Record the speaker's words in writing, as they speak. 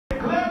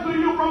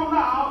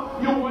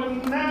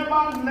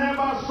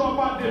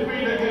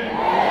defeat again.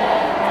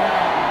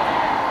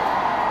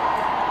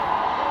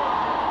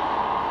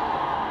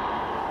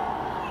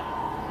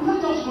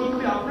 Let us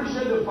quickly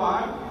appreciate the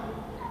fact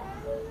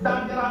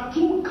that there are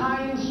two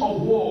kinds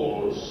of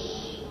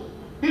walls.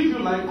 If you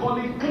like, call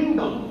it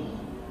kingdom.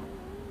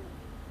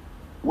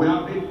 We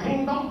have a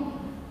kingdom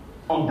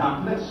of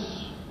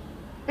darkness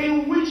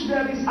in which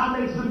there is an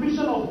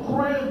exhibition of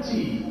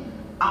cruelty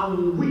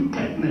and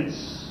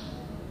wickedness.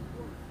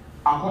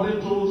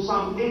 According to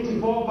Psalm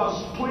 84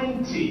 verse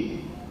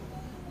 20,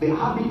 the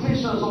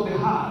habitations of the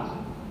heart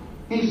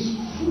is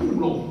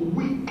full of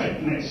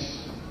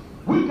wickedness.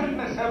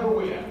 Wickedness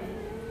everywhere.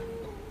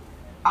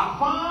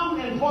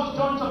 Affirmed in 1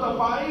 John chapter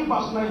 5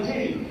 verse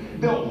 19,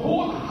 the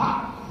whole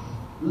heart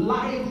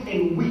lies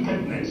in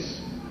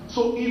wickedness.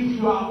 So if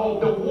you are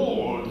of the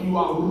world, you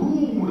are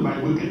ruled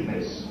by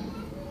wickedness.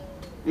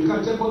 You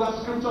can check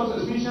other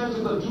scriptures, Ephesians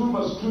chapter 2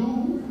 verse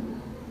 2,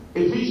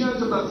 Ephesians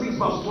chapter 6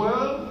 verse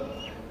 12,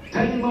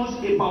 telling us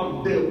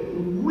about the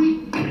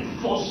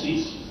wicked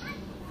forces,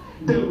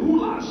 the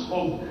rulers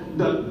of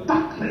the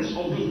darkness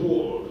of this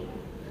world,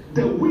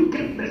 the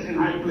wickedness in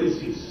high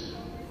places.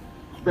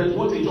 But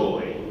what a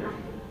joy.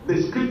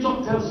 The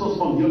scripture tells us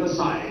on the other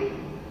side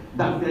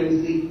that there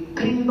is a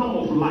kingdom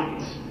of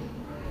light.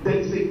 There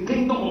is a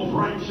kingdom of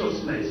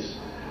righteousness.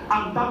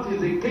 And that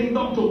is the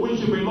kingdom to which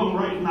you belong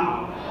right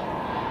now.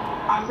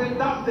 I said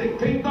that's the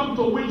kingdom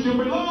to which you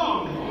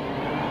belong.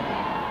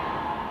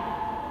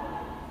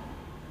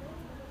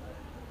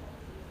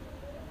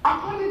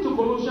 According to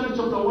Colossians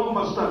chapter 1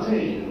 verse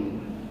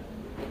 13,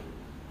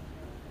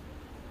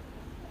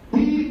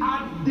 He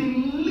had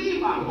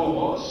delivered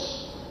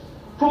us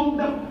from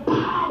the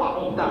power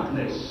of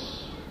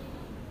darkness.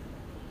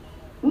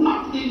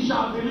 Not He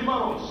shall deliver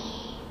us.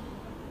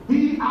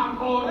 He had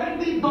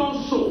already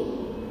done so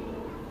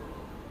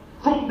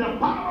from the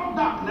power of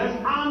darkness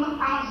and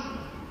has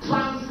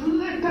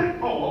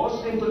translated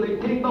us into the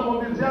kingdom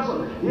of His dear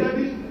Son. Hear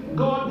this,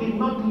 God did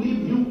not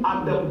leave you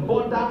at the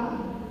border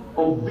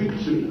of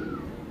victory.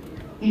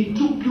 He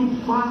took you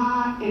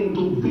far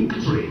into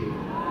victory.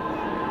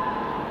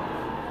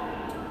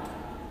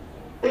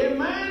 A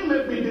man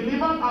may be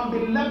delivered and be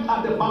left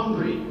at the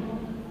boundary,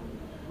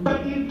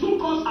 but He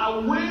took us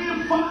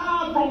away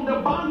far from the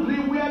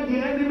boundary where the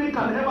enemy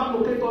can never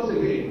locate us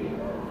again.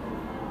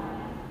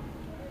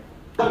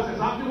 That's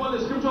exactly what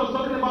the scripture is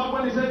talking about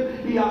when He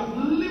said He has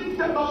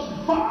lifted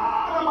us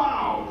far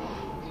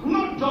above.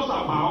 Not just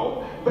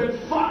above, but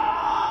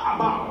far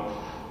above,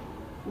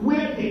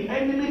 where the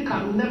enemy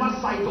can never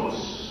sight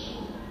us.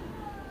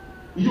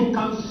 You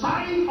can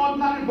sight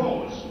ordinary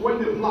birds when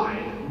they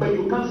fly, but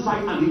you can't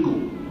sight an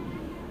eagle.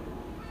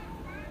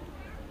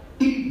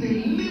 He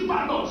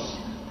delivered us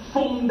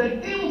from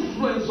the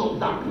influence of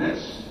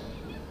darkness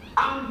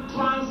and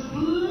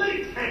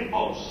translated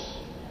us.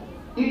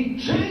 He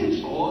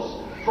changed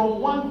us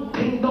from one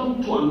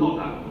kingdom to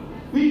another.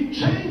 He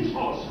changed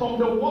us from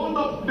the world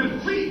of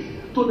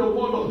defeat to the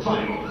world of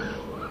triumph.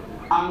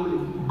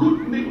 And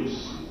good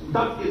news,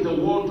 that is the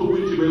world to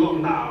which you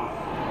belong now.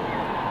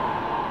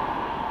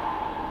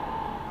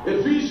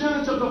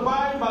 Ephesians chapter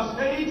 5 verse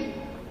 8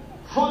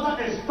 further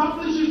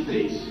establishes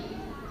this.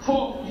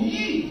 For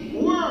ye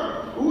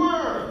were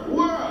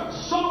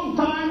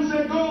sometimes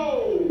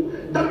ago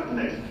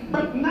darkness,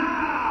 but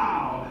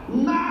now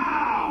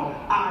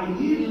are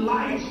ye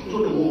light to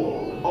the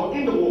world, or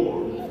in the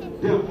world.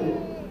 Therefore,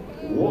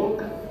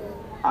 walk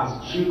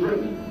as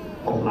children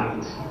of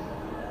light.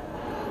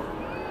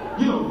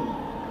 You know,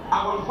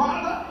 our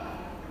Father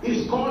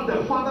is called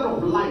the Father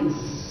of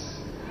lights,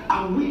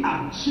 and we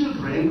are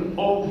children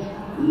of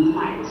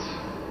light.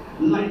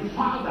 Like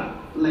Father,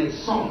 like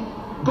Son.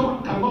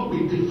 God cannot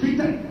be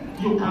defeated.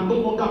 You can no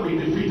longer be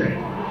defeated.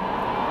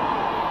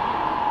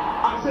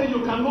 I say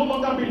you can no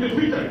longer be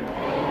defeated.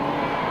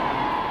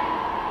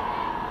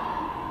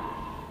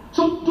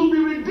 So to be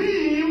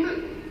redeemed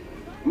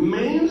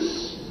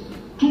means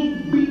to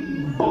be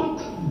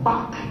bought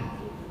back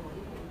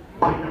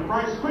by the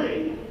price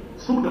paid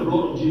through the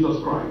blood of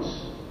Jesus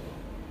Christ.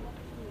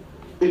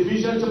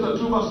 Ephesians chapter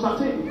 2 verse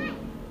 13.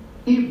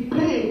 He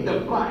paid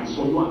the price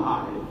for you and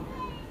I.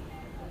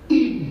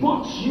 He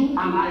bought you and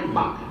I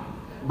back.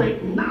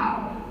 But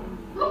now,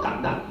 look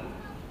at that.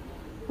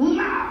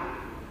 Now,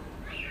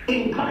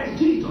 in Christ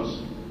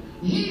Jesus,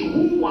 ye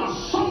who were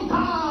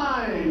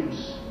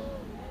sometimes,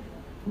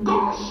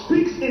 God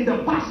speaks in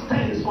the past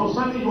tense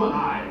concerning you and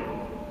I,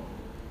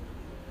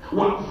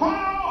 were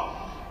far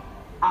off,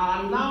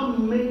 are now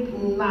made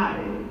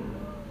nigh.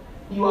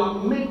 You are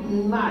made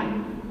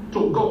nigh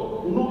to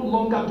God, no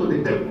longer to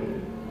the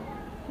devil,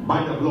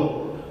 by the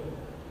blood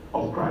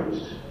of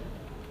Christ.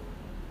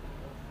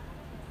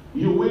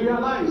 You will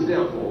realize,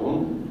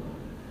 therefore,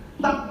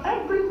 that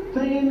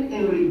everything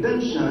in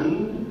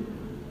redemption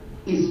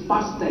is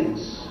past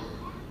tense.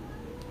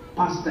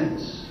 Past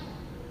tense.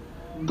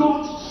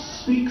 God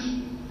speaks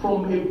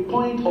from a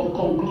point of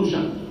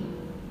conclusion.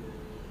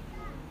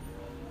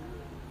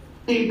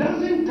 He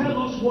doesn't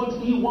tell us what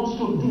He wants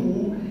to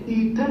do.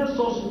 He tells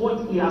us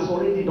what He has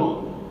already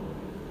done.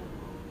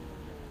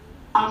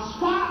 As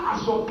far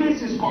as your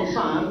case is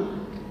concerned,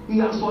 he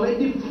has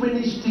already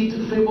finished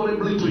it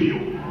favorably to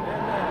you.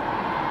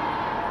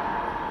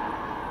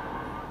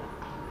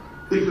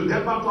 If you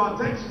get back to our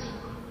text,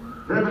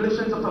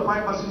 Revelation chapter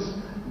 5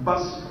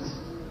 verse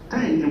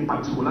 10 in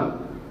particular,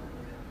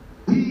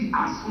 he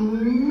has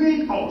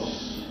made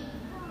us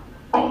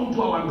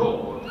unto our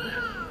God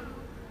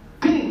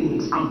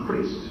kings and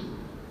priests.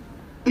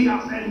 He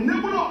has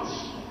enabled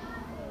us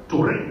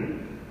to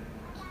reign.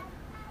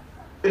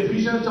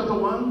 Ephesians chapter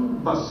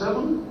 1 verse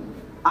 7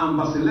 and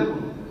verse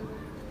 11,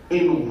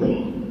 in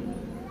whom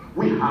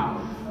we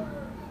have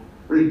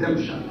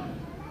redemption.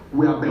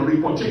 We have been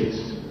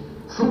repurchased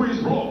through his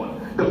blood,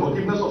 the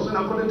forgiveness of sin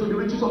according to the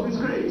riches of his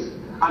grace.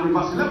 And in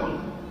verse 11,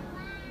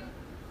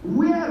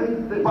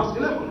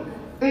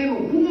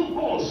 in whom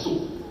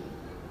also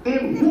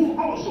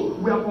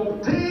we have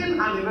obtained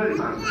an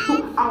inheritance.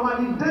 So our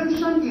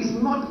redemption is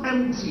not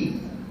empty.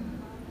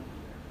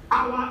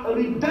 Our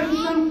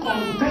redemption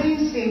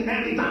contains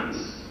inheritance.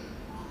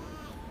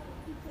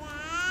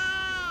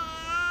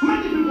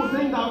 Many people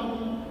think that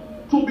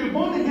to be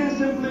born again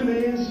simply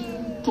means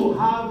to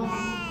have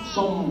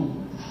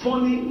some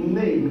funny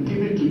name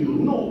given to you.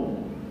 No.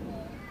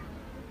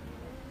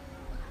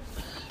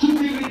 To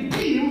be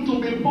redeemed, to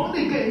be born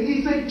again,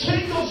 is a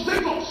change of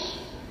status.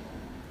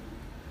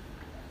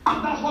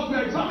 And that's what we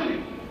are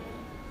examining.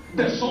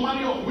 The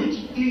summary of which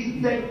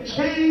is the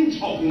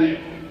change of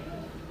name.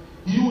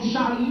 You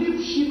shall live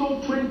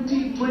Shiloh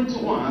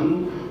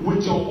 2021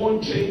 with your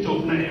own change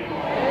of name.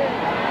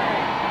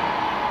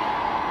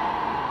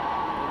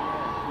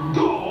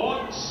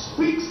 God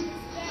speaks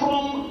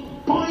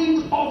from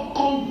point of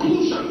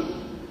conclusion.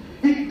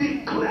 He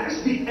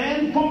declares the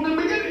end from the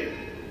beginning.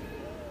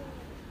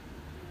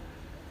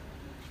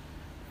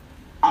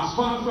 As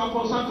far as you are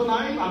concerned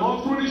tonight and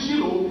all through the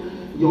Shiloh,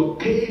 your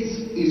case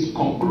is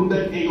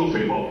concluded in your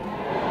favor.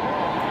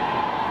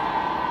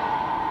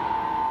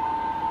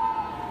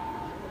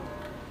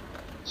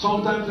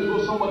 Sometimes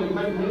ago, somebody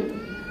met me.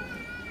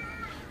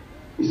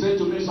 He said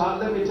to me, "Sir,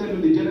 let me tell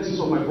you the genesis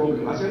of my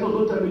problem." I said, "No,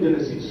 don't tell me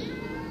Genesis.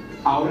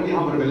 I already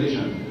have a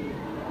revelation.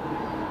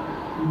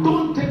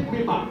 Don't take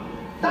me back."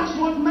 That's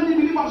what many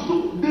believers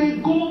do. They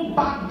go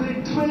back,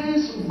 they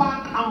trace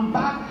back and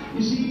back.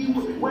 You see,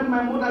 when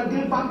my mother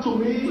gave back to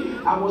me,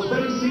 I was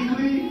very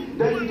sickly.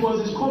 Then it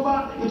was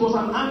discovered it was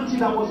an auntie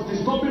that was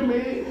disturbing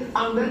me.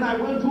 And then I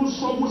went through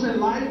struggles in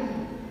life.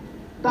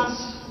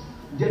 That's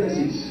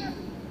Genesis.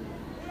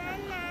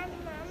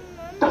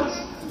 That's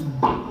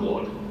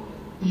backward.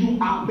 You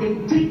are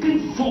being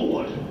taken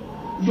forward.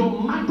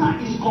 Your matter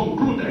is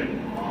concluded.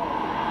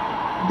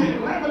 The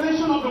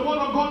revelation of the word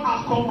of God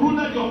has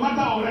concluded your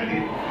matter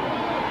already.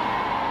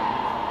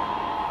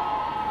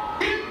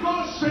 If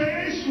God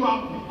says you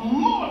are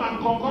more than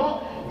conqueror,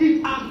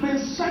 it has been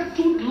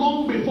settled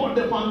long before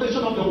the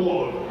foundation of the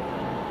world.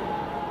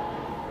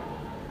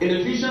 In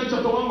Ephesians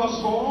chapter 1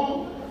 verse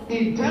 4,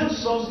 it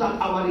tells us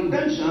that our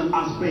redemption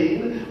has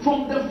been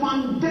from the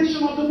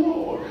foundation of the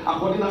world,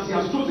 according as he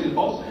has chosen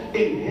us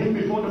in him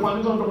before the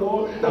foundation of the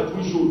world, that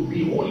we should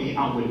be holy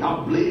and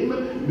without blame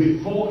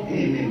before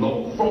him in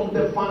love. From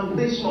the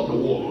foundation of the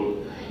world,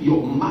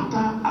 your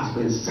matter has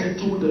been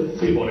settled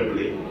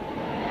favorably.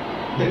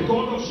 The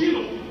God of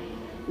Shiloh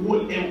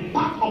will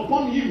impart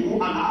upon you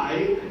and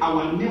I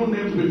our new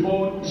names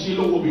before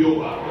Shiloh will be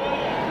over.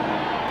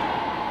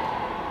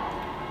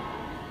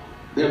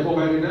 Therefore,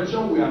 by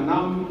redemption, we are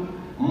now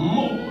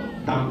more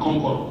than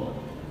conquerors,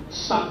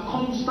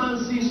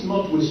 circumstances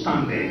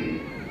notwithstanding.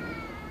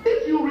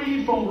 If you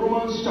read from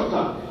Romans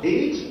chapter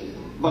 8,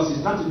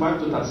 verses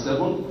 35 to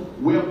 37,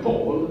 where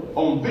Paul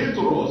unveiled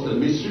to us the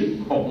mystery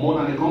of more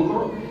than a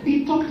conqueror,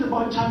 he talked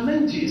about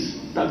challenges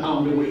that are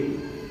on the way.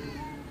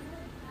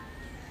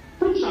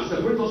 Who shall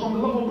separate us from the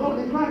love of God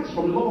in Christ?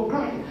 From the love of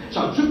Christ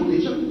shall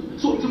tribulation.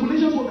 So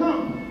tribulations will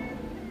come,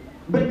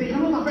 but they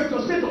cannot affect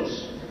your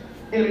status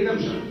in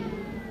redemption,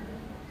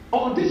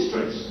 or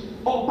distress,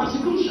 or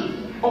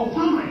persecution, or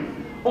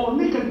famine, or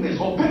nakedness,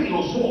 or peril,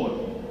 or sword.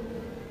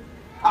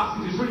 As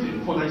it is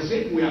written, for thy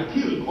sake we are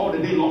killed all the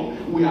day long,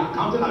 we are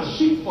counted as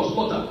sheep for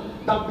slaughter.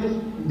 That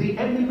means the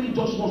enemy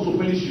just wants to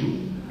finish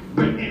you.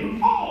 But in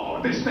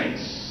all these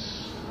things,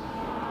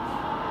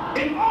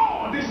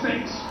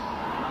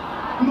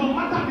 no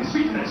matter the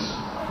sickness,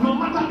 no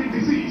matter the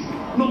disease,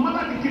 no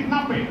matter the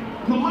kidnapping,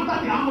 no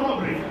matter the armed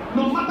robbery,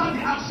 no matter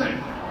the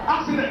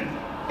accident,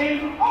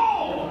 in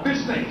all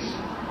these things,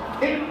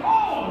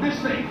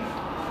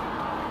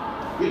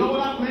 you know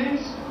what that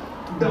means?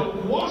 The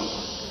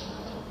worst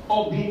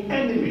of the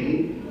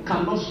enemy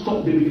cannot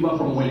stop the believer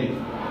from winning.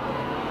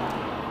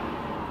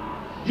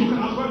 You can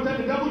as well tell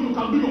the devil you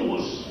can do your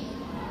worst.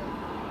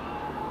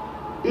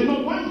 You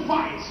know, when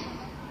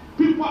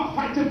people are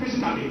fighting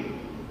physically,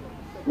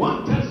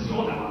 one tells the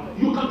other,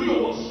 you can do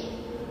your worst.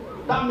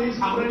 That means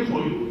I'm ready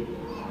for you.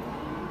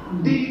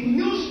 The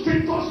new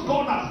status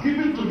God has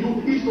given to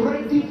you is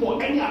ready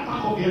for any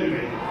attack of the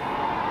enemy.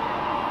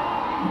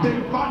 The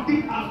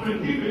verdict has been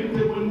given.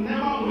 They will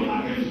never win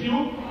against you.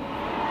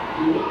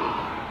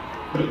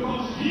 Why?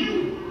 Because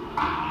you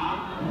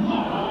are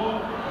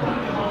more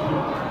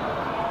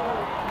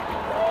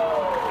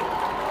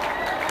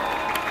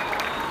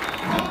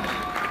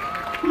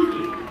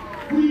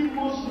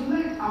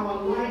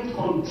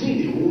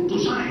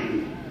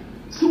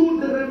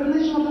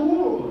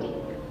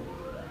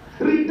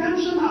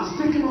Redemption has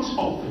taken us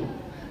off,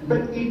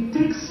 but it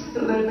takes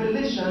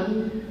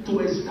revelation to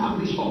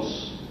establish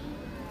us.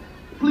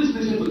 Please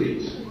listen to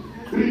this.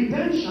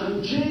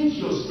 Redemption changes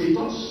your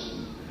status.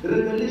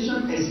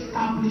 Revelation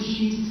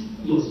establishes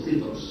your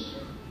status.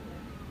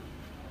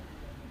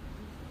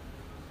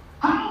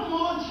 How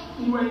much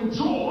you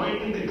enjoy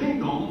in the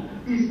kingdom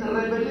is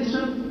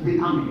revelation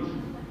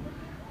determined.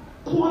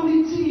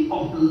 Quality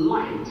of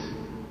light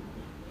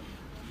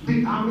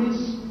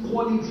determines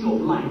quality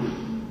of life.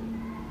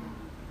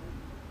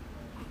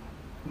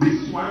 This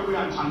is why we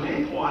are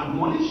challenged or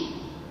admonished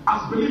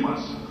as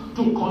believers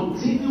to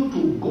continue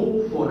to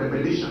go for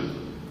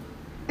revelation.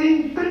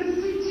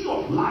 Intensity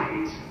of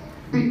light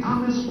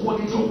determines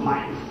quality of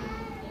life.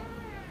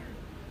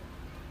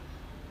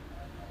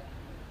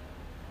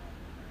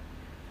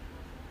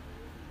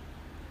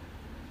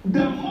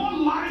 The more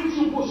light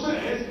you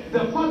possess,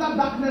 the further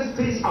darkness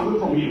stays away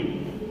from you.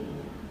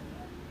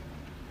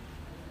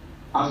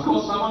 As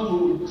God's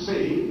servant would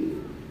say,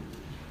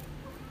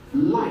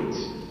 light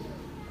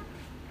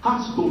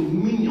has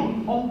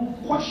dominion,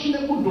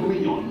 unquestionable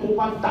dominion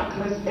over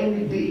darkness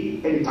any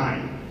day, any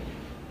time.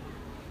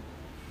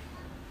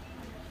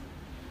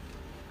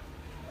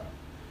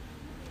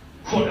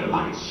 For the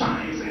light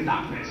shines in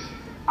darkness,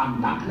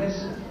 and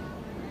darkness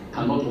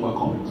cannot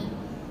overcome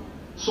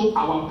it. So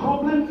our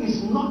problem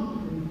is not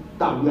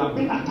that we are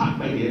being attacked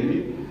by the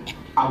enemy.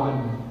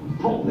 Our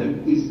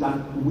problem is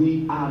that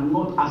we are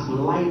not as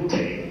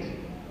lighted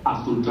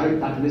as to drive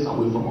darkness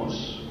away from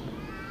us.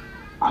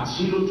 At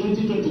Shiloh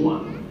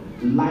 2021,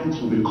 light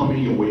will be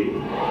coming your way.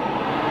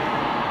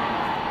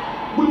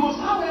 We must,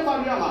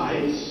 however,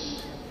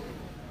 realize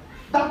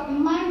that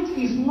light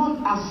is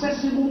not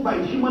accessible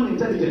by human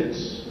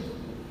intelligence.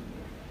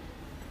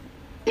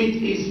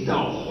 It is the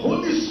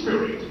Holy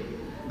Spirit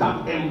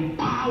that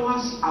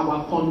empowers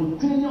our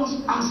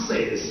continuous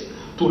access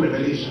to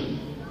revelation.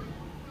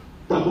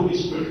 The Holy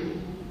Spirit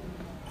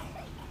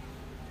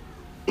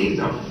is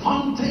the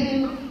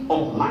fountain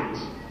of light.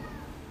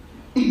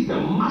 Is the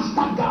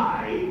master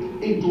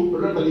guide into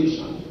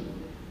revelation.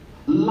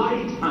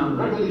 Light and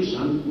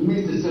revelation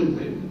means the same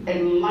thing.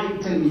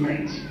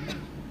 Enlightenment.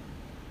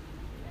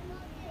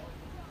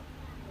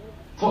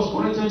 1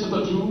 Corinthians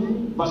chapter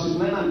 2, verses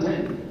 9 and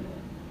 10.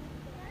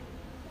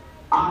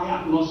 I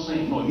have not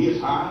seen nor ears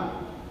heard,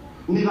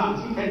 neither has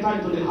he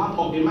entered into the heart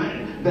of a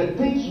man the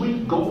things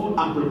which God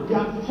has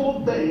prepared for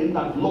them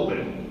that love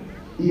him.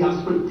 He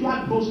has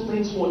prepared those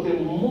things for the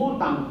more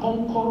than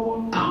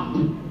conqueror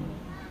camp.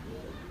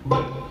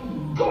 But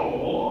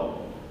God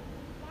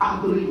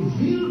has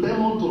revealed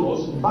them unto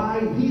us by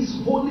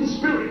his Holy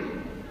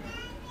Spirit.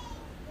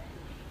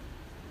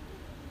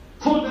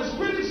 For the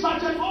Spirit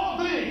searcheth all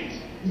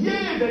things,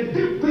 yea, the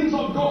deep things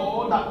of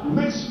God that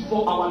makes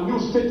for our new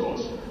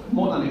status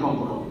more than a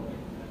conqueror.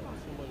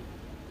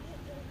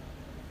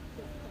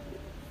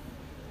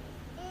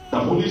 The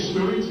Holy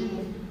Spirit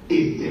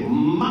is the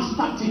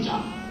master teacher,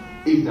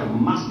 is the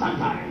master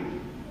guide,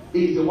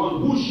 is the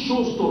one who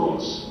shows to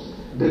us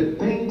the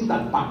things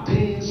that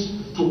pertains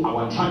to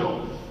our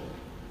triumph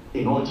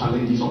in all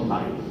challenges of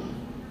life.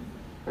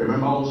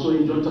 Remember also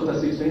in John chapter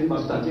 16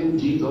 verse 13,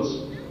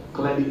 Jesus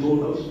clearly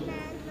told us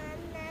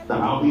that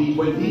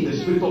when he, the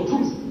Spirit of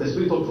truth,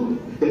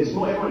 there is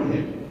no error in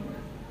him.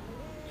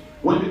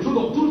 When the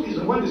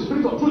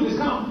Spirit of truth is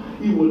come,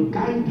 he will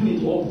guide you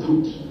into all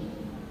truth.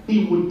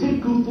 He will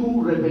take you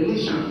through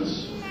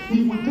revelations.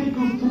 He will take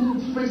you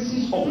through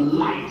phases of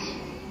light.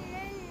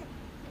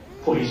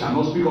 For he shall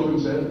not speak of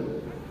himself,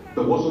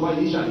 but whatsoever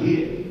he shall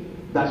hear,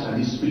 that shall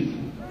he speak,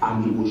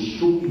 and he will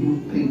show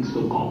you things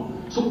to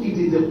come. So it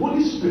is the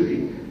Holy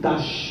Spirit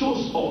that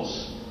shows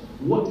us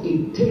what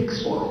it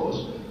takes for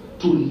us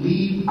to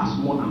live as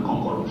more than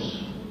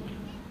conquerors.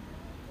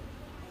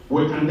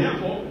 We can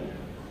therefore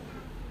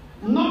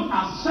not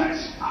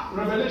access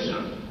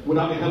revelation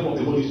without the help of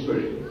the Holy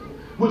Spirit.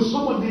 Will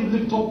somebody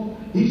lift up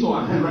his or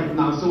her hand right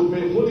now and say, with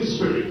me, Holy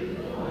Spirit,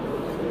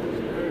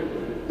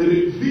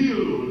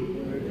 reveal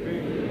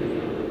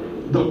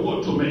the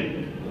word to me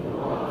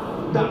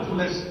that will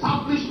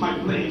establish my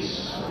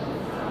place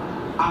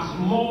as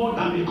more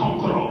than a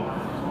conqueror.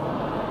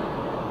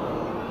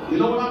 You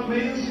know what that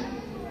means?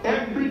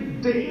 Every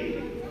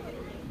day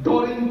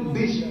during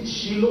this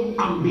Shiloh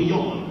and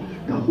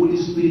beyond, the Holy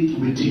Spirit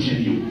will be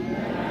teaching you.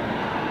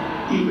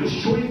 He will be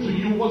showing to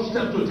you what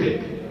step to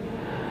take.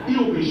 He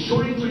will be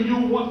showing to you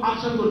what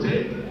action to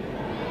take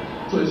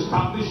to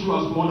establish you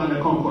as more than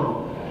a conqueror.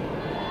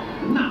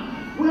 Now,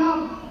 we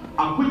have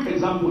a quick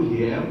example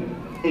here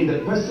in the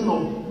person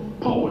of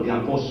Paul the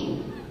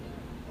Apostle,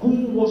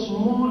 who was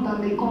more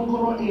than a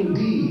conqueror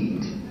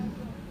indeed.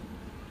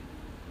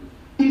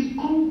 His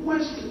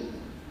conquest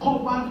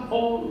covered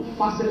all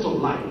facets of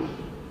life.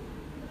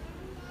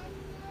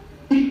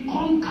 He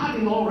conquered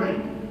in all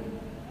realms.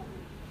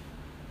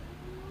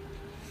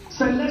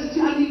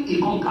 Celestially, he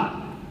conquered.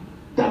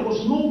 There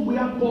was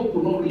nowhere Paul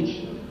could not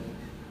reach.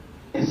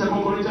 In 2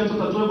 Corinthians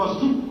chapter 12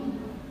 verse 2,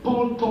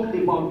 Paul talked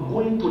about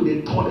going to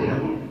the third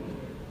heaven.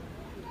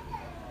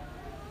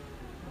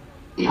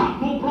 He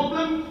had no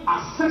problem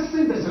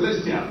accessing the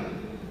celestial.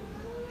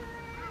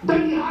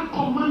 Then he had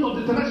command of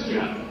the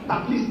terrestrial,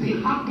 at least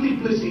the earthly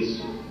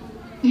places.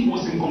 He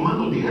was in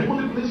command of the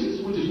heavenly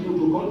places, which is what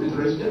we call the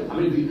terrestrial,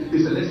 the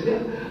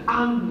celestial,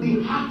 and the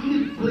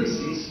earthly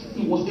places.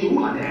 He was the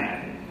ruler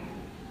there.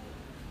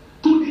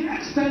 To the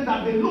extent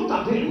that they looked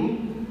at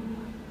him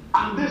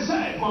and they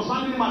said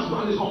concerning him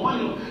and his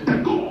companion, the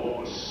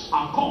gods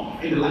have come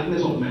in the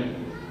likeness of men.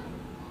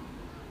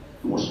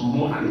 He was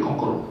more than a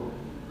conqueror.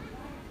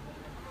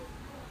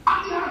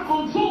 And he had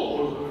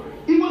control,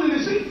 even in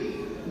the sea.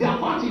 The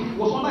aquatic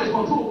was under his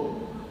control.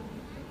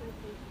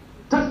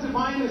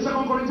 Testifying in 2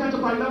 Corinthians chapter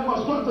 11,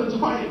 verse 12 to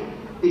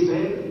 25, he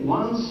said,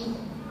 once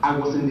I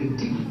was in the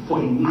deep for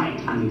a night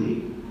and a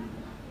day.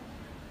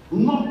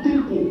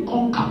 Nothing could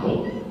conquer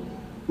God,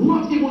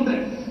 not even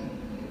death.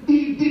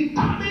 He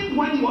determined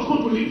when he was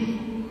going to leave.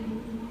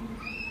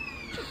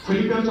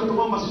 Philippians chapter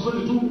 1, verses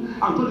 22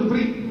 and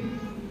 23.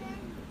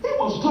 He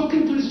was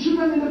talking to his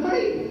children in the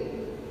faith.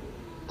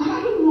 That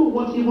I don't know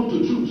what he wants to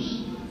choose.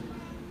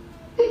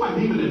 If I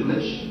live in the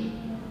flesh,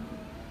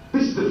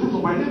 this is the fruit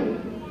of my labor.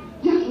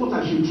 Guess what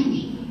I should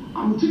choose?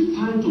 I'm still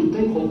trying to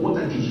think of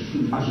what I should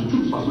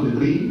choose. Verse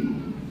 23.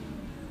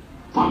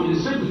 For I'm in the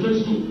strength of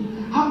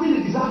 22, having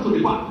a desire to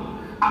depart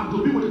and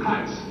to be with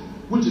Christ,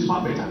 which is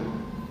far better.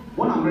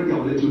 When I'm ready, I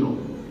will let you know.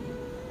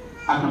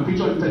 I can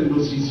picture him telling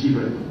those six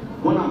children,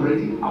 when I'm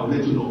ready, I will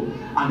let you know.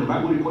 And the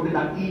Bible recorded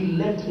that he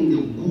left in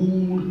a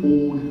good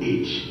old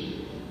age.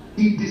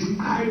 He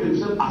described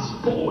himself as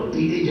poor,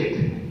 the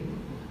aged.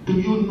 Do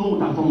you know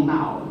that from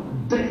now,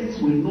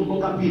 death will no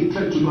longer be a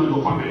threat to you and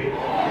your family?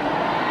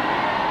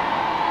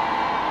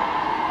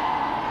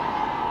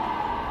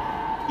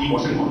 He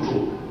was in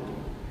control.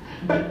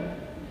 But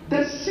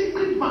the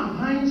secret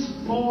behind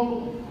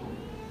Paul's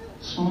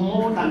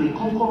more than a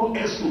conqueror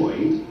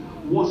exploit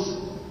was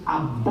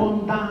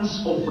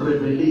abundance of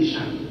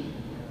revelation.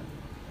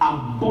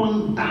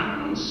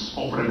 Abundance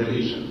of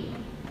revelation.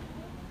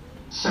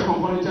 2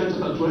 Corinthians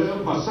chapter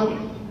 12, verse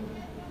 7.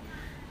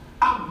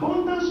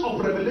 Abundance of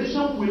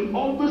revelation will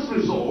always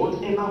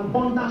result in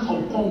abundance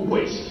of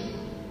conquest.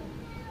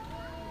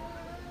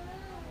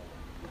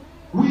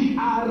 We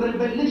are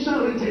revelation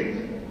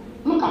rated.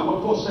 Look at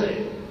what Paul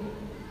said.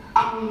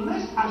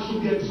 Unless I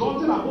should be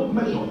exalted above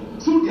measure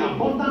through the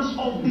abundance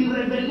of the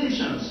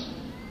revelations.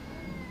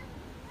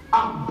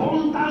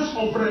 Abundance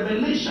of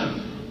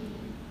revelation.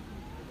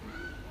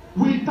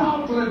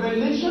 Without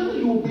revelation,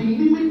 you will be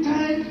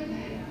limited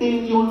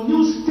in your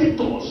new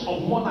status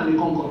of more than a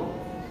conqueror.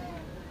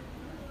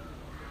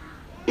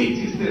 It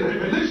is the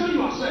revelation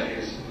you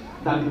access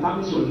that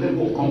determines your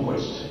level of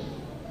conquest.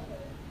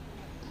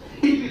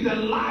 It is the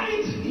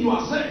light you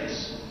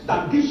access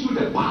that gives you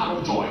the power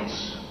of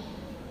choice.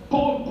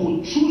 Paul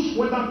could choose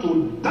whether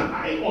to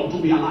die or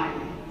to be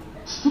alive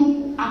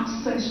through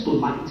access to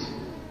light.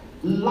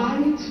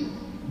 Light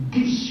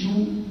gives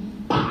you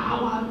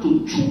power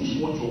to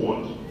choose what you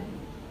want.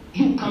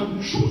 You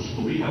can choose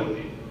to be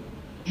healthy.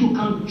 You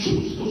can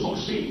choose to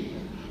succeed.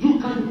 You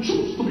can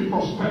choose to be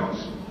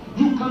prosperous.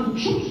 You can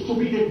choose to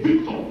be a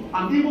victor,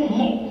 and even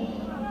more.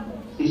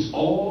 It's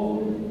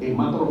all a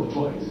matter of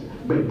choice.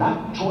 But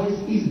that choice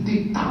is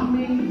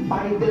determined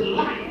by the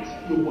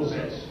light you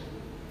possess.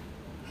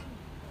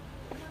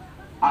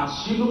 At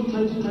Shiloh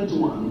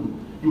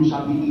 2021, you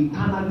shall be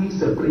eternally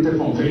separated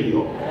from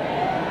failure.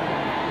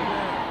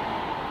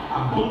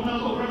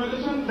 Abundance of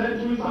revelation led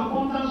to its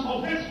abundance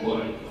of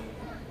exploit.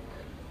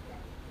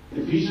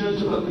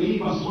 Ephesians chapter 3,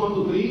 verses 1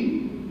 to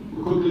 3.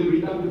 We quickly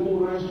read that before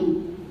we rise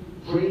to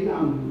pray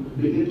and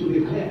begin to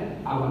declare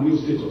our new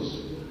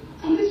status.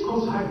 For this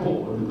cause I,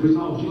 Paul, the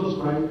prisoner of Jesus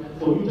Christ,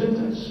 for you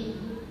Gentiles,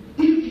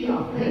 if ye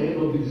have heard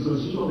of the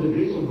dispensation of the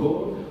grace of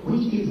God,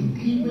 which is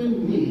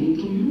given me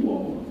to you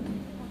all,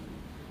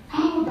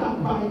 how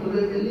that by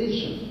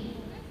revelation,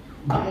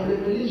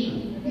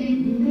 he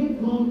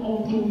made known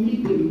unto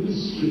me the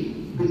mystery,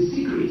 the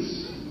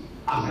secrets,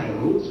 as I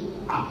wrote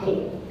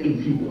afore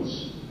in few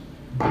words.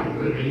 By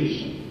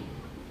revelation,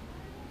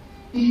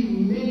 he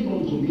made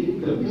unto me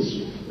the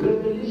mystery.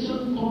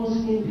 Revelation turns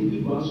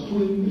individuals to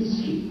a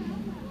mystery.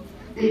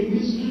 A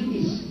mystery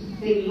is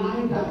a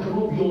lie that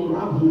cannot be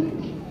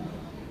unraveled.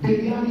 The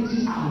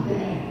realities are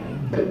there,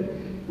 but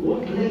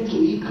what led to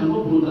it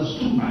cannot be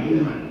understood by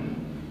any man.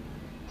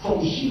 From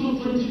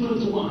Shiloh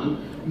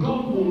 2021,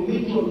 God will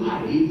make your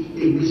life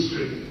a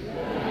mystery.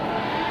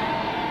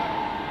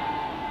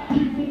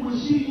 People will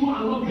see you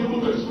and not be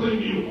able to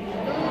explain you.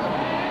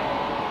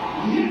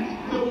 Yet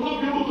they will not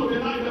be able to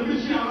deny the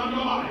mystery around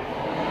your life.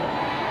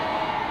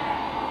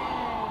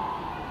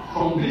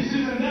 From this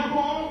season,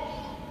 therefore,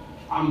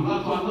 I'm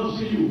glad to announce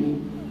to you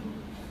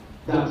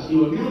that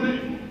your new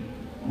name,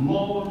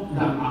 more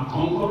than a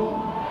conqueror,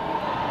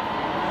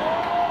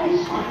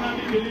 is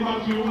finally delivered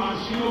to you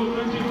as Shiloh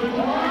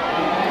 2021.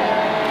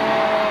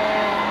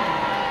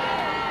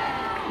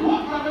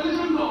 What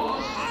Revelation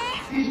does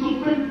is to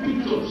paint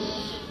pictures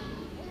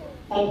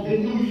of the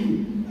new you,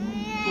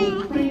 to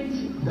paint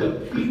the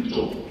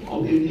picture of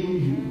the new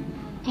you,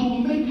 to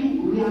make you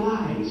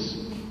realize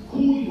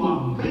who you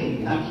have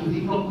been that you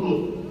did not know.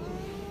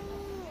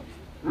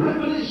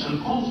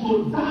 Revelation comes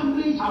to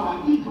damage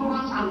our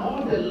ignorance and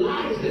all the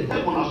lies the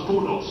devil has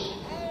told us,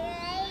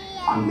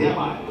 and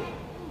thereby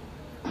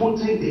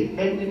putting the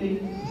enemy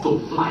to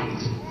flight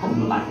from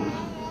your life.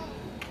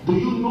 Do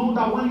you know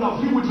that when you are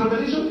filled with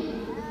revelation,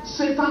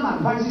 Satan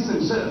advises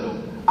himself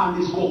and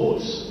his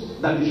cohorts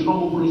that they should not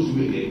move close to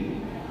you again?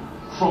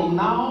 From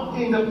now,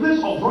 in the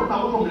place of running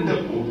away from the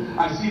devil,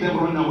 I see them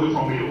running away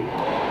from you.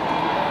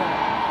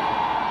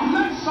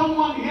 Let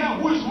someone here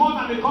who is more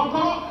than a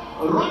conqueror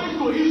rise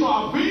to his or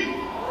her feet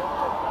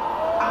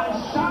and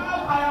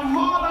shout, I am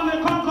more than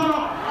a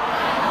conqueror.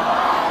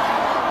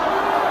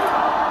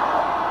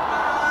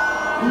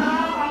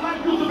 Now I'd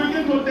like you to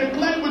begin to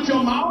declare with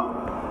your mouth.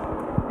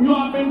 You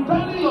have been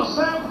telling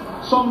yourself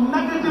some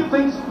negative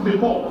things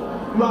before.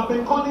 You have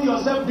been calling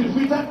yourself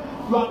defeated.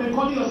 You have been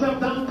calling yourself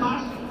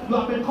downcast. You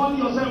have been calling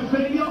yourself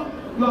failure.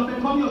 You have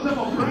been calling yourself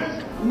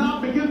oppressed. Now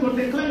begin to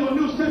declare your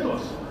new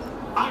status.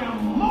 I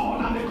am more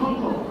than a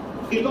conqueror.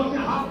 It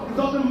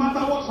doesn't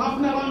matter what's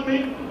happening around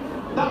me.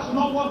 That's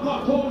not what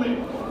God told me.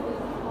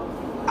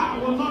 I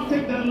will not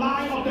take the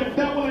lie of the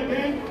devil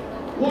again.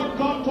 What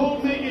God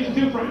told me is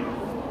different.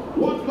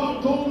 What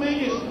God told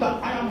me is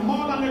that I am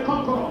more than a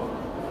conqueror.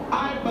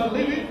 I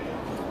believe it.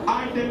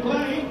 I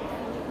declare it.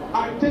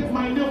 I take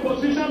my new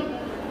position.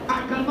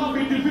 I cannot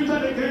be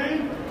defeated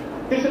again.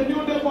 It's a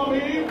new day for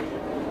me.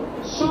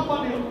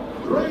 Somebody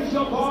raise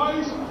your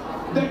voice.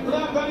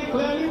 Declare very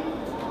clearly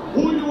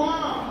who you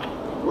are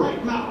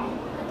right now.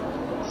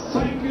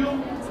 Thank you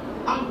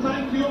and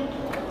thank you.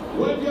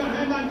 Wave your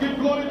hand and give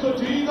glory to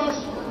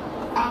Jesus.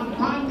 And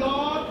thank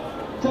God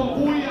for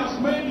who He has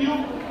made you,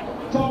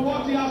 for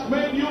what He has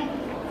made you.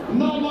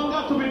 No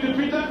longer to be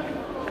defeated.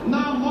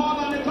 Now more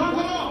than a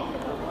conqueror.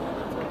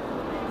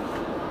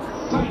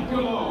 Thank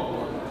you, Lord.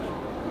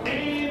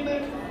 In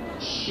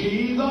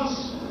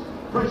Jesus'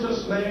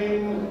 precious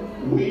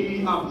name,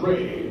 we are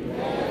praying.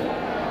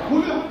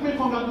 Will you help me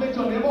congratulate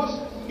your neighbors?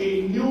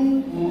 A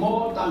new,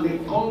 more than a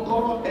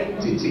conqueror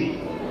entity.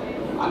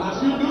 And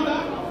as you do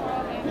that,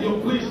 you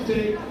please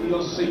take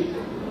your seat.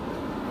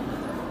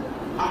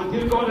 And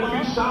give God a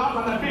big shout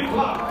and a big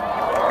clap.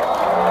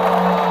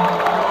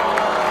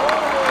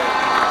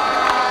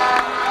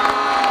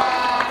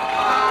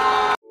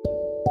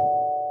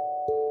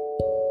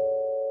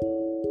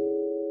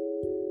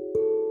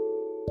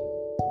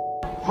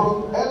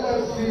 From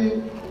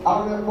LFC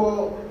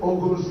Arepo,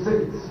 Ogun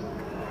State,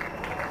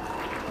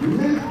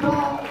 Mr.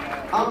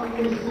 and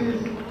Mrs.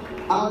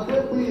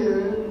 Adebuye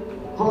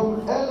from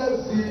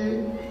LFC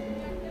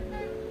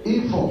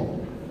Ifo,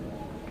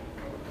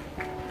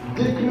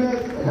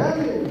 Dickness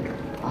Helen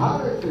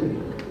Harrison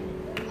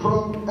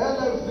from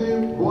LFC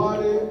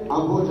Buhari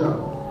Abuja,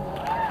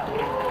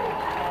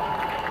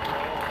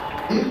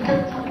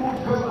 Ikechukwu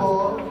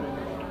Favour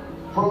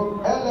from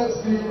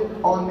LFC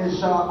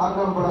Onitsha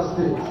Anambra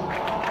State,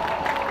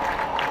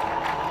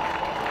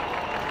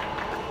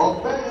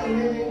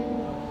 Obeyemi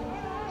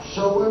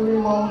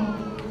Showemimo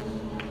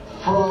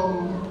from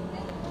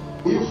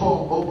Ifo,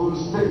 Ogun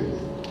State,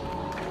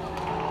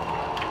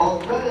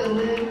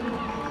 Obeyemi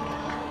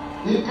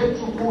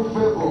Ikechukwu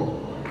Favour,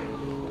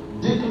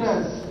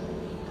 Dickness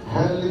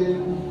Helen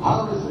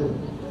Harrison,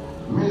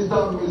 Mr.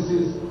 and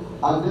Mrs.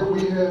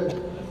 Adebuye,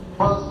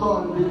 Pastor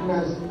and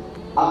Dickness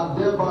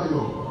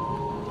Adebayo.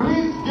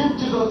 Please give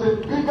Jesus a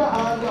bigger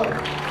hand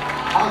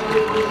as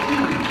they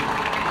proceed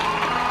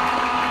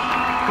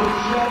to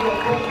share your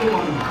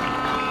testimonies.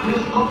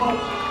 Please come up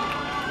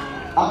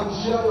and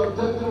share your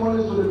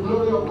testimonies to the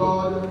glory of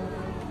God,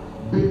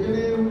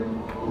 beginning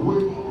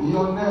with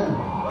your name.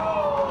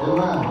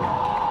 Amen.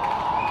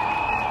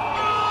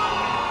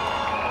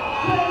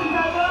 Praise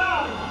the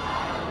Lord.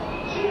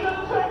 Children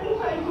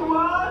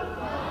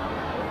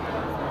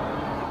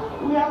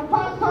 2021. We are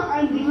Pastor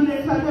and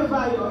Dickness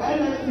Adebayo,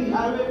 LFC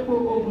Arepo,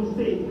 Ogun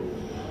State.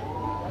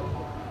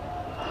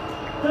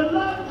 The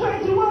Lord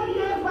 21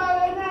 years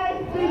barrenness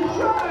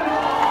destroyed.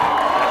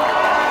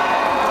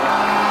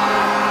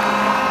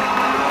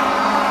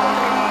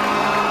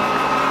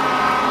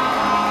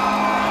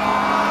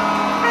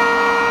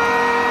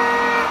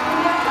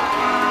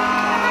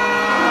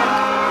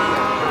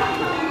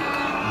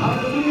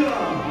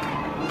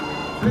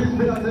 Please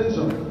pay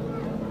attention.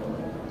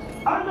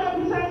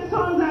 100%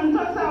 sons and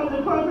daughters of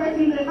the prophet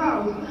in the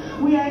house.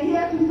 We are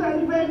here to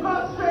celebrate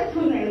God's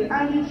faithfulness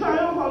and the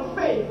triumph of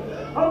faith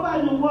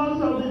over the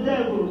works of the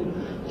devil.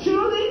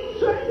 Truly,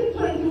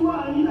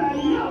 2021 is a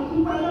year of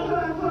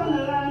supernatural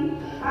turnaround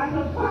as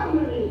a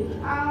family.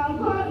 Our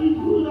God is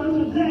good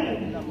unto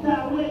them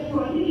that wait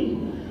for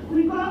Him.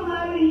 We got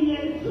married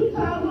in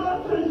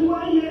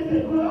 2021 years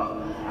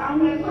ago,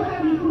 and we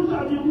expected the fruit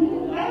of the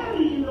womb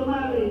early in the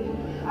marriage.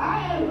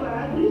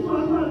 However, this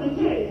was not the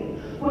case,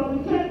 but we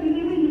kept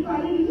believing the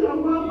validity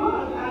of our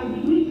God and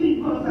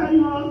believing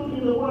concerning us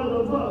in the word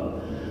of God.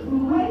 We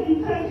waged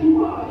intense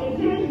war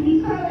against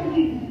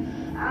miscarriages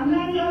and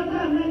many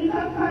other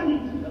medical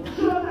panics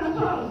thrown at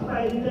us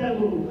by the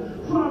devil.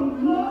 From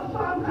no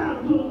sperm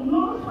count to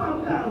no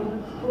sperm count,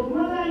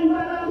 hormonal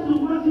imbalance to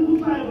multiple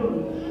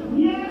fibroids.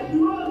 Years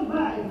rolled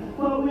by,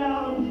 but we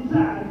are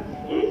undeterred.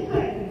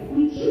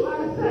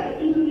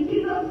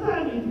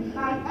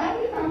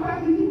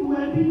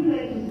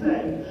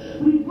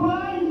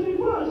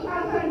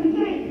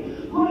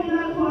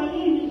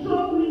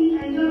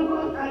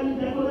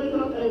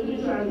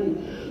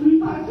 family. We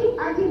partook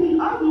actively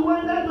in all the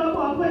wonder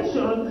double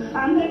operation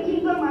and make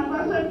kingdom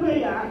advancement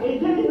prayer a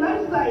daily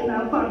lifestyle in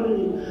our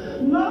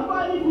family.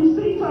 Nobody could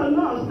sit on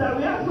us that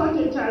we have such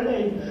a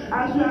challenge,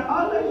 as we are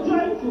always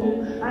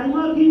joyful and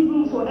not give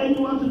room for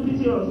anyone to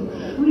pity us.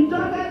 We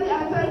doggedly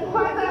attend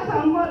fathers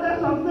and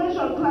mothers of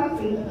nation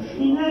classes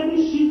in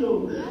every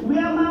Shiloh,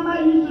 where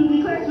Mama used to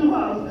declare to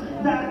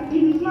us that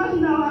it is not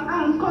in our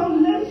hands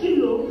come next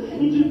Shiloh,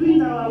 it will be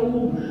in our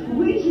womb,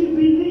 which we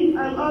believe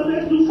and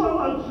always look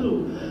forward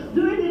to.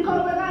 During the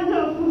Covenant Day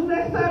of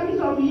Fruitfulness service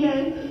of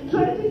year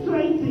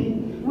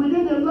 2020,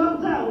 within the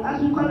lockdown,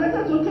 as we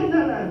connected to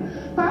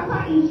Canaan,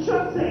 Papa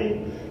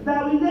instructed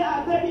that we lay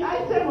our baby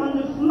item on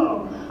the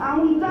floor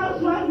and we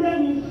danced one day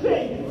in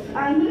faith.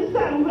 And this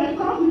time we were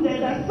confident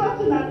that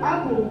something had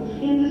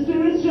happened in the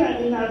spirit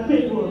realm in our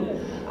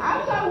favor.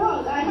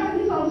 Afterwards, I had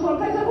this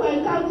unforgettable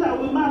encounter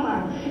with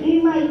Mama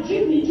in my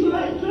dream in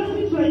July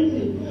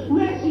 2020,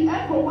 where she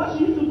echoed what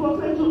she used to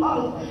proclaim to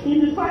us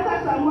in the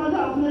Fathers and Mothers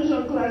of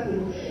Nation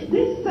classes.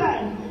 This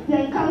time,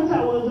 the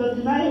encounter was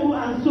undeniable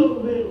and so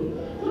real.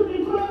 To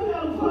the glory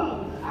of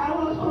God, I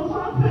was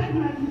confirmed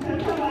pregnant in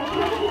September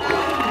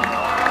 2020.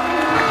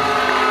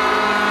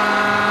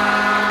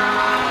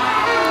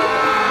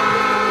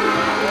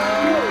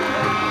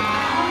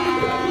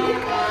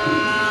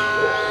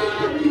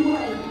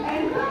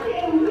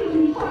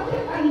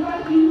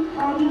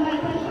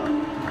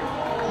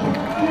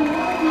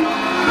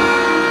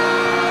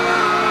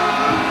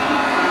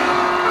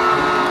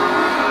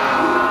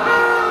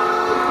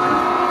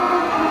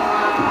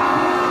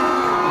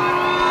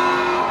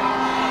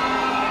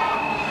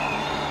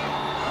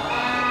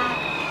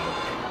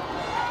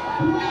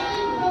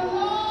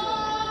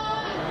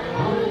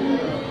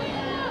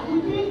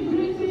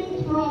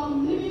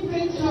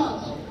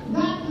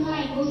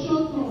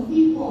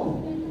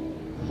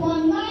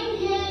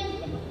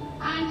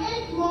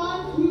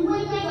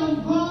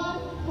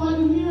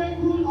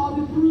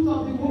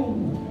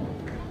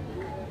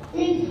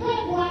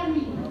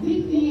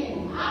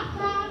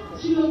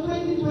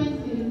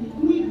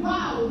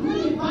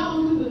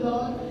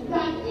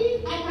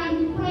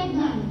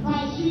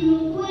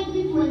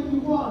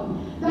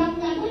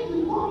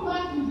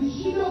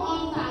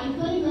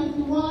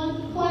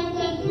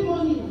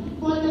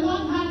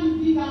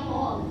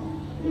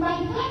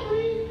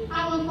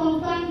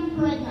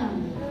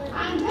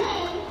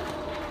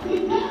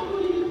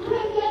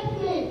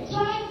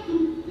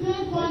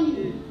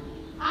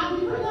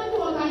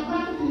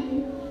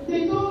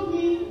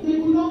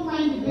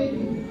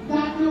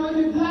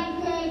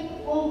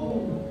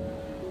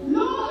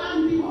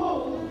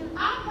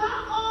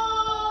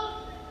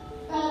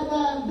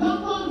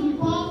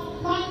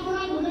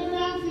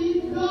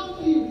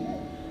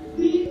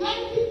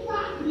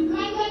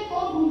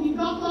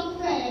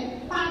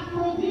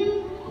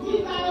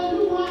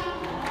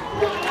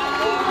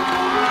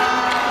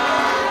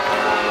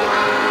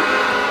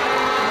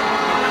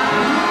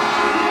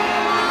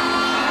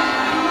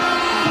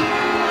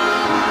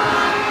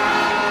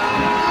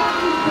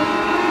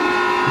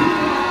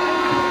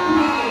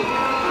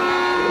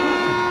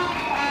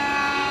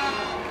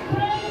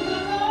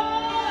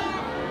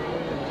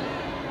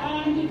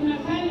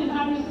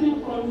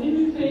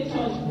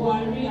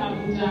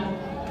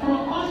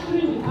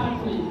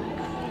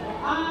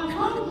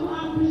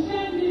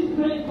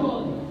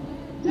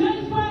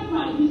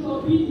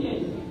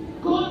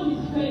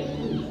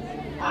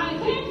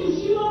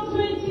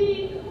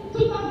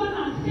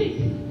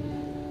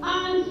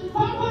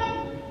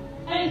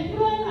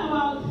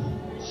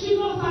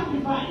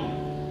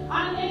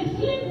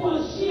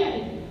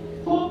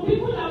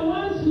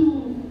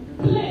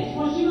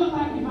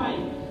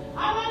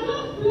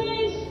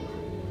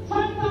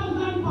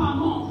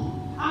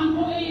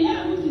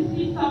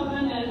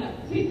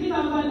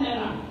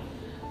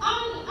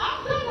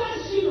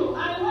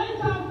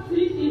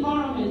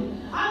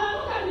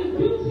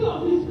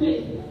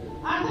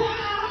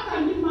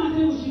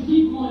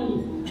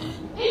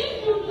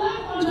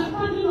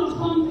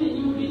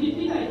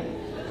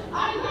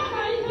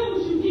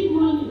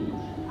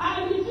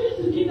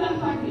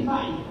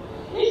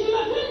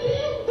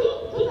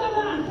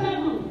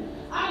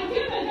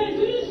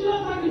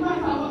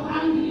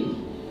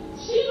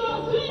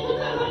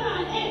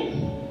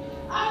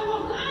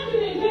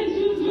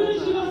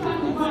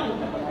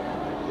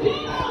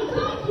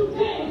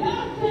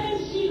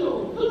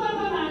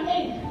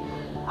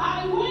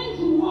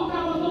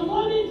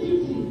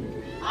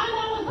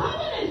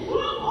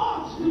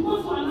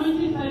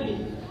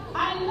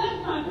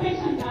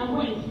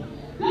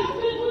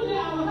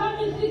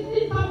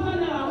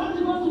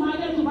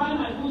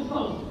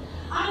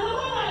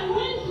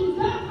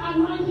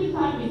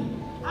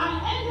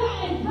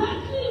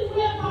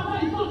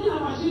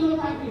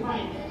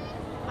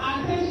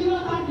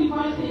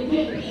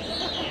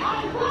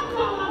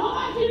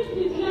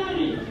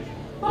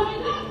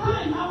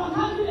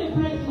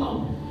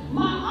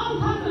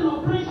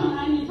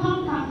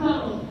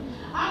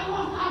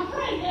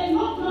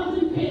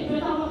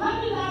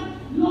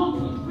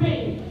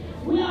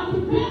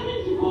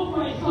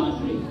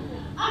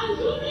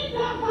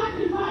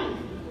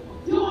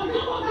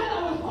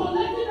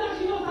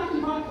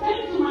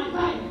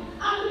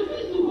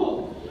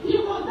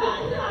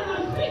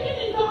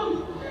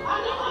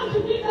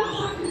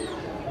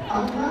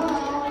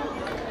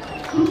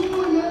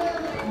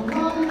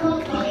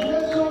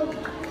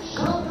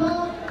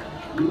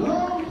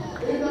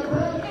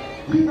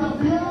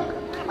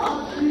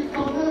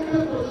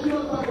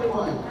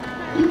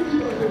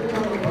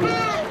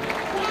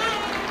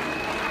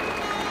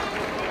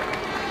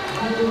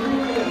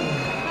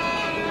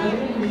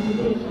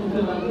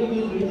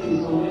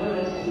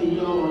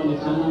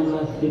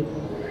 6.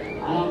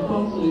 I have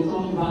come to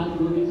return back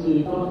glory to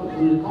the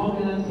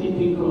covenant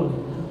keeping God.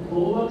 For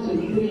over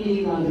 23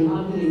 years, I've been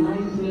having a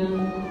nice year.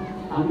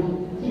 I've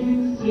been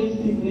feeling strange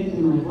sickness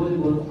in my body,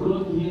 but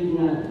God healed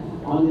me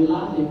on the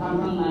last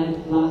encounter night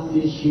last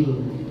year,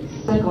 Shiloh.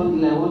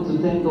 Secondly, I want to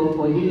thank God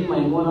for healing my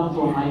mother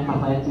from my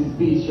hepatitis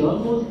B. She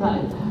almost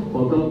died,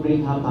 but God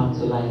bring her back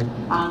to life.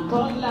 And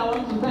thirdly, I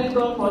want to thank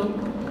God for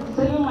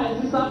saving my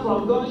sister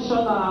from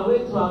gunshot on her way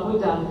to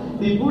Abuja.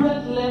 The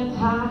bullet left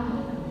her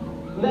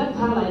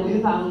like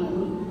this and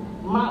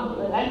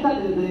entered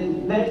the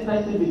next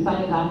person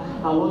beside her.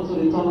 I want to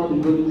return all the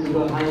glory to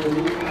God.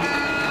 Hallelujah.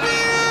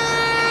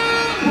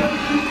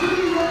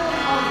 23 years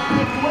of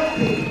been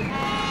waiting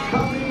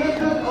have been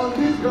lifted on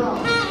this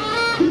ground.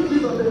 Give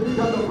Jesus a big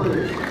hand of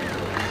praise.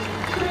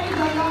 Praise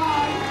the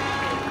Lord.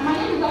 My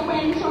name is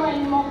Okwenisho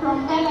Enimo from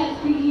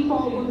LSCE for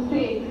Ogun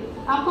State.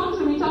 I've come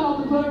to return all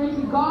the glory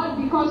to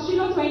God because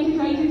Shiloh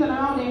 2020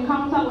 turnaround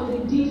encounter was a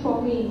deed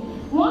for me.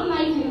 One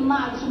night in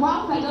March,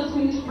 whilst I just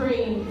finished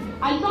praying,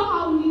 I saw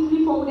how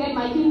neatly folded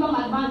my kingdom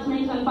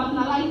advancements and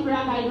personalized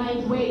prayer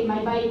guidelines were in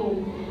my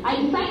Bible. I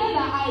decided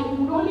that I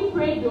would only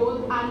pray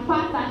those and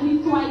fast at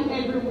least twice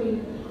every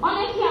week.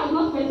 Honestly, I was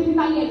not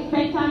specifically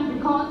expectant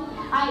because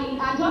I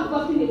had just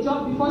gotten a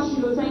job before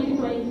Shiloh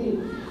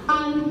 2020.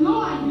 And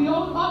lo and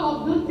behold, all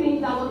of those things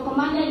that was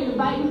commanded in the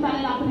Bible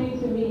started happening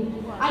to me.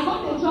 I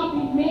got a job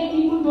in May,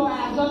 even though I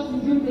had just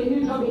resumed a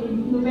new job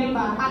in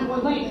November and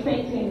was not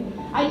expecting.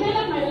 I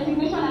tendered my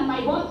resignation and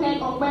my boss said,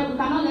 "Oh, well, we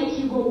cannot let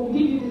you go, we'll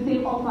give you the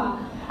same offer."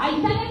 I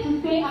decided to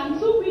stay, and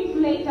 2 weeks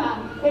later,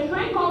 a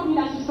friend called me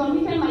that she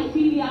submitted my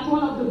CV at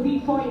one of the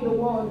big 4 in the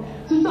world.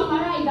 To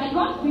summarize, I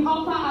got the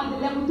offer as the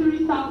level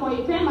 3 staff for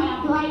a firm I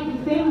applied the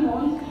same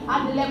month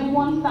as the level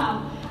 1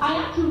 staff. I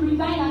had to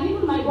resign and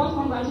even my boss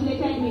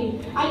congratulated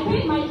me. I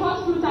paid my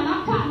first fruit and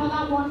after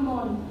another 1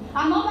 month,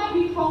 another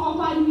big 4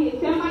 offered me a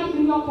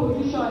semi-senior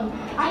position.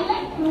 I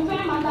left the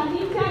firm as an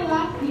intern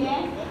last year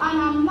and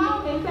I'm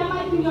now a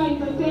semi-senior in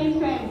the same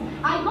firm.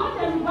 I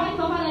got a revised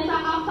offer letter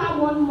after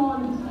 1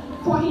 month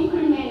for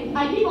increment.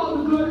 I give all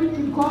the glory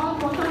to God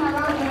for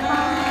turnaround the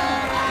family.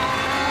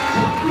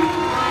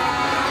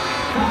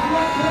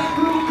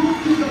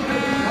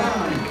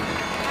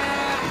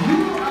 You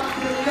are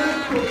the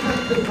next to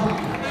testify.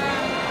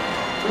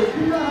 If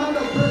you have a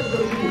praise to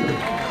Jesus.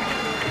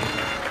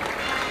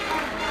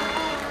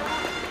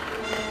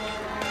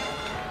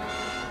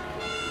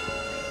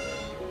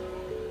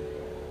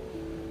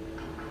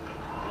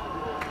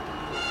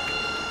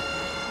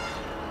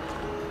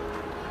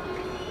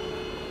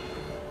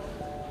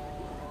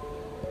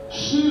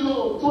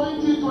 Shiloh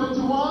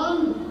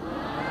 2021.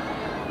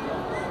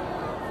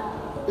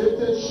 It's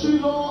a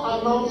Shiloh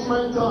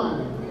announcement time.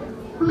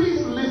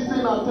 Please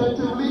listen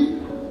attentively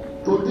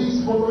to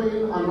this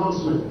following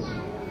announcement.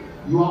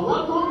 You are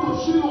welcome to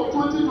Shiloh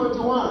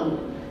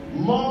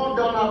 2021, more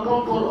than a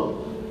conqueror,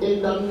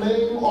 in the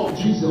name of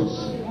Jesus.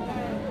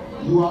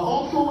 You are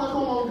also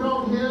welcome on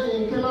ground here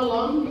in Canaan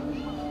land,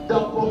 the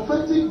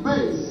prophetic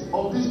base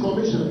of this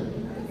commission.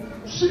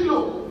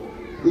 Shiloh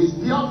is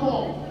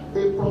therefore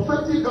a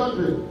prophetic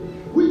gathering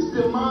which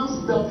demands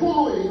the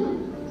following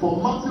for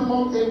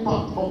maximum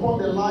impact upon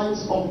the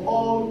lives of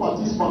all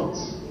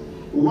participants.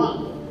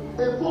 1.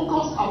 A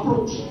focused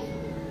approach.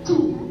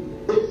 2.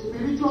 A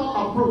spiritual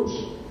approach.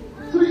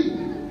 3.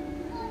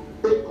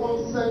 A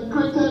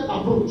consecrated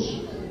approach.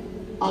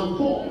 And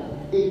 4.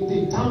 A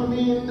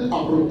determined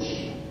approach.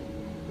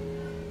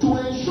 To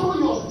ensure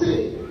your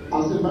stay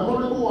as a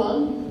memorable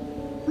one,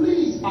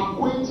 please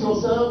acquaint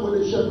yourself with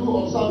the schedule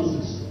of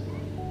services.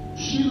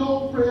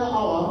 Shiloh prayer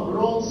hour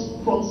runs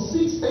from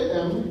 6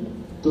 a.m.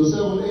 to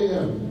 7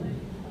 a.m.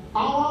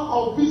 Hour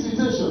of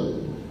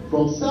visitation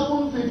from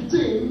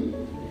 7:15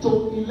 to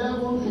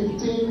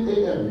 11:15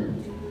 a.m.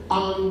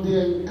 and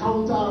the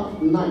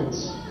encounter night.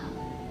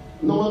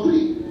 Number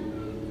 3,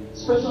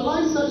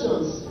 specialized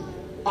sessions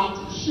at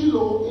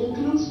Shiloh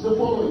includes the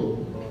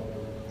following: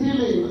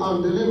 healing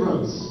and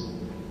deliverance,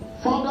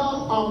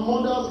 fathers and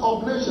mothers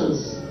of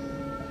nations,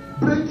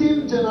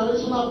 breaking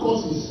generational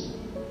curses,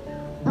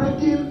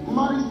 breaking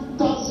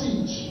marital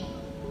siege,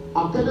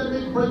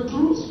 academic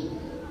breakthroughs,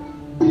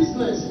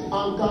 business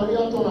and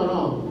career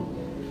turnaround,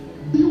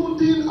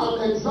 building an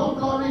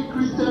exemplary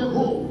Christian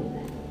home,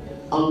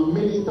 and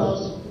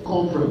ministers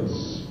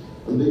conference.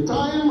 And the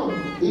time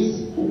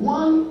is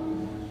 1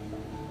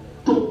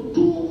 to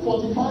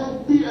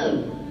 2:45 p.m.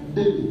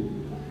 daily.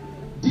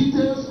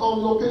 Details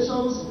on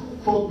locations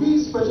for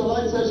these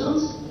specialized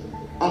sessions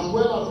as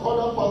well as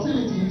other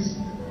facilities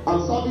and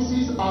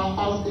services are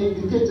as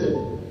indicated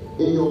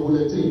in your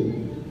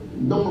bulletin.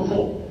 Number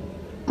 4,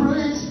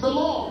 praise the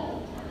Lord.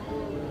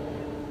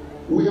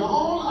 We are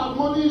all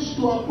admonished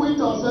to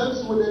acquaint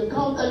ourselves with the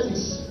camp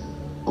ethics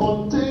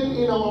contained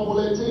in our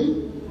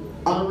bulletin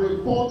and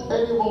report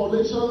any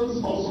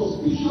violations or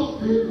suspicious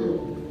behavior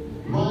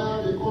via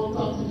the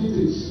contact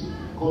details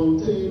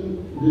contained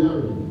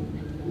therein.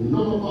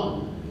 Number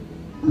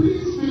 5,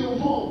 please be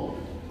informed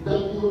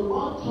that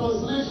your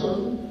translation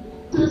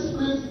takes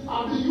place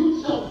at the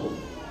youth chapel,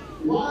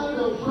 while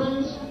the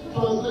French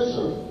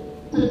translation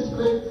takes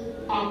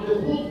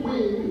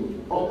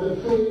wing of the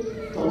faith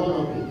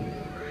tabernacle.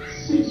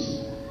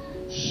 6.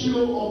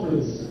 Shiloh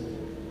offerings.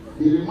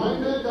 Be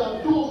reminded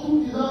that those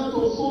who desire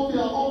to sow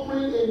their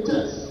offering in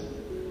checks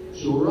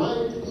should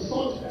write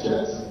such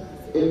checks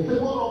in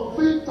favor of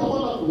faith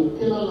tabernacle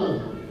Canaan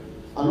land,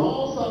 and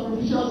all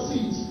sacrificial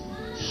seeds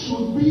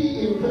should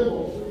be in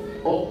favor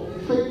of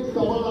faith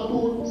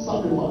tabernacle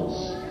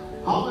sacrifice.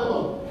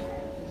 However,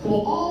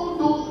 for all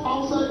those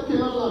outside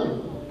Canaan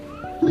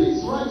land,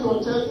 please write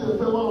your checks in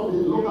favor of the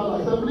local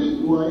assembly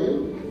you are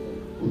in.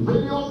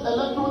 Various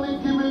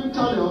electronic giving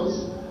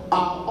channels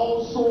are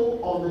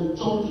also on the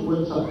church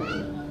website.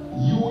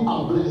 You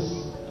are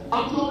blessed.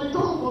 At your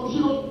return from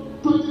Shiloh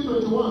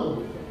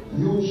 2021,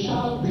 you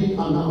shall be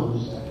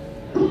announced.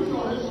 Put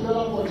your hands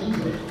together for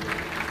Jesus.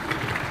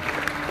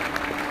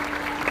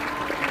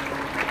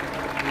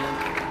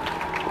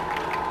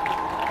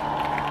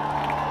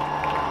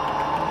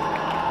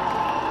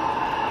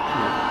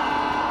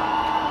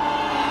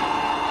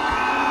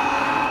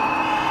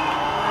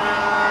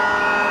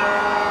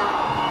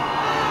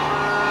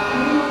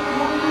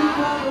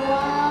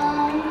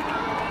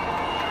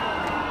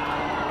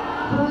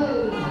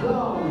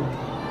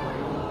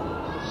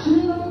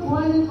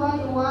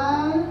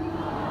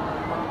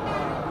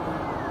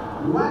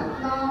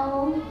 Right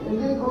now, in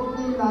this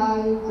opening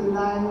night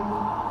tonight,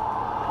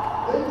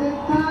 it is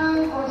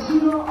time for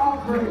Shiloh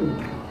offering.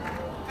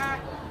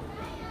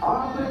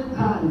 Offering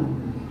time.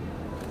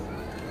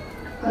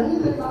 Can you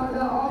say about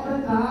the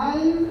offering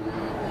time?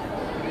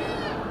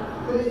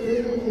 Say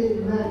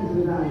amen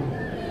tonight.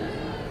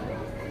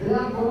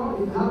 Therefore, if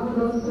you haven't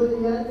done so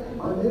yet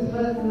on this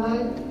first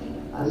night,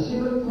 as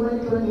Shiloh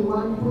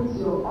 2021 puts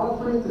your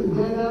offering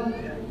together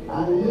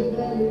and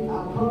label it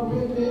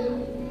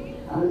appropriately.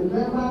 And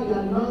remember the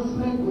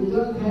announcement we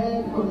just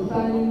heard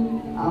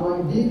concerning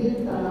our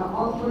giving and our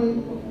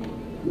offering.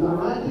 You are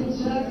writing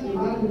checks, you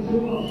write in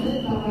favor of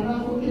Faith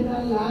Tabernacle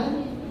Canaan land.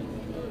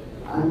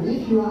 And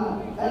if you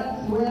are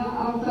elsewhere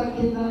after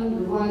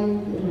Canaan, you write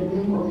in the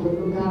name of your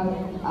local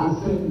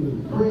assembly.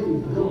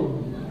 Praise God.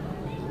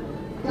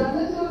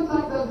 Galatians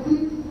chapter 6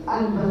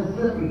 and verse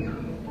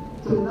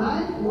 7.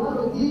 Tonight we want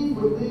to give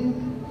with this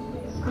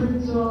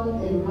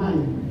scripture in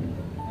mind.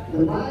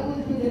 The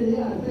Bible speaking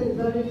here says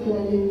very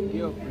clearly,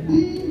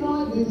 be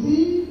not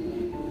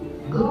deceived,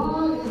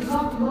 God is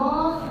not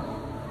mocked,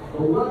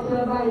 for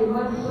whatsoever a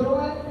man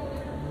soweth,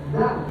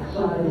 that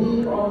shall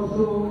he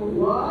also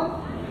what?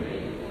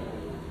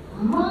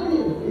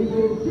 Money is a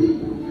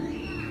seed.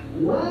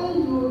 When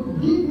you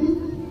give it,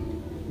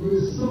 you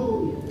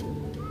sow it.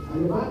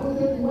 And the Bible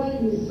says when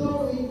you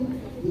sow it,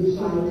 you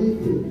shall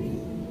reap it.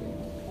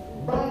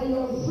 By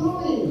your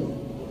sowing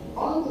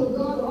unto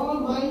God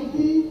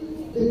Almighty,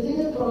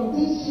 beginning from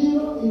this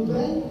Shiloh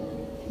event,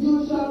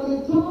 you shall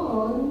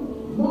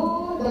return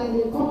more than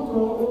a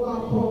conqueror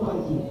over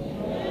poverty.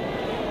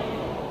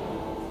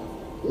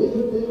 If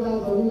you believe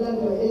that, so you let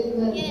your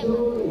amen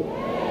glory.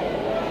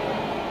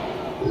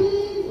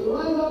 Please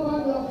rise up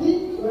on your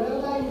feet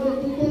wherever you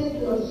dedicate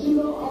your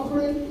Shiloh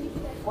offering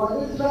for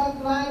this first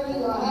night.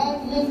 In your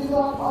hand, lift it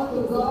up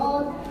unto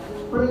God.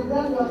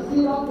 Present your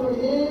seed unto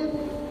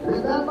Him.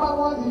 Remember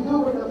what you do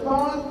with the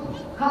first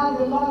has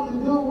a lot to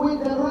do with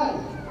the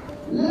rest.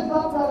 Lift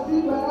up your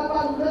seat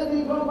wherever you may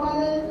be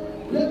globally.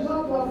 Lift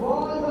up your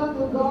voice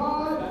unto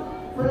God.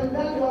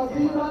 Present your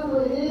seat unto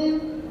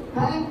Him.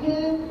 Thank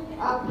Him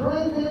and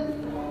praise Him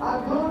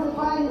and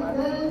glorify His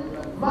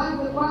name.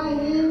 Magnify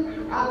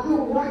Him as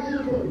you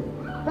worship Him.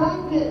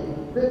 Thank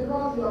Him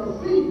because your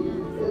seed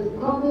is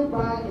coming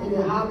back in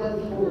the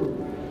harvest fold.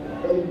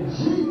 In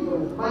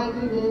Jesus'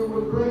 mighty name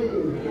we pray.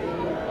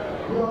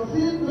 Your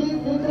seed, please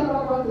lift it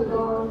up unto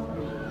God.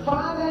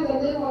 Father, in the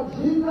name of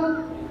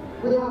Jesus,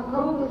 we have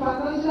come with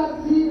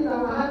financial seed in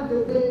our hand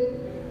today.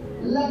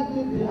 Let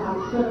it be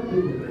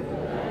accepted.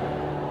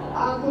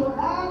 And to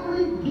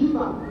every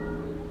giver,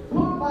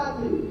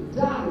 poverty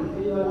dies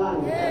in your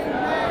life.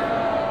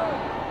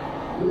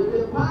 You will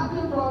be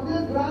parting from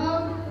this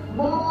ground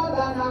more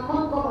than a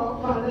conqueror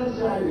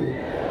financially.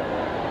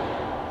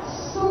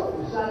 So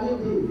shall it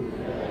be.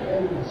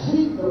 In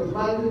Jesus'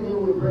 mighty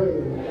name we pray.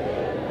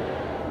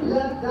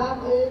 Let that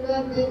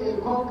amen be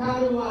a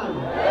conquering one.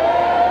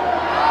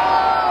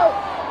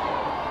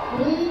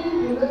 Please,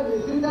 you may be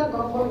seated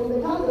comfortably.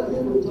 The count of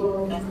will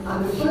join,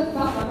 and the first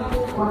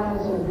tabernacle choir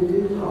shall be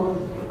leading us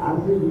as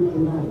we do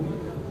tonight.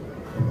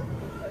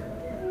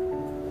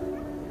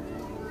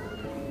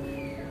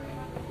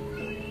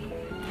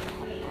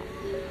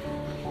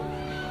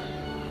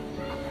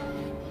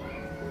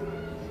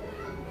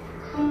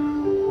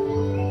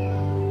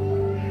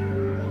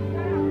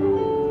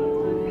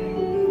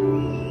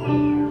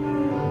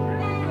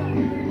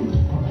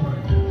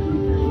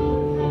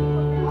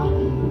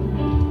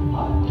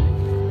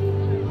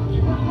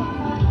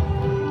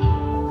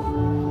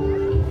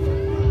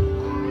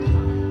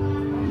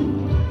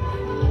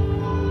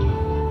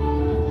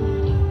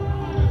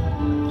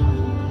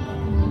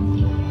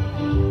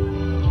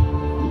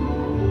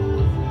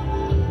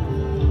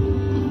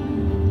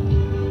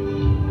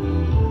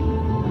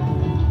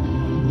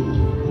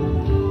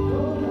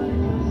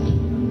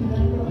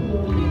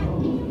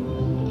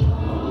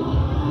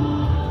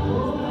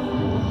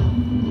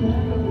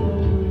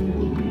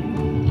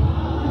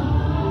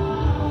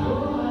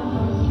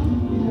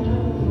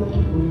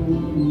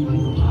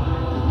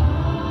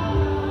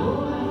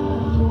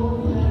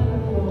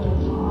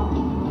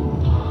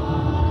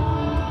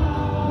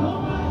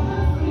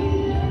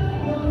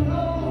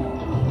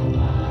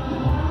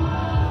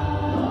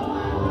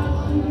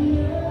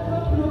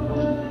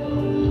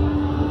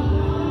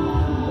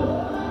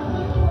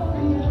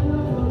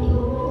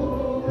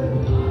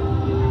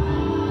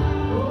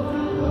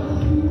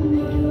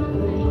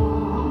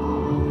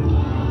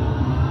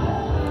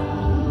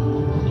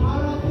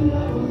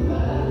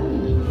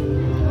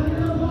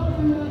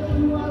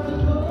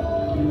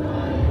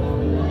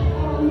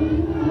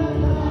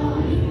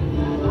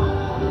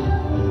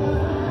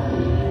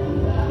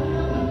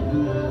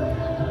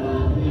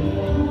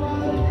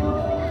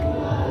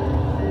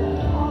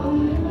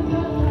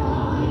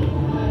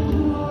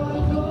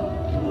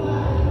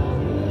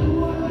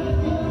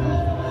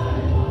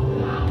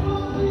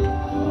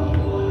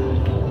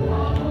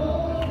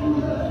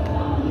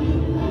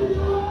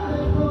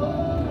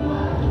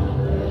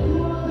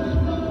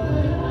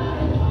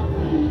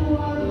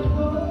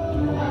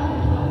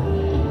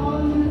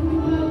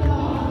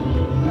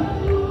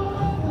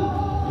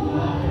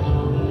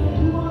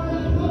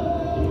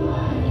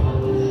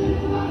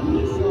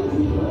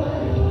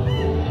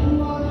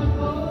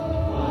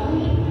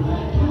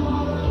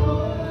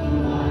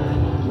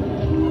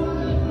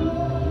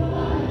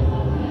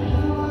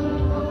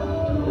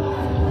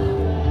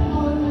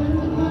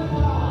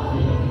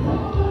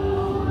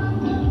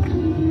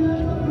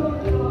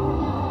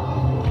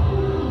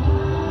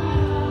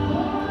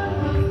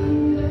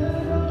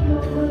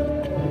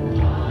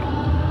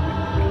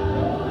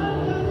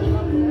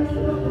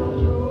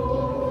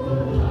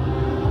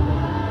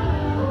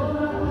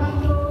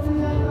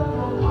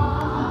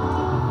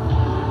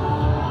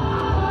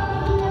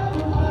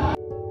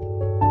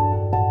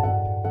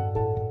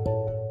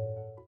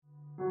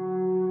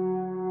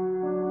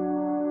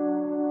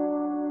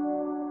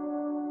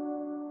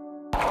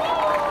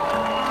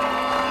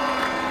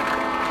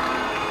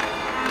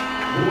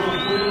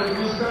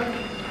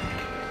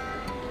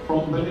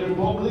 from Benin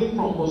Republic,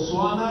 from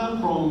Botswana,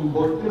 from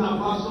Burkina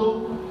Faso,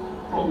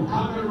 from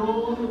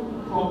Cameroon,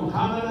 from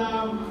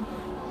Canada,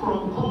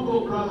 from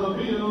Congo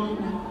Brazzaville,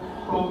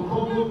 from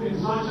Congo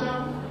Kinshasa,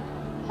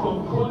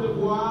 from Cote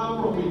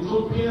d'Ivoire, from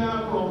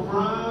Ethiopia, from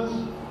France,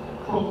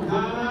 from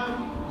Ghana,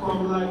 from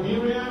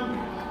Liberia,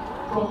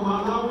 from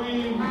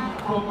Malawi,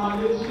 from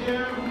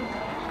Malaysia,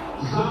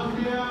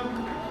 Zambia,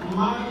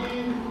 Mali,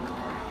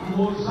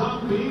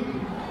 Mozambique,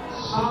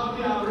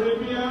 Saudi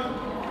Arabia,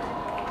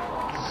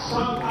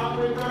 South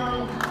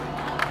Africa,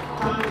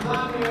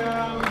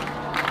 Tanzania,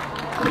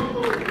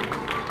 Togo,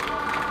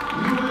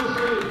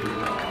 USA,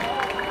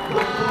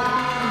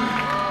 Japan,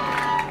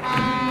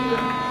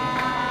 Kenya,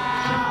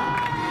 Chad,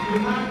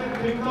 United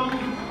Kingdom,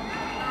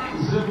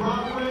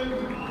 Zimbabwe,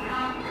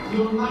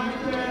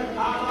 United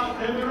Arab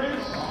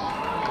Emirates,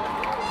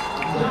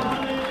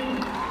 Germany,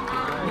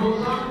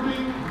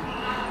 Mozambique,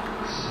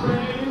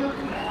 Spain,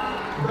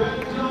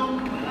 Belgium,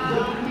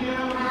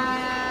 Gambia,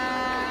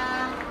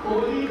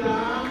 Florida,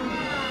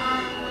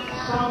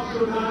 South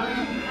Sudan,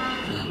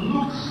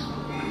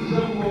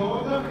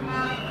 Luxembourg,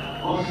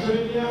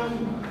 Australia,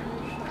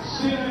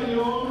 Sierra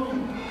Leone,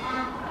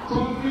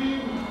 Turkey,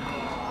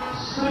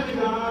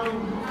 Senegal,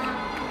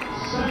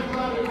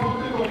 Central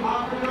Republic of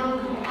Africa,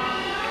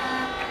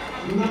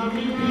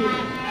 Namibia,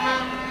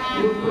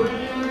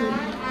 Ukraine,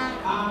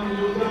 and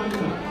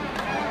Uganda.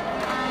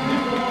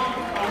 Give God a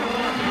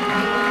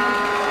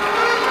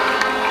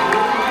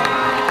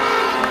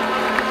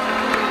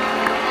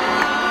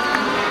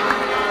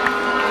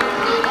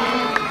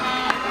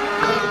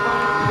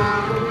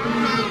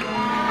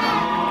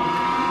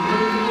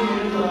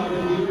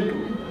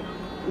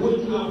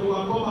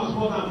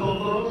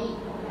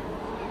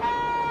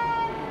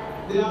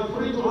They are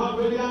free to have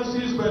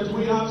variances, but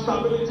we have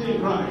stability in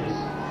Christ.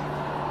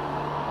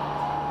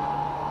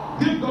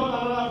 Give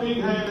God another big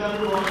hand,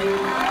 everybody.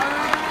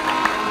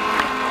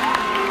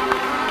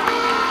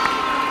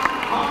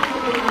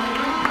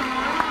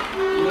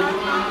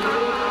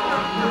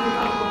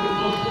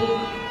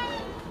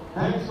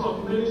 Heads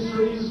of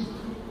ministries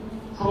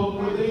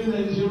from within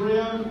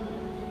Nigeria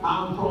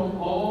and from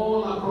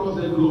all across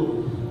the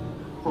globe.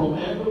 From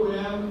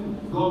everywhere,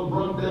 God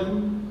brought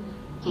them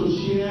to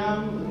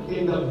share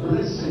in the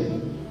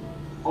blessing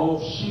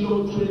of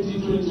Shiloh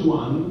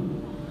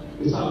 2021.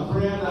 It's our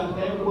prayer that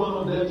every one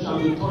of them shall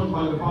be touched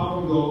by the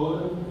power of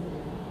God.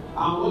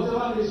 And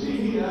whatever they see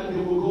here, they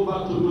will go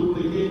back to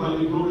duplicate by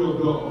the glory of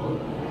God.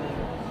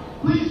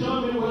 Please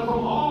join me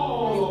welcome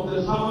all of the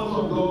servants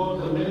of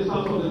God, the ministers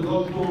of the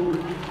gospel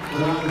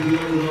that are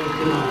here with us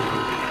tonight.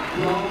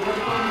 You are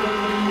welcome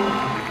wherever you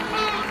are.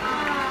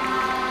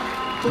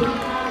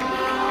 Tonight,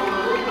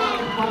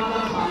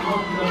 fathers are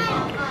not left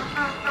out.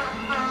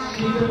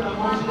 Seated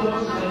amongst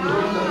us,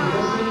 enjoying the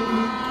blessing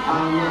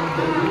and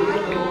the glory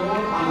of the Lord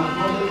and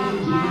acknowledging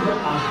Jesus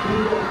as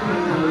King of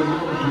Kings and the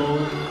Lord of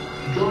Lords.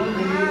 Join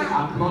me,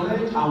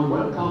 acknowledge and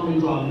welcome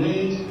into our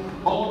midst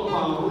all of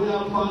our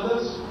royal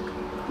fathers.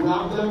 We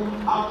have them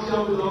out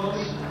here with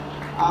us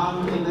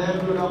and in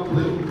every other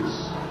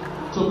place.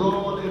 To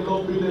God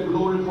alone be the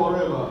glory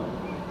forever.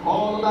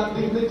 All the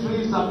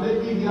dignitaries that may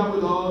be here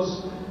with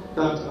us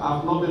that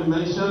have not been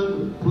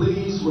mentioned,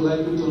 please, we'd like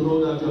you to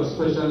know that you are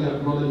specially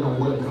acknowledged and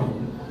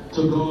welcome.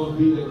 To God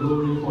be the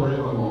glory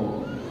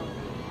forevermore.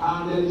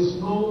 And there is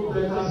no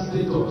better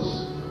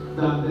status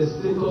than the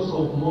status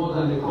of more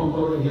than a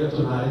conqueror here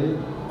tonight,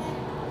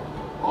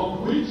 of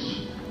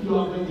which you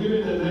have been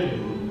given the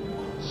name.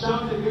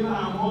 Shout again,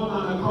 I am more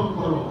than a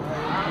conqueror.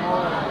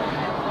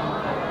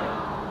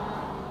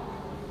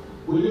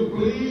 Will you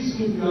please,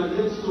 if you are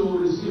yet to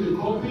receive a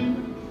copy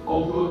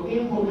of your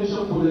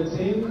information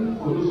bulletin,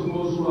 for those of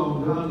us who are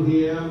on ground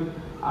here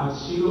at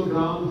Shiloh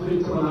Ground,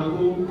 Faith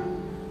Tabernacle,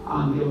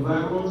 and the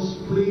environs,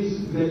 please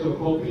get your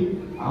copy.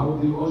 I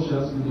hope the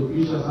ushers, the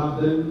officials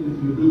have them. If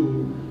you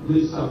do,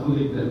 please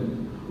circulate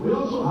them. We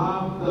also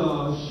have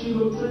the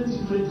Shiloh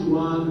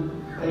 2021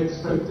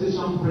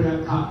 Expectation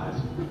Prayer Card.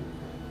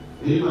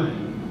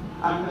 Amen.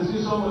 I can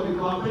see somebody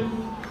clapping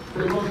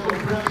because your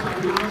prayers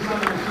have been answered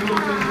at Shiloh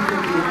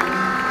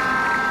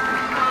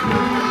 2021.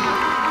 Please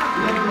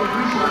let your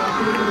officials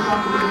quickly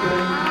circulate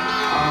them.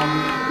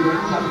 Your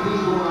officials, please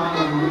go around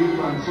and wave,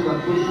 and so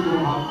that those who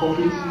don't have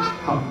copies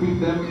can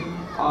pick them.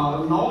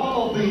 In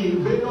all of the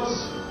various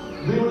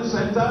viewing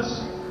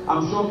centers,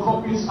 I'm sure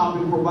copies have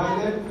been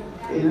provided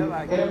in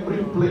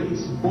every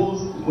place,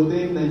 both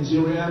within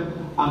Nigeria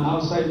and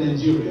outside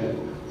Nigeria.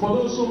 For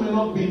those who may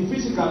not be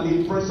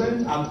physically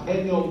present at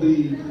any of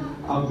the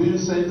viewing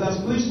centers,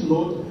 please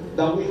note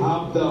that we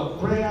have the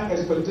the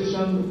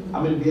expectation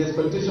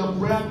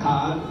prayer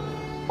card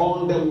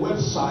on the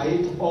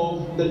website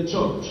of the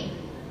church.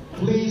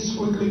 Please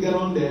quickly get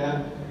on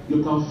there.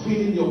 You can fill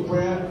in your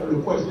prayer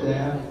request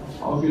there,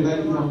 or if you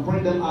like, you can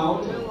print them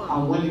out,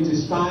 and when it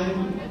is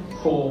time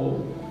for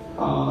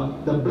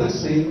the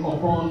blessing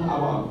upon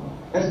our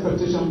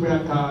expectation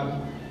prayer card,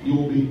 you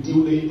will be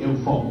duly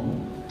informed.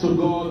 To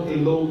God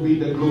alone be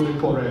the glory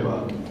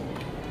forever.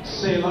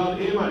 Say loud,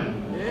 amen.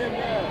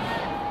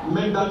 Amen.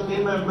 Make that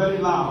amen very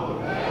loud.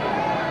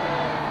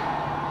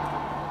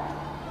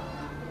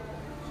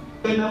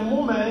 a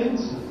moment,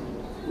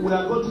 we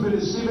are going to be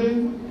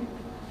receiving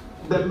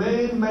the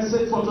main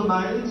message for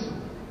tonight,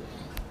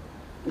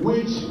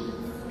 which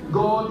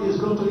God is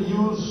going to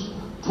use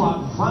to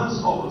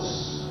advance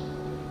us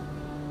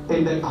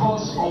in the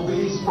course of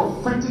this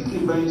prophetic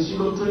event,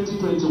 Shiloh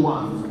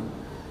 2021.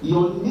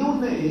 Your new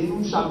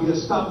name shall be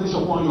established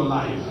upon your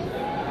life.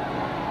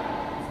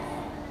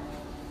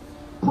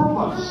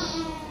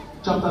 Proverbs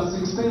chapter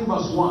 16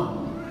 verse 1.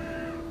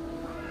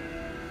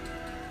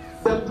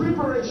 The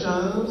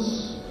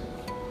preparations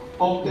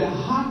of the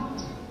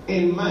heart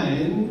in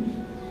man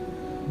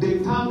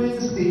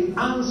determines the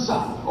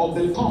answer of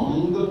the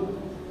tongue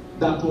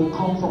that will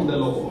come from the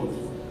Lord.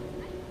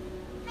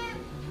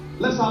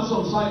 Let's have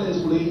some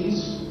silence,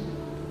 please.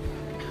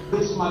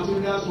 These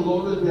materials will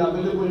always be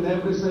available in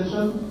every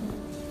session.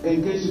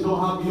 In case you don't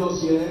have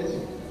yours yet,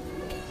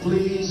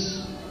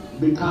 please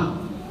be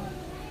calm.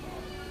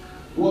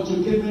 What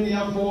you came in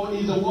here for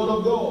is the Word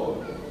of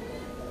God,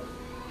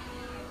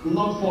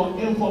 not for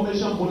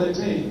information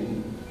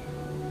bulletin.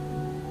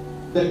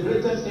 The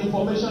greatest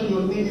information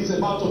you need is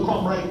about to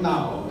come right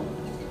now.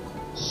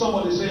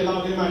 Somebody say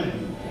loud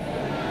amen.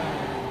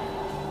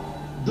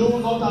 Do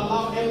not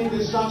allow any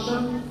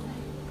distraction.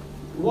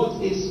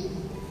 What is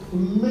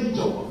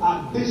major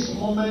at this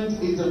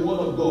moment is the Word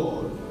of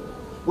God.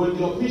 Will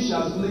the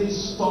officials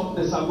please stop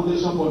the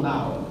circulation for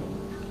now?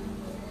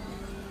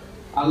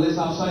 And let's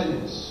have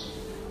silence.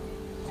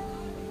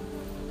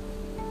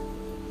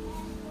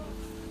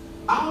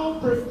 How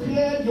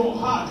prepared your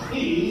heart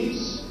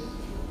is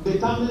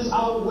determines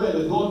how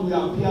well God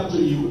will appear to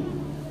you.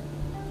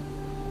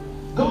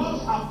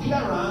 God's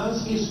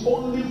appearance is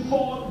only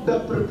for the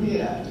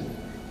prepared.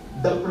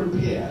 The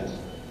prepared.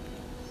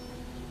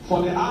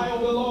 For the eye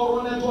of the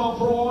Lord runneth to and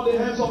fro all the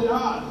heads of the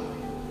heart,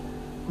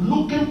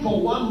 looking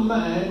for one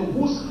man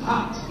whose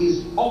heart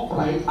is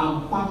upright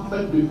and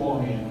perfect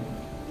before him.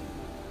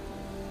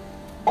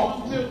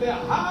 Until the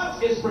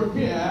heart is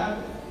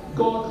prepared,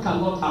 God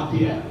cannot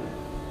appear.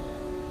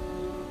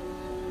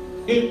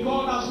 If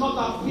God has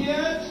not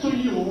appeared to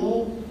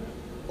you,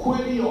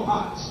 query your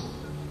heart.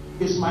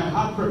 Is my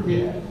heart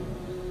prepared?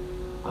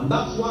 And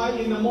that's why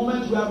in a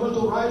moment we are going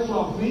to rise to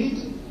our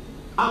feet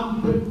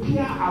and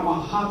prepare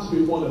our hearts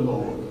before the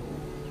Lord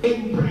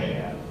in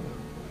prayer.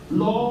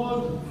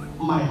 Lord,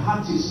 my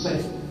heart is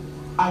set.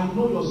 I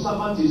know your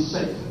servant is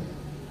set.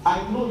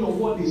 I know your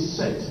word is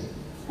set.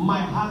 My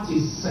heart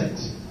is set.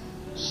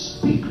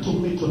 Speak to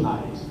me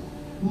tonight.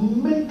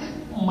 Make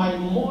my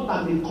more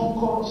than a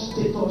conqueror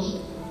status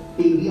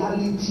a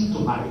reality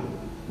tonight.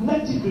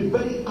 Let it be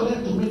very clear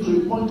to me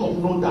to a point of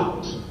no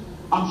doubt.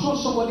 I'm sure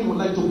somebody would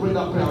like to pray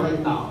that prayer right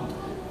now.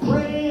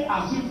 Pray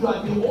as if you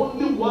are the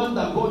only one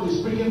that God is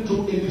speaking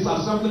to in this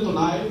assembly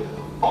tonight,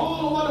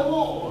 all over the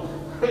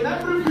world, in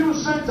every view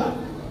center.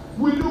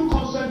 Will you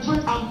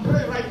concentrate and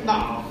pray right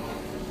now?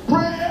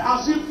 Pray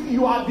as if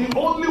you are the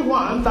only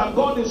one that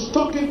God is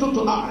talking to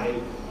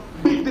tonight.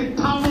 Be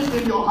determined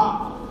in your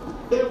heart.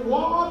 A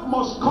word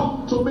must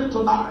come to me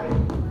tonight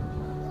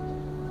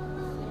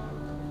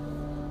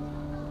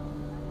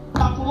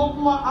that will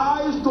open my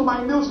eyes to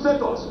my new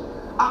status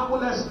and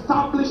will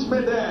establish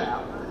me there.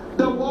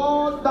 The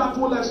word that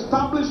will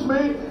establish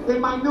me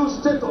in my new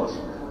status.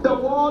 The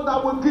word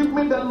that will give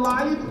me the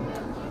light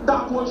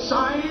that will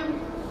shine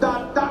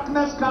that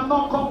darkness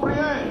cannot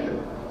comprehend.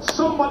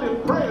 Somebody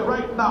pray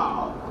right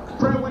now.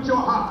 Pray with your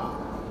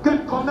heart.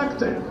 Get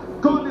connected.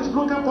 God is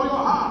looking for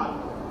your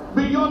heart.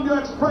 Beyond your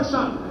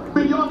expression,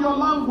 beyond your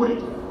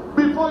language,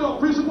 before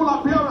your physical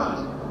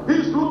appearance.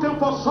 He's looking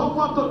for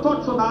someone to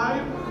touch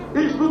tonight.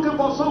 He's looking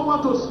for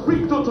someone to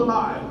speak to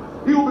tonight.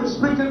 He will be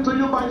speaking to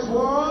you by his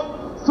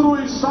word,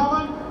 through his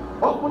servant.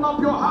 Open up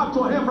your heart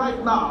to him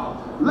right now.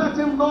 Let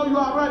him know you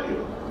are ready.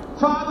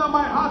 Father,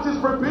 my heart is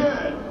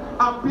prepared.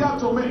 Appear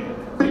to me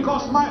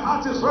because my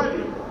heart is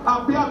ready.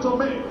 Appear to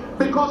me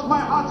because my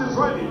heart is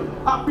ready.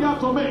 Appear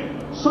to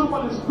me.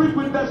 Somebody speak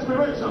with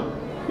desperation.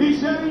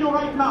 He's hearing you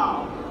right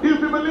now. If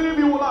you believe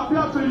he will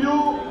appear to you,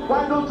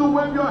 why don't you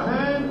wave your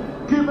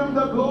hand, give him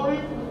the glory,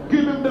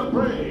 give him the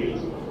praise.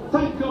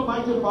 Thank you,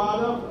 mighty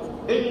Father,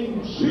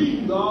 in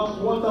Jesus'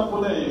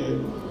 wonderful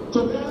name.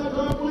 Together,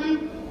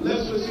 joyfully,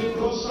 let's receive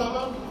God's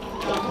servant,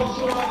 the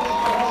apostle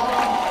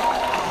of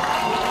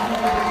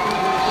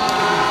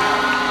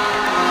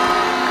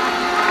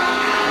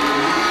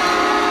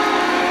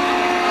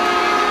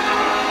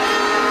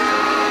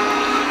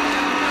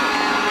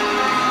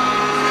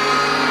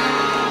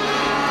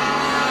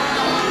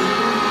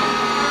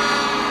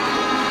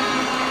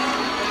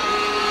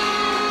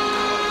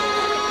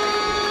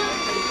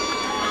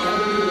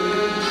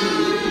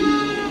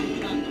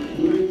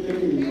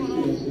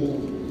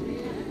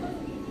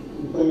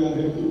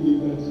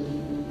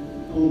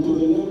unto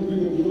the Lord be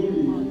the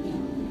glory,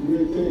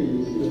 great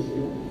things, yes,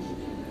 Lord.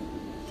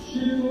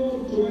 Shiloh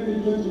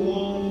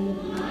 2021,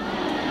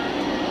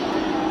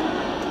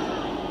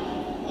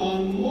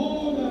 and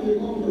more than the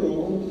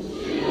conqueror,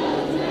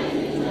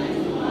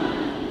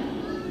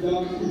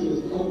 that is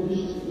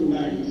established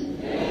tonight.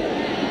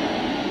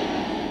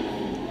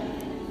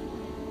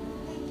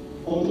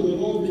 Unto the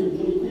Lord be the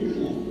glory quick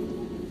now.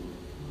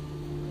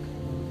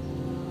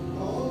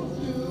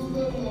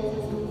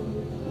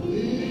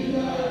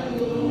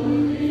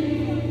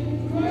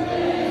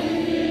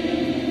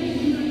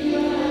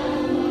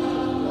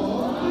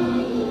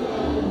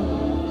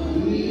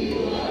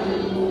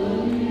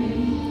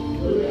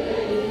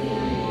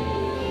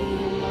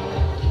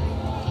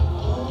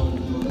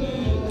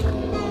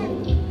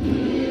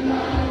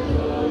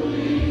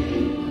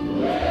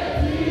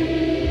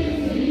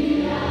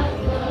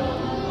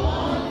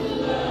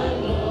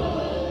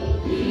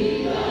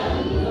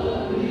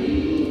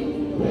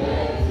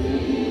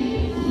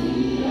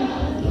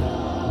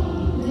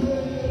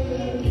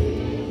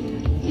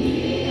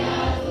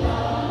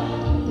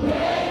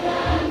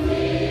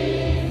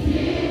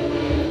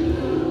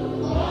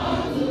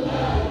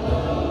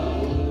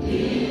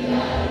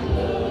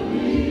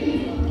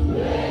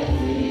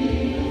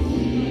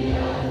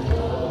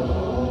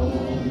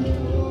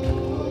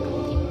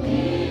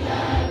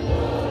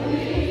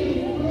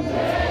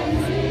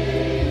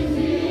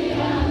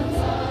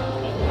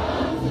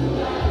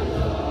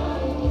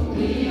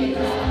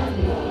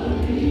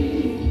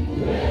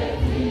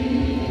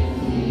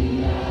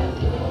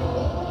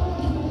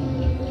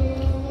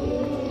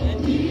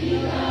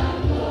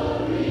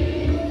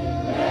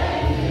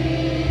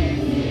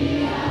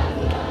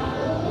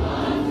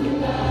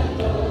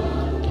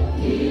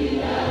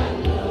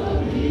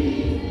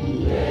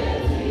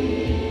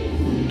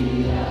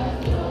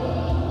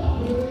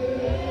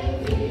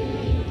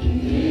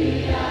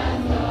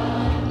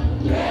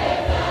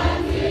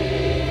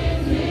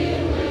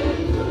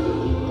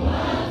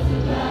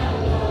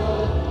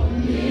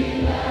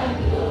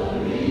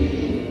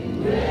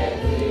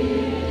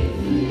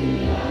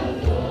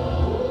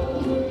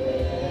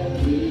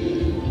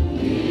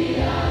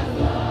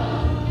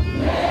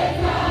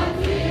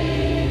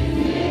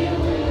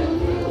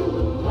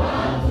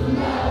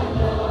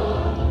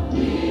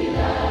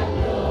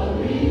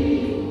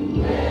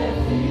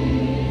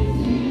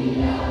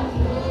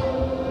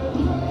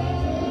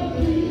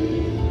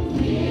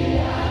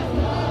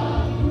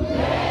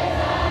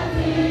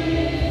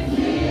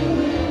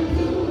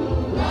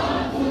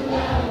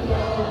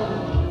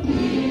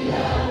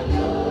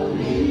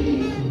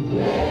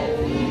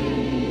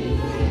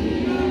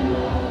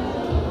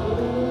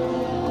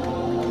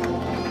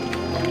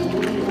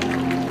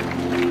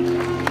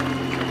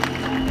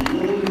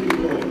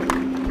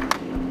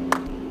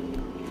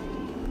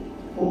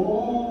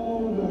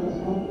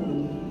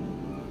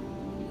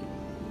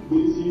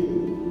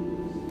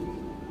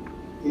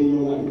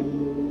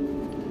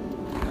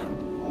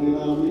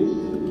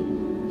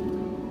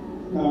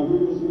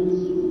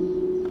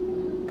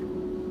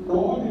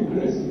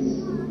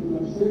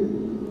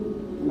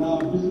 in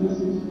our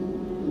businesses,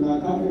 in our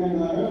career,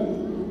 in our health.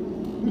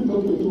 Lift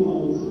up your two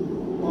hands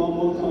one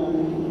more time.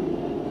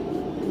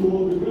 You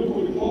will be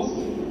grateful first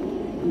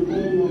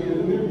before you are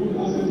enabled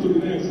access to the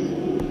next.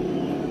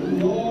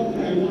 Lord, I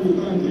want to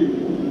thank you.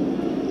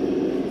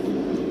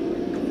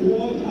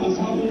 What has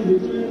happened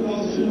between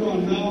last year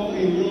and now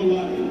in your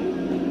life?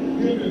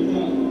 Give him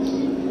thanks.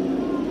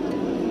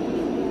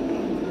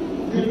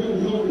 Give him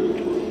glory.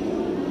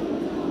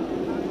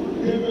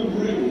 Give him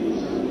praise.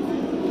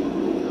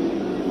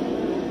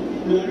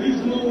 There is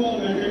no one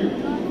like him.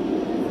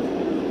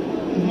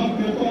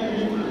 Magnify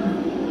him.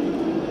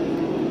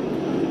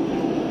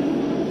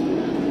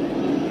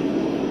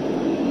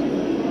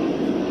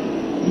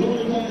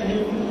 Glorify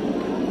him.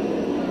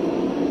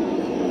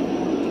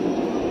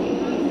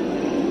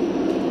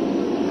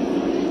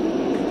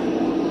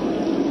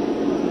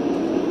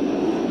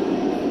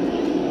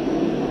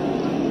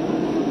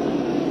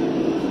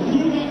 Do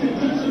that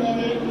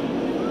intentionally.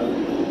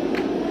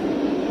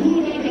 Do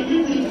that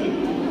deliberately.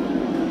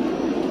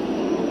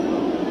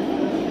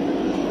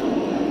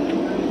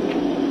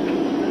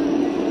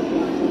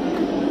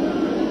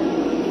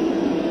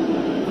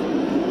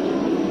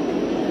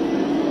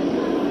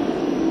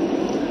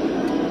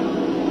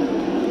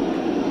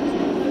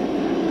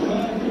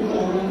 Thank you,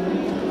 Father.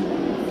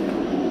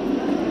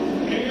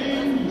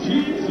 In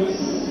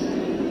Jesus'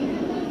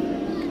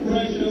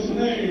 precious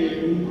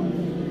name,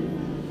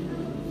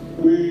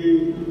 we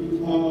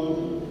have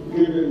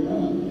given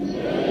thanks.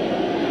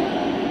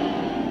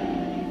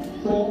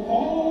 For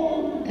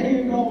all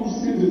kingdom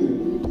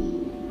citizens,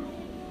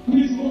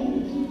 please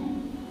note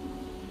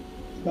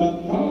that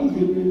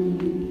thanksgiving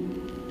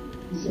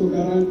is your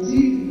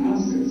guaranteed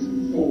access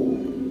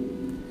forward.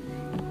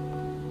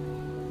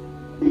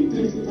 It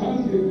takes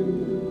thanksgiving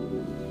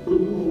to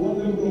move from one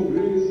level of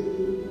grace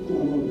to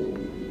another.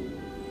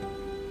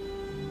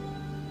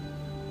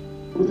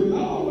 With the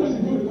now as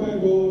you glorify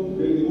God,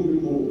 then you move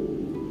forward.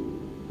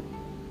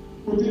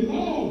 With the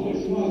now of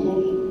personal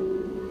assumption.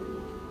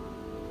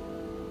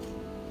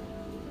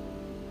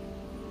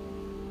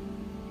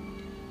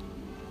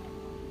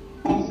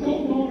 Has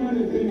God done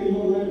anything in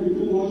your life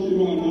between last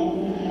year and now?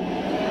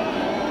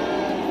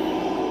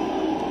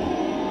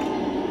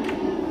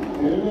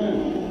 Amen.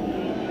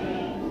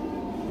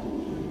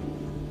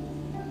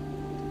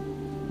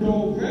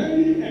 Your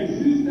very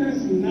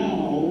existence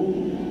now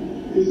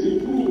is a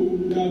proof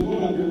that God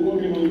has been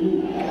working on you.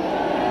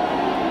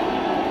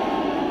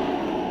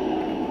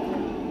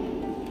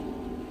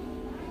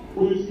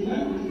 We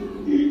slept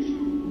each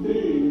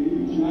day,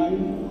 each night,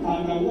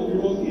 and I work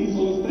because He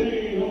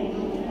sustained us.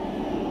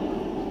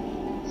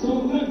 So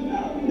let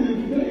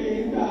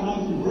everything that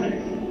has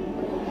breath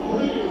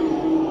praise the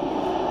Lord.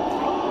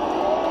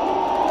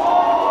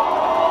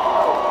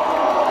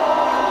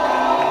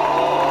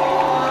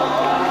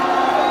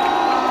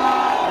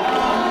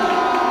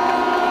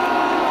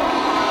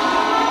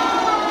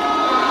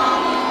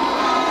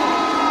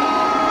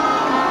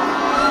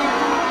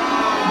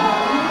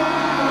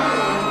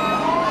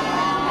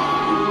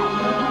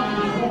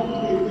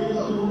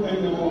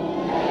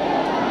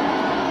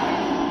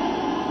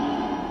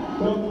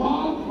 The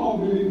path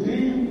of the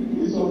redeemed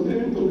is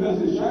ordained to us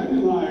a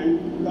shining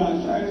light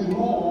that shines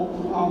more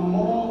and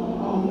more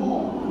and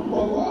more.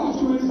 But what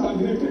actually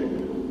stagnated?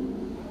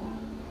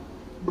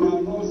 They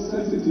are not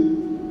sensitive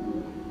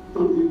to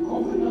the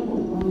covenant of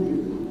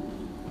thanksgiving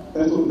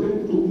that's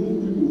ordained to move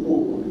people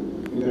forward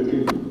in the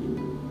kingdom.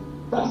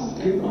 That's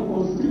kingdom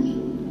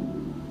constitution.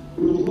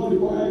 It does not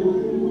require your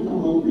input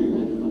and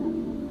opinion.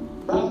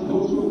 That's the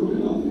gospel of the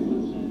nothing.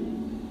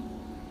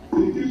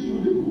 It gives you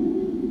the good.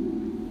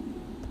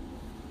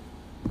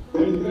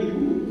 Very, very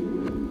good.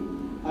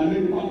 And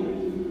then perfect.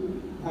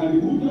 And the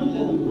movement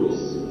from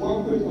those one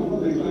place to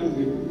another is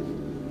thanksgiving.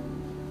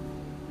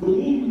 The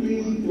moon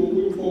means your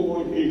way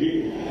forward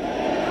again.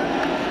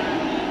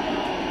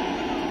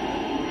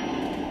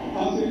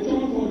 As a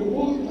church, for the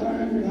first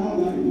time in our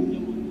life,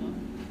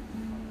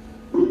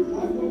 we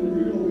had the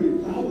beginning of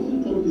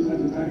 1,000 churches at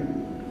a time.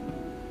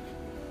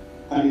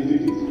 And he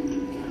did it.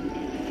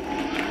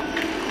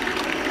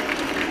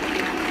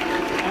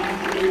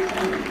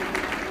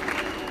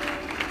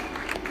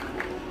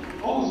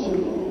 Also,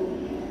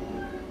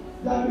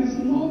 there is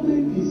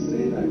nothing he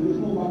said that there is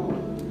no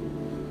backup.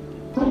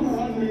 Turn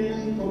around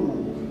means turn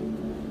around.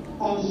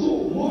 And so,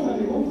 more than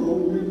the conqueror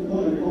will be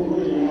more than the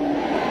conqueror in your life.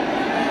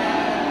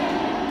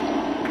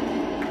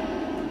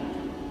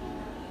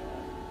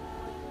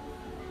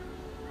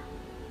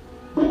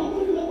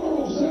 Double the number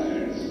of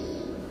saints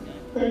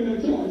in the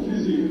church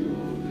this year.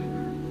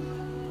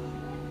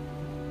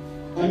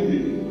 And he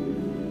did it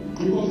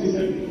because he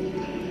said it.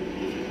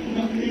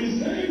 Now, he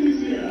said this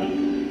year,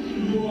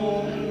 you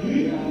are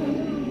here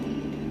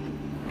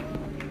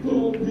to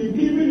be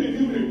given a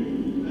new name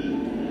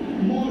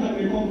more than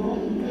a conqueror.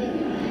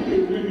 To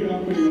make it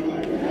happen in your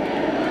life.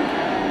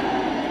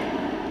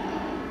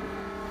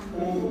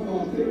 There are some of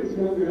our states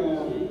where we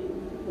have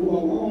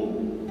over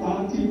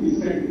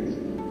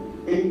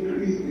 130%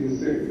 increase in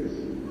sales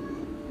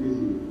this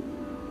year.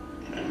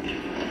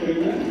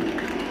 Amen.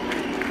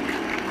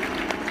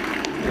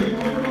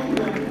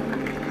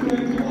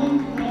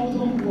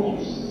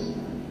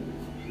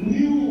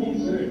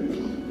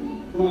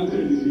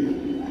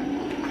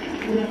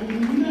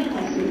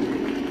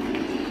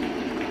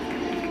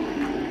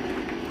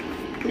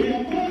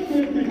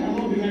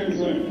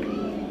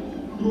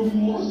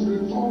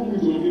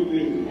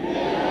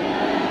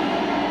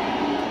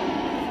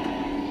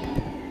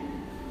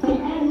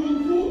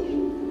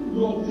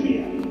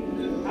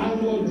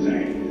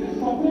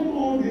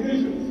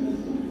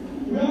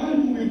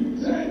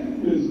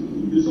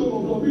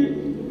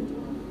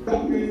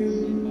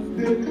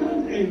 they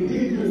can't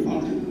engage you in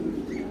battle.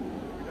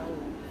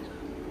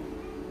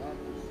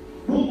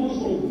 No more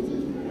struggles.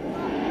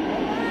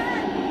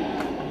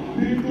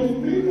 The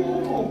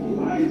dominion of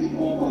light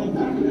over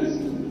darkness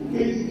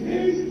is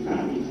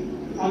instant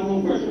and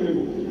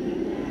unquestionable.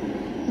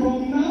 From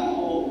now,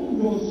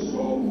 your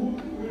struggle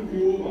will be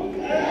over.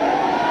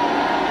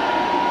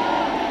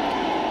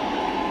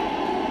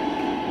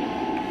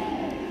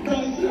 The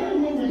same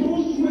way we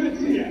don't sweat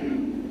here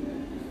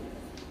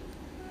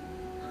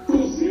to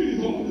see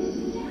results.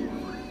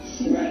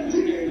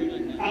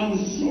 Sweating and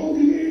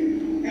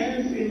struggling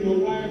ends in your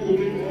life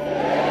today.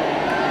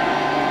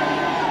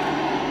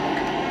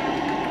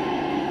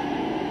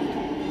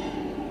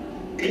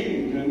 In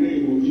the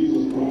name of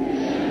Jesus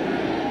Christ.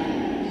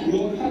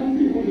 Lord, thank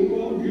you for the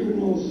Lord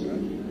giving us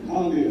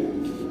earlier.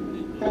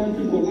 Thank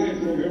you for life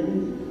from heaven.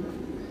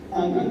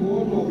 And thank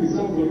God for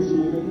preserve for this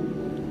moment.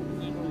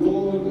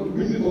 Lord,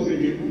 visit us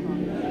again.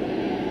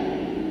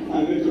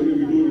 And let your name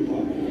be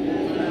glorified.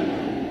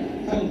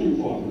 Thank you,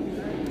 Father.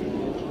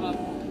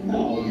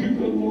 Now, give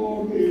the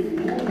Lord a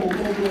more than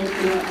glorious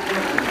prayer.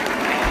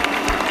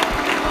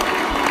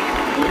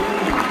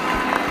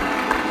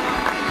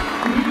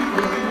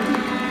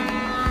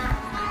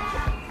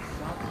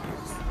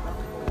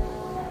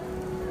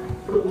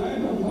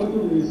 Tonight I'm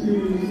having a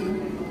series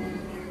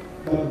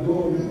that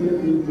God is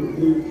letting me to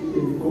take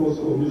in the course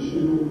of the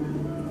show.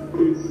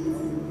 It's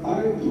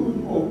attitude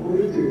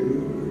operating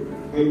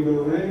in the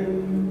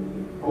realm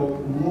of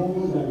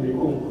more than a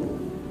conqueror.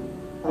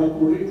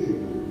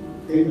 Operating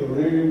in the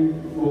realm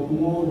of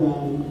more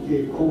than a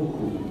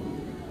conqueror.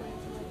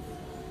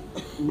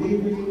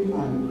 Living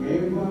an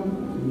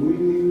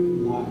ever-winning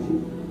life,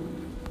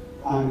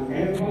 an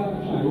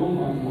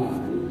ever-triumphant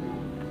life,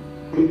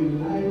 a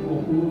life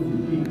of no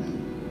defeat,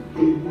 a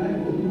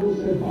life of no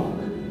setback.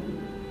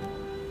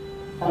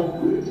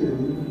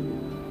 Operating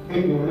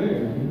in the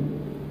realm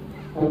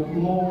of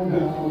more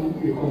than a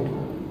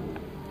conqueror.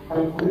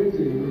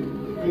 Operating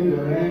in the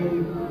realm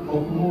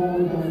of more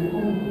than a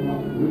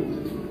conqueror.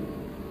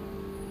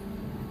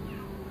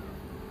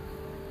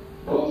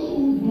 Those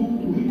who do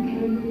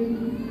wickedly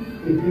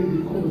against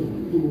the covenant,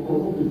 they will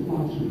corrupt the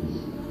factories.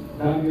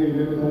 Daniel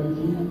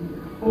 11:32.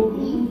 For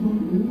those who do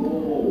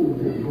know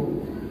their God,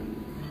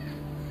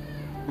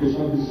 they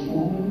shall be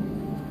strong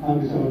and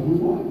they shall do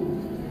what?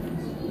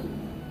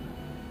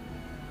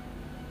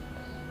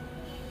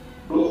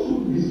 Those who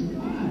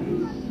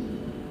despise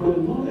the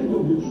knowledge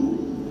of the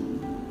truth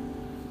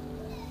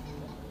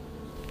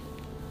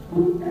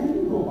will end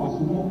up as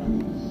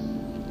mockeries.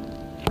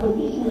 For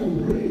those who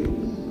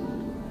embrace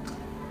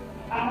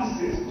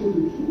access to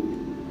the truth,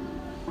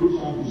 they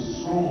shall be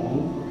strong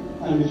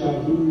and they shall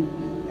do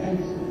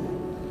excellent.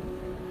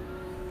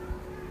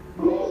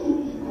 Those who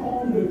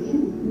scorn the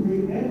truth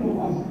will end up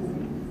as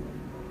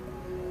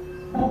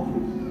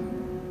mockeries.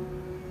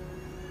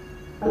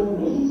 For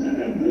those who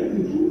celebrate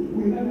the truth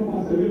will end up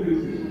as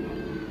celebrities.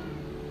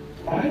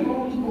 My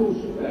God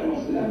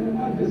prosperously and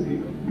majesty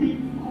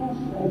because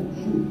of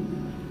truth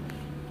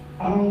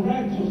and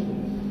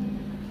righteousness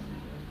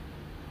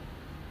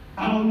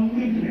and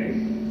meekness.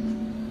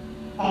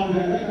 And the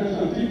records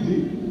shall teach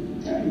thee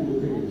terrible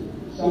things.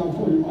 Psalm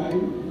 45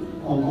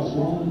 and verse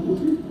 1 to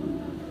 3.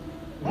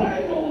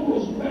 Right on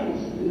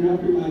prosperous, we have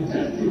a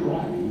majestic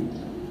right.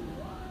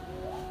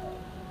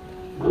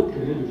 Look at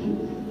the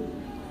truth.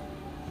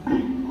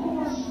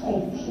 Because of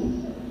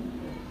truth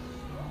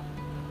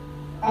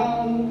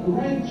and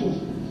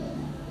righteousness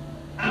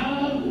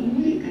and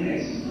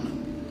meekness,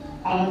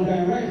 and thy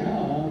right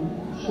hand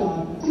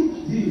shall teach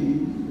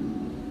thee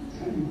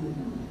terrible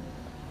things.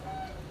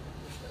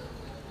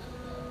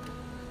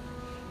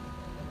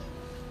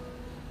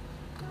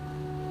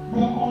 You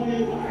are on a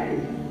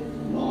ride,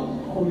 not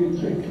on a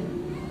trek.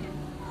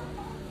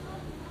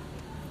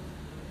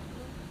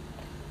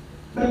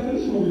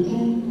 Definition of the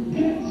truth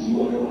gets you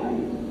on a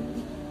ride.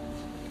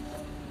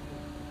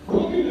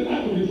 Walking the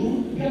light of the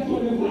truth gets you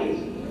on a flight.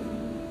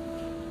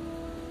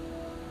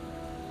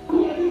 Who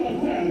are you that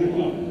fly as a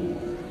cloud?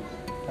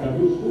 And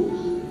those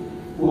folks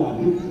who are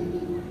addicted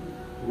to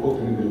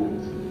walking in the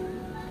light.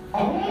 I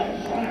want to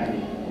try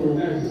for the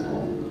next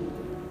call.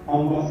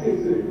 And verse 8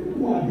 says,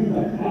 who are you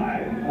that fly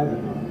as a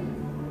cloud?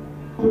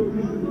 So it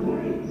is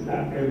light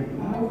that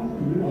empowers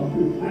you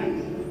to fight.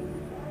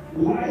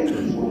 Light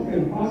is what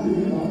empowers you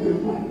to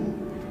fight.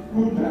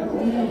 You try to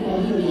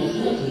understand your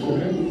sweat to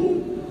connect to God.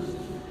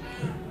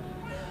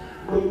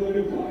 But when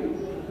you fight,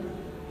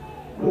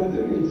 but I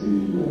think you see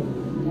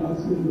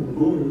asking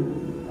going,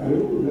 I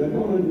don't know, they're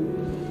not ready.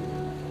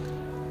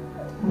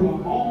 You are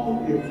all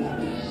a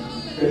fight.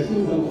 There's no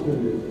doubt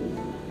about it.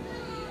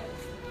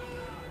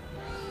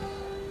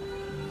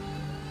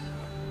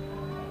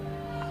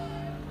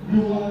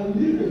 You are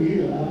living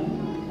here on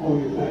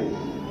a fight.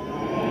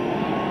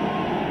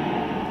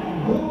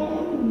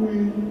 God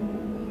will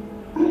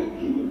take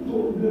you to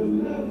the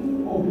level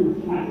of a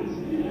fight.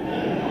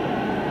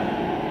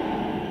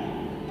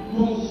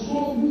 Your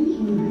struggles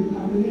will be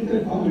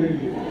terminated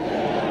permanently.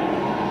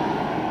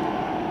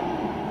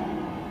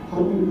 How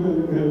many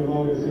people have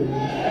about this?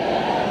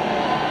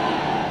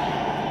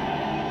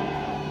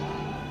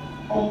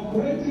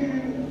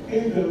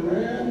 in the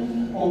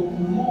realm of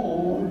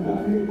more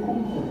than a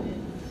conqueror.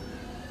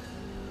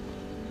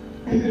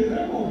 It's a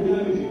realm of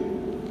reality.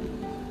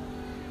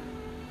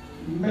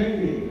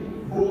 Many,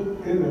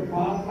 both in the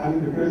past and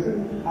in the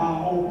present,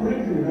 are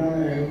operating in that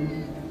realm.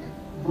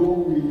 God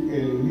will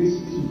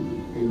enlist you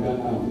in that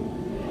army.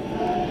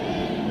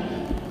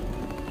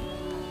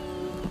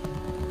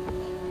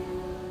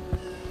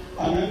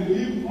 And I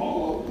believe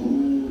all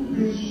through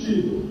this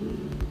shield,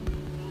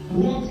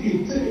 what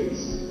it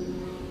takes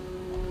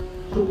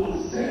to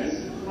access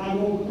and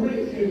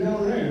operate in that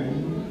realm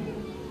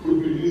will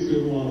release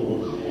every one of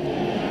us.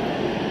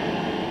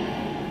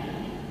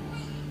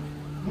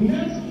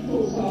 Next to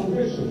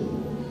salvation,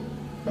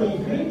 the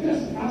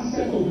greatest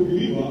asset of the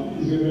believer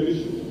is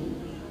revelation.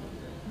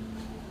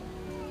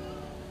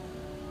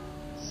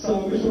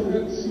 Salvation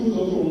rescues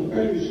us from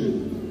perishing.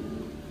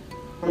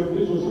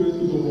 Revelation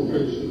rescues us from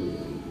perishing.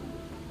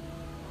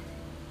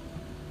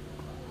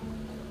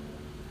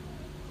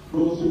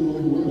 God said,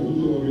 "Lord, when I do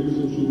so,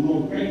 revelation should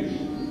not perish,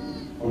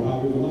 but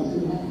have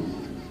everlasting life."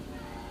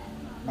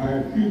 My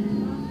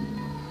people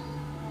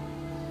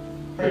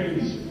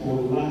perish for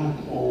lack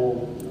of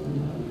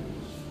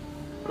knowledge.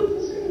 What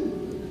is it?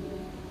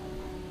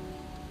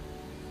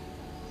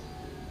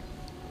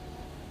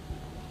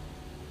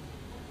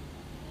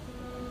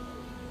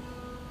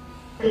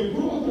 In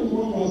Proverbs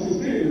 21 verse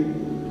 16,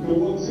 the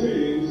word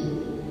says,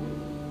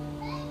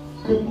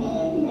 "The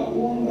man that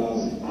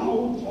wanders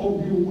out of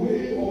the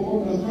way of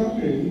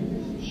understanding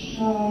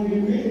shall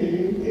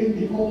remain in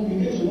the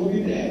combination of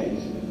the dead."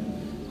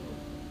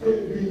 A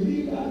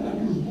believer that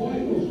is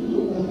void of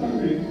spiritual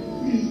understanding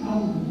is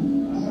as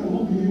good as an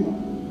unbeliever.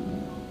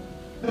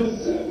 The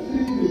same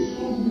thing the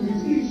struggle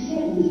with is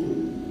struggles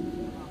with.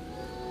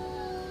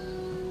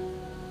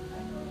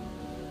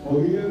 Or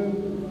here,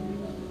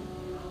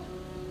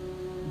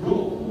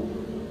 God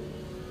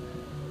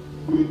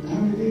will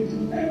terminate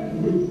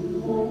every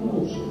form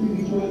of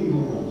spiritual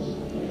ignorance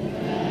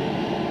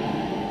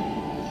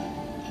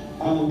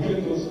and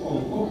get us on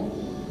course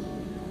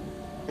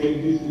in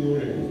this new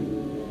realm.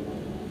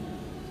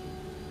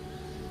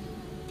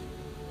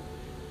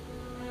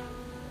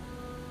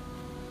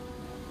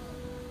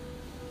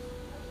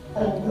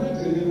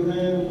 Operating in the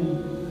realm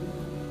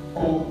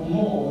of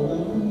more than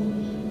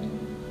knowledge.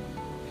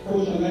 Or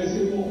shall I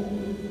say more?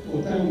 For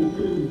time will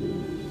fail you.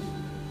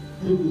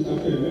 Hebrews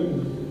chapter 11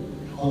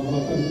 and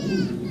verse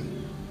 32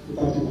 to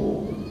 34.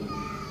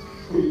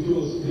 It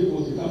just gave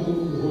us the captain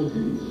of the whole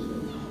things.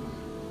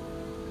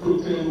 To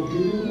tell of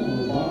Gideon and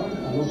of Barak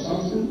and of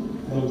Samson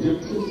and of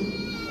Jephthah,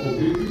 of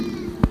David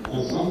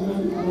and Samuel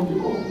and of the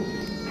prophets,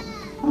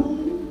 who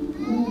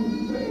through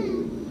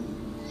faith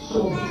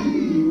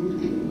subdued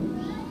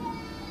kingdoms,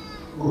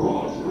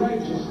 wrought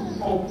righteousness,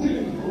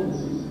 obtained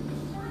promises,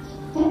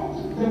 stopped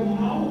the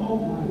mouth of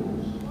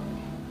lions,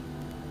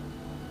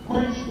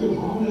 quenched the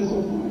violence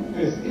of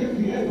fire, escaped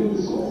the edge of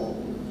the sword,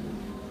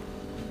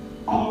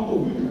 out of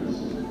weakness,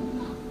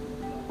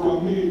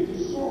 were made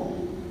strong,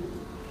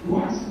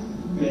 waxed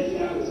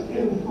valiant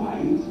in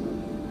fight,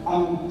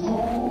 and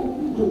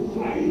turned to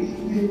flight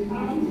the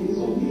armies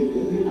of the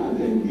enemy. They can't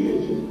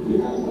engage, they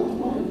can't stand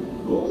fight.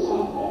 Those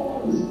are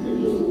all the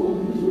scriptures who are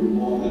going to be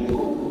more than a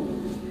conqueror.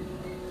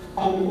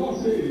 And the Lord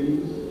says,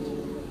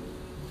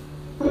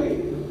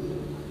 faith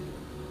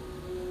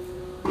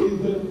is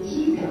the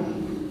trigger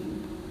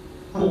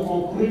for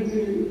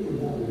operating in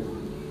that way.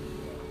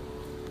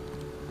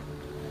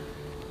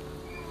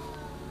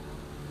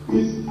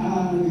 It's a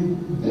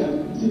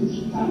redemptive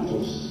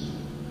status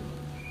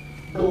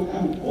that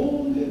can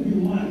only be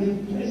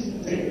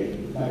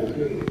manifested by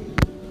faith.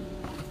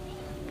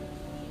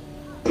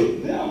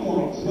 It's there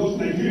for us, just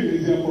like it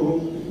is there for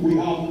us. We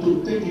have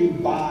to take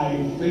it by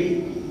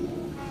faith.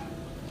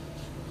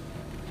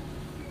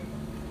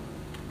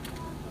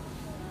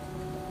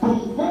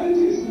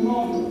 Prosperity is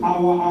not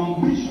our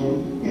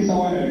ambition, it's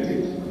our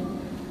heritage.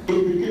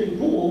 It became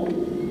poor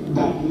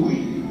that we,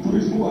 through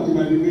his poverty,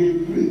 might be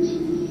made rich.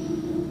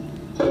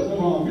 That's not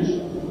our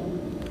ambition.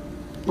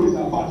 It's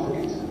our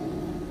birthright.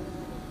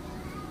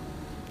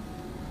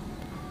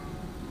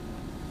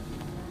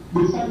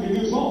 We sang a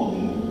new song.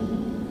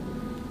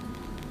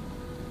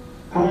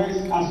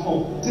 Christ has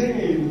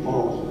obtained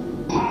for us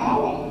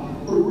power,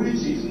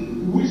 riches,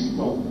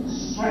 wisdom,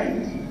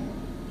 strength,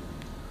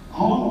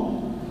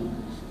 honor,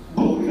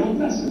 glory, and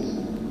blessings.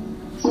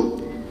 So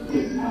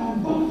it's our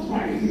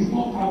birthright, it's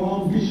not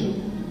our ambition.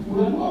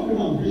 We are not being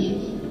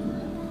ambitious.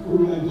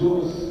 We are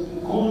just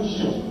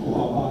conscious of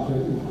our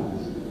birthright in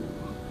Christ.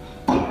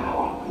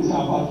 Power is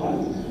our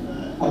birthright.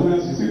 As well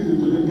as he said to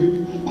them, give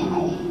me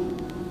power.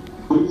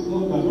 But it's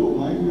not that, oh,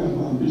 my, we are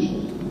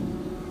ambitious.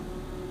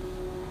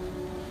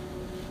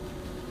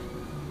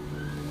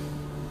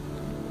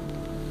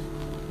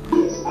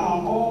 These are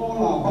all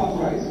our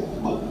birthrights,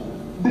 but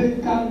they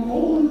can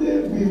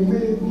only be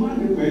made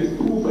manifest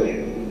through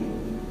faith.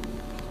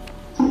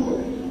 Through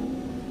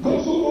faith.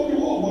 God so loved the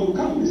world, but you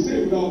can't be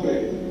saved without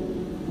faith.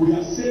 We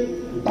are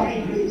saved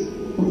by grace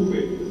through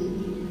faith.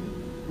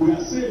 We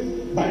are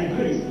saved by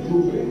grace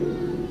through faith.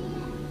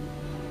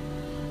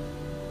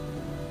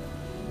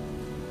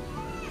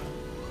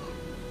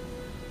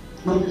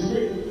 Not this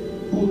way.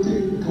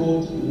 Putting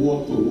God's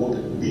word to work,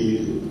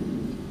 believing.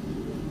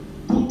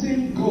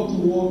 Putting God's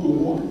word to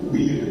work,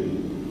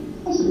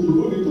 believing. I said, you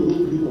don't need to know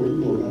believe or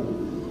ignore that.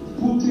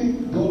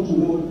 Putting God's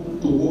word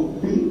to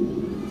work, believing.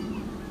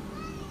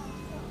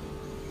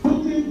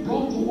 Putting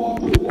God's word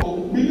to work,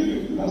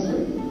 believing. That's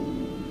right.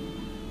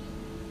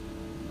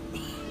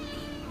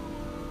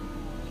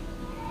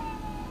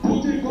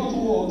 Putting God's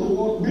word to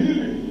work,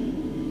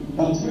 believing.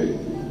 That's faith.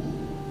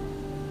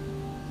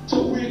 So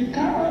we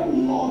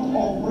cannot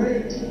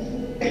operate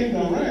in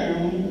the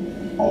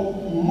realm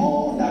of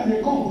more than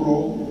a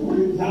conqueror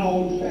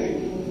without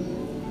faith.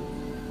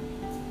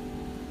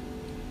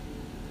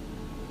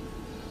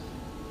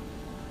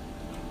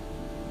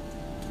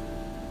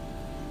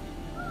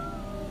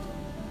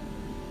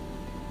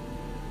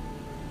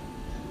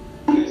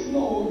 Please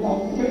know that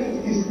faith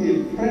is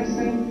a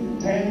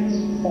present tense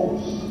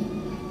force.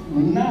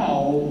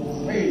 Now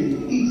faith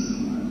is.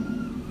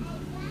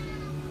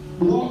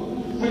 Not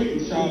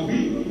faith shall be,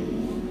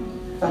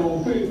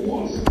 or faith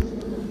was.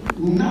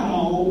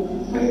 Now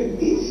faith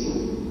is.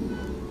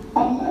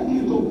 I'd like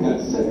you to get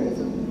set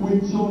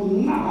with your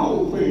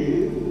now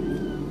faith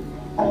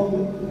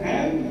on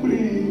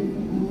every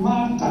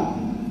matter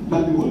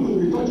that we will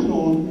be touching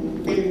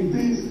on in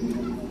this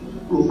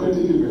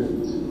prophetic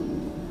event.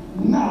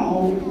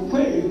 Now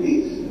faith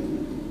is.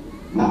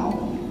 Now,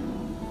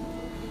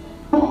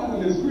 who had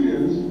an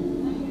experience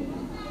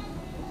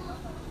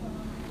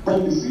on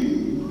the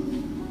sea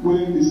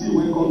when the sea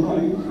went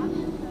contrary,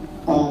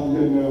 and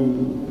then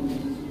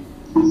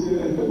he said,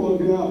 everyone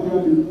there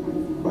appeared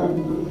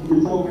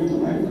before me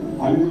tonight,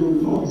 and he told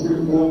the Lord, he said,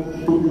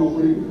 don't be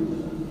afraid,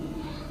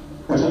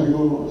 there shall be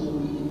no loss.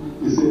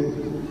 He said,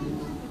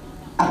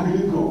 I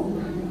believe God,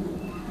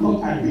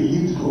 not I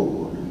believe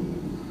God.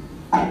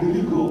 I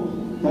believe God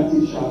that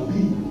it shall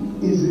be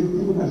easy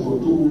even as you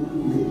told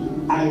me.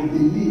 I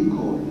believe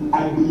God.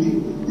 I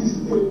believe this is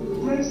a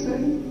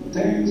present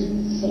tense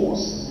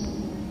force.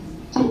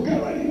 So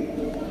get ready.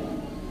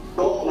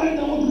 Don't lie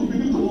down to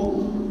believe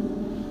tomorrow.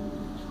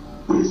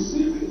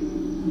 Receive it,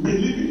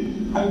 believe it,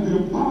 and be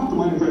empowered to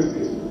manifest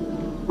it.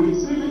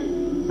 Receive it,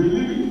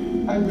 believe it,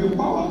 and be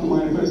empowered to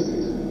manifest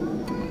it.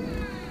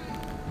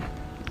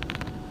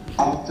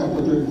 Acts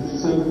chapter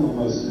 27 and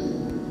verse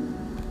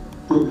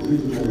 23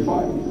 to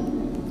 25.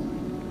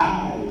 I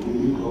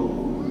believe God.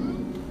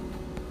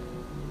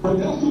 But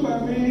there stood by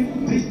me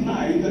this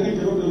night the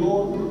angel of the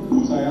Lord,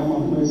 whose I am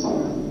and my son.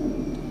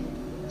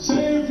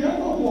 Say, fear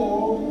no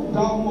more,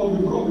 thou must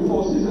be brought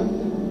before Caesar,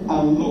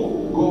 and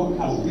lo, God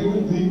has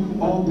given thee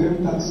all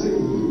them that save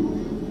thee.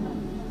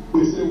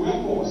 We say,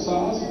 wherefore,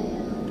 sirs,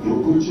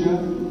 your good cheer,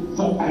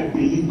 for I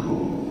believe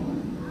God,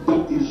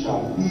 that it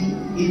shall be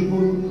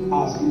even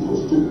as it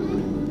was told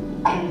me.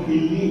 I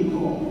believe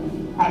God,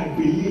 I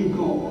believe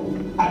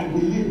God, I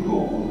believe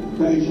God,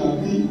 that it shall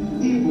be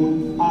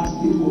even as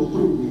it was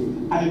told me.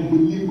 I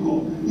believe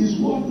God. It's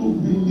what to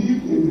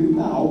believe in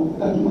the now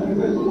that you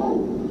manifest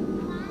tomorrow.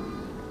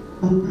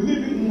 You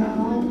believe it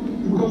now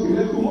because it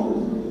is tomorrow.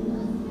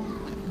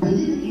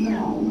 Believe it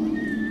now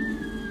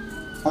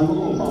and go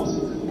confess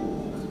it.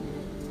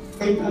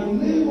 In the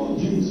name of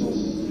Jesus,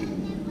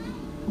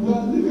 you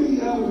are living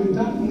here with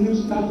that new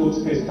status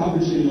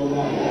established in your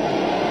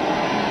life.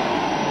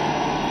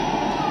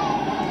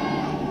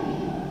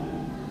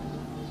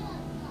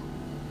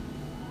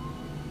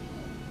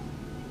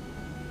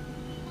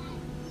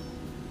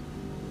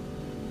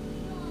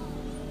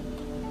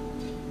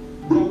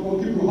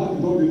 Keep your heart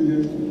without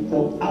diligence,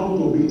 for out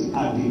of it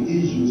are the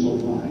issues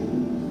of life.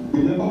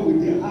 Remember, with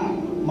the heart,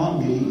 man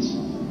believes.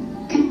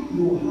 Keep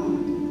your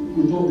heart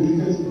without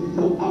diligence,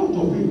 for out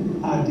of it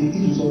are the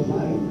issues of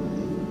life.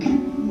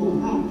 Keep your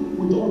heart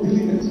without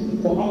diligence,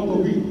 for out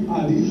of it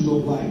are the issues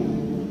of life.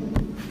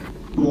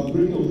 You are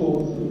breaking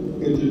forth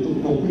into a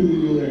completely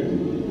new realm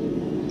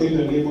in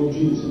the name of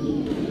Jesus.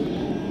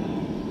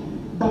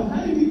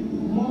 Behind it,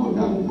 more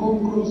than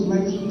conqueror's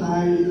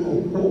lifestyle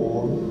of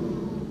Paul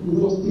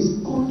was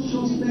his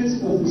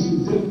consciousness of his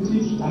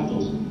redemptive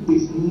status,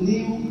 his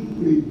new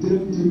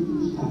redemptive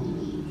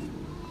status.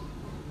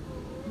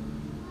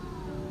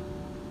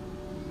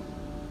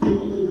 You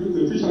know,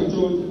 the Fisher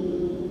Church,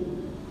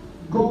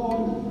 God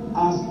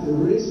has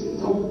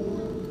raised us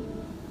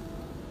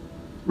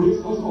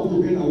up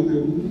together with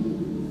him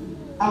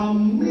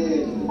and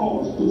made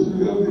us to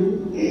serve him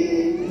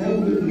in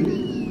heavenly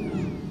places.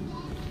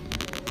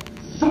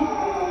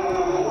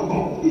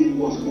 He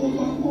was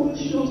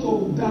overconscious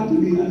of that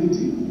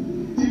reality.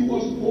 He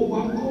was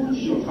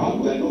overconscious. How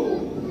do I know?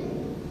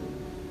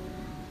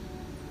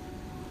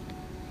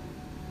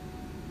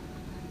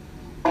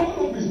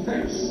 All of his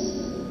steps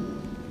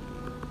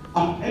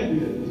are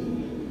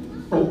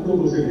evident of what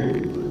was in him.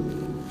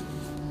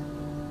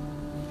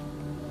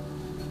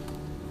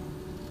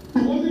 He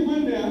wasn't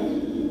going there.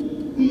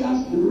 He has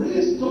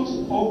raised us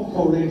up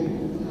already.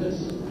 Yes.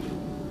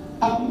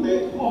 And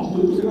made us to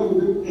together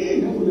with him in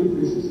heavenly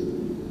places.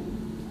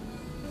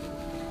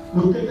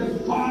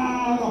 Located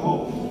far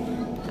above.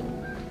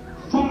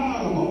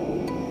 Far above.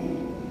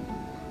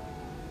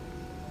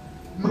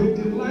 The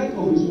delight of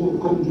of His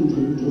word come true to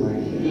you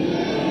tonight.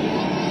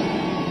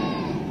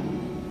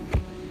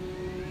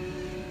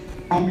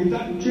 And may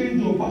that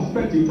change your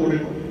perspective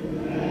forever.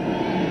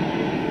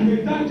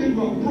 May that change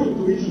your approach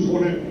to issues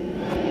forever.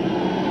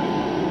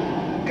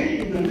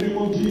 In the name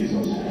of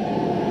Jesus.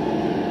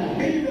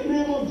 In the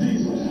name of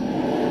Jesus.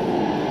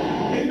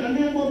 In the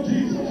name of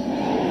Jesus.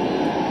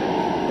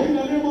 In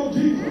the name of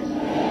Jesus.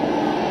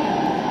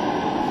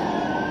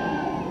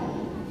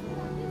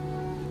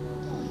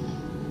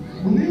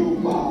 New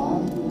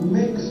birth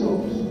makes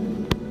us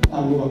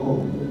an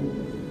overcomer.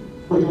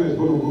 Whatever is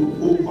going to go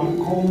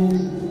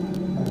overcomes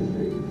by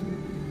faith.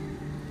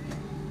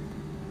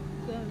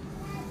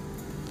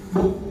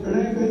 But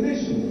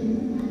revelation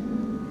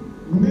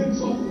makes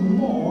us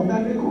more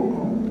than a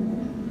conqueror.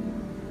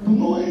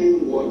 Knowing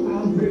what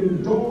has been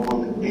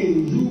done in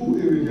you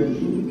in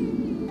redemption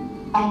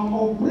and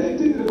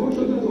operating the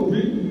consciousness of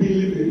it,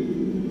 believing,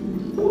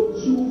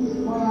 puts you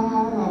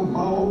far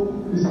above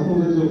the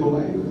circumstances of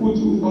life, puts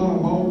you far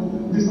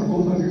above the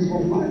circumstances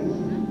of life.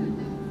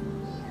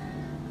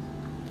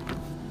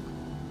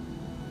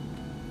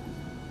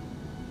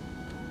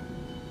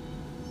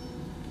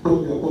 So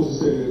the apostle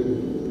said,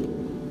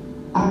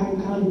 I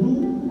can do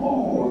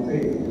all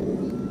things.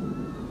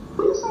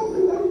 Where's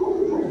something that I'm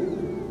coming from?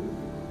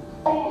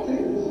 All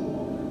things.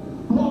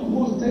 Not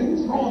most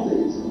things, all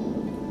things.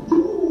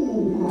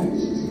 Through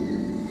Christ.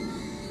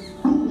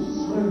 Who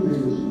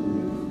strengthens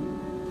me.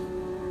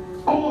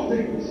 All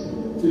things.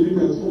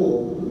 Philippians 4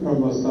 and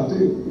verse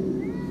 13.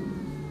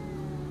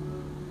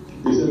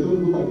 He said,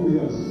 don't look at me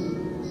as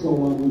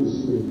someone who is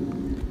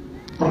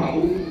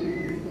proud.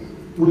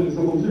 When the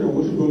circumcision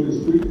worship God in the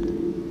Spirit,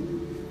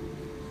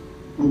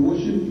 we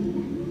worship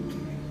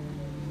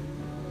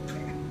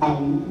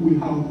and we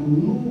have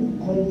no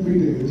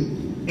confidence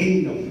in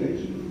the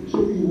flesh. So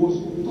he was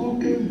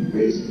talking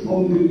based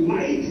on the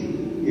light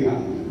he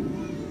had.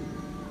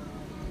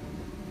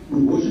 We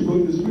worship God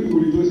in the Spirit, we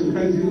rejoice in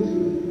Christ Jesus,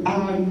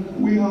 and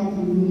we have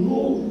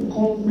no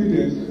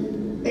confidence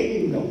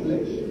in the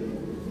flesh.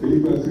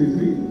 Philippians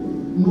 3:3,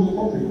 no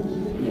confidence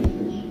in the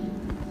flesh.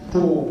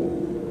 For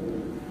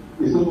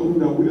it's not of him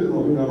that willeth, nor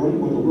of him that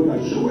runneth, but of God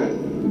that showeth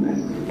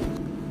mercy.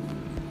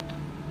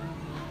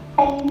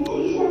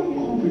 Unusual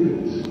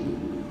confidence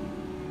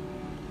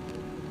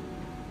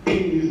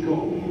in his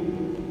God.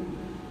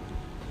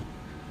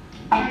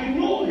 I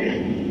know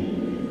him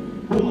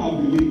whom I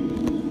believe,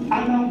 and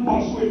I'm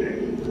persuaded.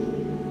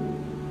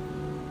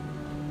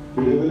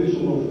 The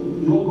revelation of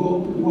your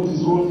God, what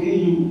is wrong in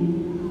you,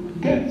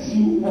 gets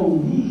you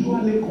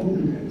unusually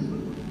confident.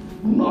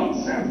 Not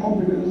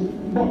self-confidence,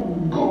 but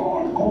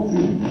God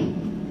confident.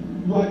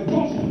 You are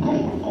just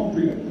God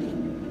confident.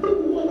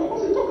 What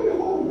was he talking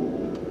about?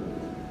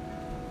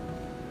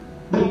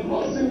 They are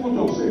not saying what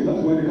you're saying, that's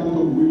why they can't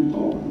talk the way you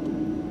talk.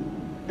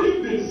 If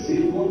they see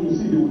what you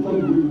see, they will talk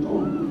the way you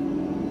talk.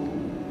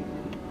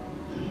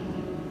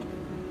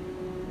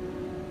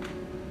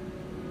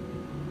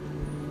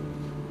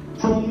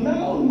 From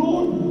now,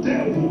 no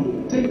devil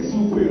takes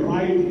you for a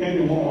ride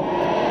anymore.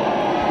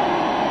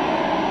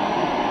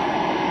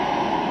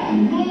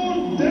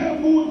 No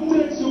devil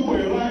takes you for a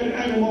ride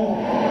anymore.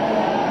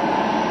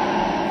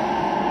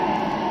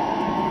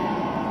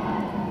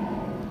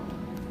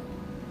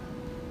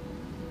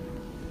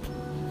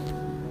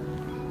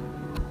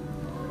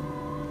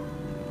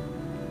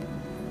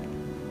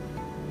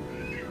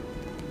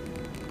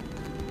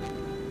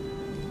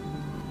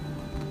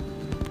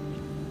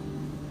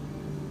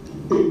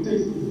 It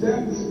takes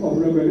depths of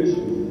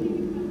revelation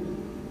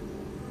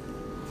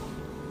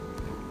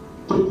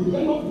to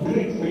develop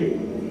great faith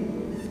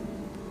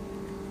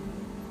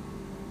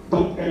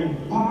that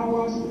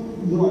empowers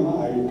you and I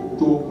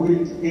to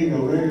operate in the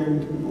realm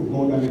of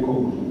more than a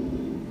conqueror.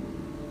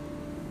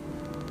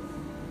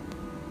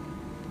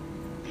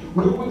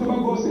 But whatever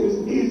God says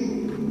is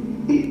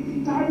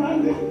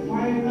eternally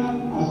final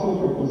as far as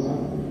we're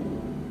concerned.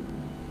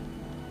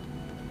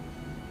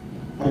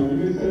 And we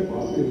may say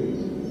fast in it.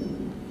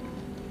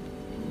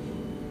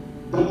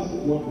 That's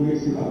what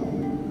makes it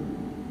happen.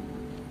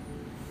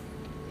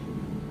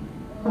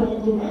 But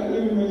tonight,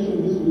 let me mention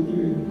this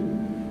quickly.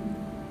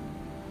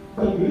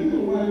 The reason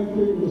why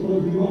faith does not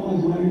give up as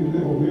money in the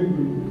level of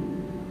memory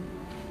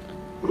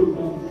is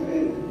that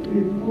faith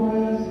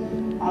requires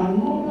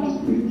another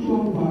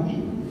spiritual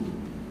virtue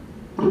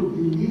to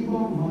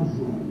deliver man's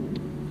life.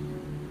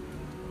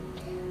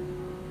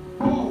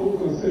 Paul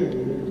can say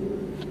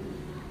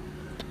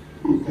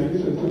in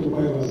Galatians chapter 5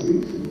 verse 6,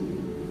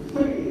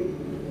 faith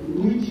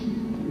which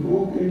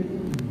walketh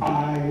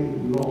by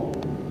law.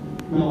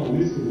 Now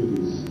listen to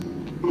this.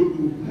 It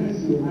will bless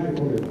your life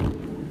forever.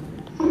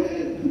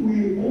 Faith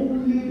will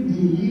only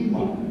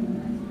deliver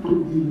to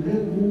the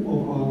level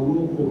of our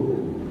love for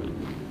God.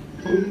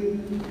 Faith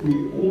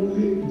will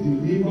only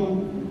deliver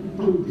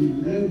to the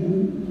level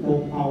of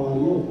our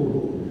love for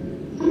God.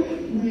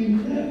 Faith will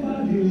never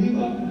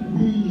deliver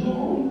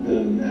beyond the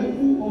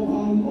level of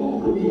our love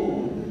for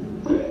God.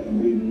 Faith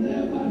will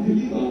never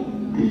deliver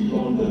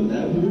beyond the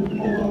level of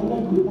our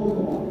love for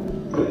God.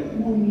 Faith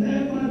will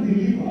never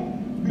deliver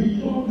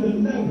beyond the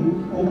level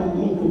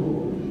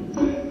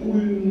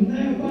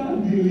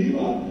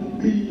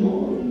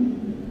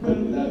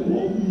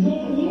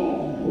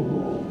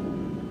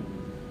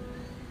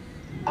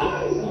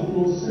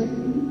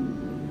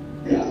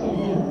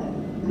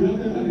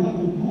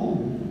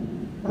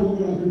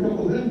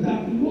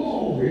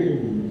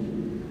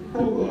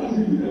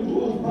has revealed to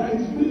us by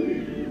His Spirit.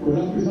 For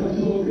that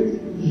researches all things,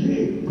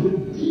 yea, the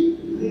deep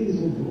things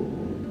of God.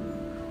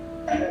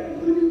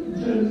 Every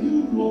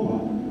genuine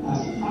lover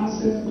has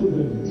access to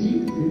the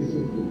deep things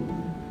of God.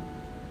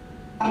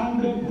 And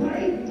the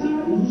brighter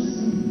you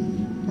see,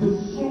 the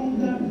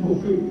stronger your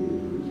faith.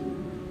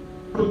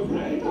 The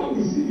brighter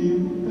we see,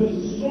 the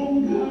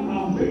stronger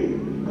our faith.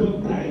 The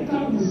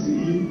brighter we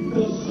see,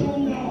 the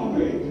stronger our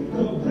faith.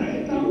 The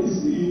brighter we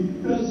see,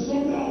 the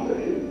stronger our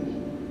faith.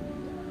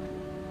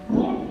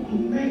 What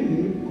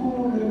many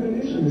call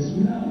revelation is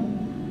mere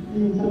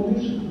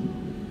information.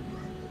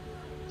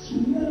 It's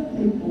mere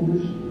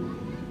information.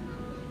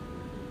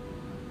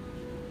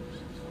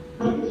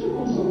 Revelation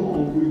comes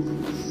along with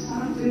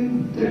certain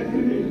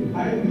definite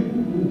Bible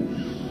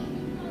rules.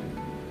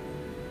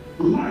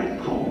 Life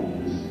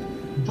comes,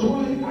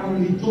 joy and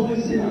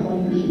rejoicing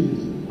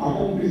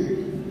accomplish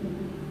it.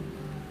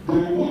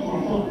 Then what I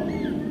found,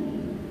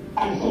 I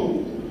saw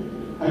it,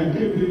 and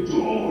gave the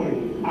joy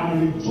and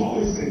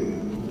rejoicing.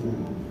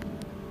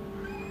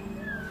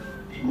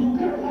 You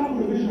can't have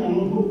revelation and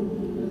not know.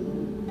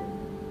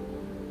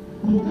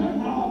 You can't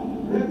have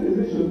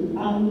revelation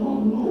and not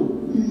know.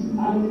 It's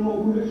an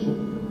inoculation.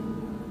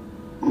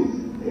 It's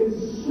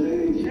a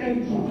strange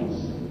entrance.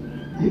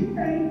 The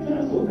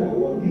entrance of the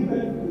word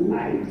given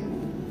light.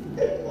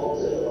 It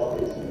comes in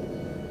light.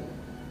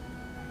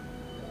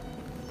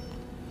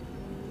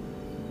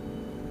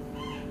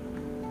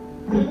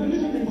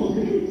 Revelation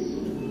intoxicates.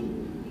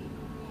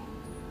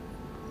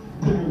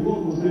 The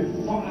word was like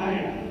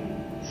fire.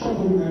 Shut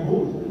up in my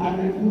bones, and I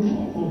could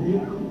not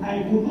forget.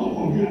 I could not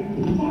forget.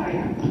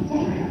 Fire,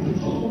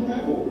 shut up in my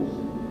bones.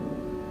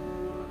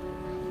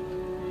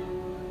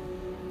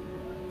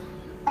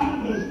 And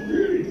the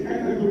Spirit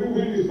entered to me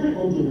when He spoke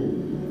unto me,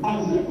 and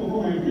set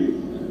upon my feet.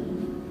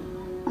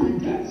 He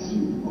gets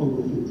you on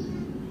your feet.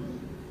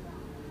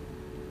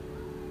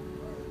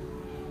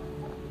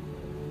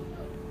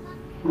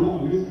 Now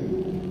listen.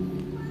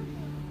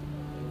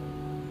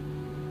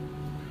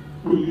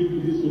 Will you do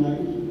this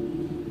tonight?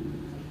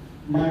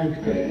 My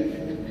faith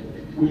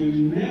will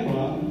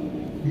never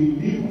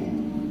deliver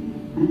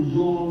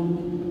beyond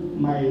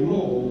my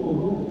love for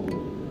God.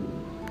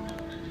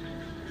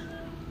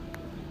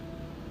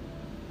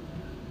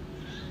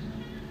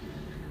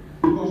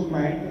 Because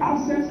my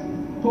access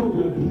to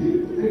the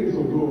deep things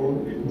of God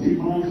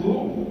demands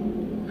love.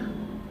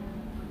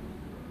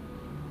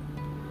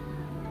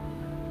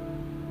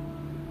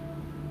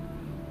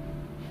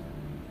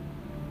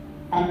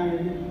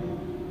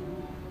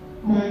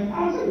 My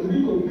access to the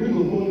things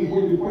of God is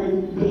what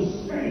defines the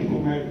strength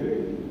of my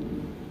faith.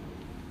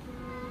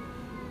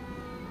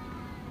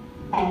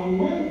 And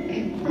when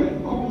faith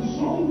comes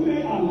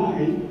strongly alive,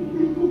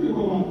 it will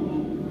become out.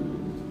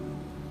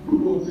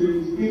 God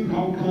says, if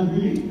thou canst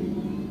believe,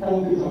 all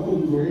things are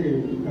open to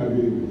him that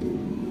believeth.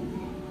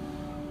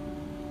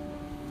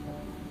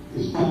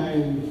 It's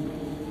time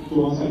to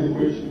answer the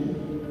question.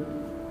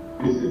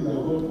 It says that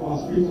God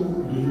asked Peter,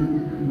 do you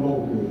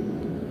love me?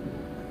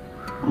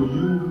 Do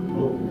you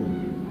love me?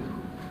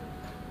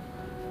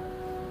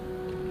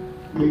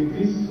 May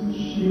this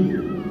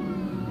shield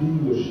be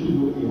your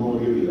shield in all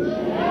areas.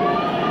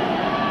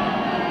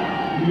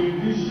 May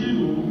this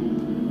shield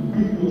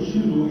be your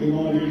shield in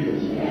all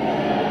areas.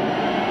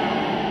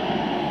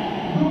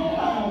 Though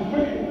I am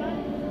faith,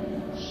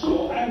 so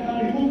I can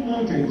remove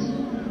mountains,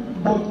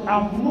 but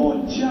have no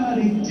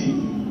charity,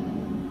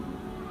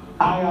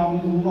 I am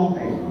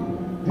nothing.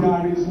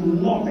 There is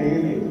nothing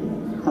in it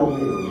for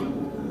me.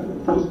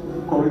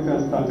 1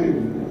 Corinthians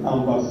 13 and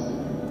verse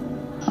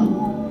 2.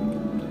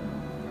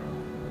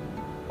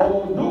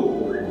 Although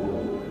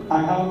I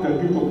have the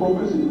gift of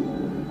prophecy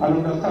and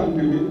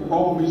understand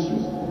all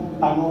mysteries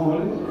and all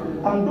knowledge,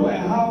 and though I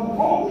have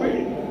all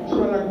faith so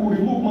that I could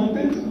remove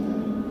mountains,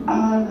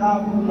 and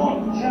have not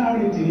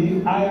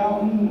charity, I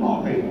am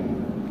nothing.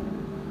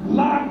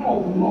 Lack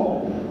of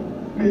love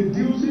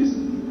reduces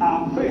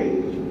our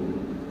faith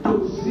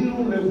to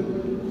zero level.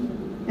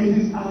 It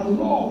is our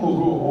love for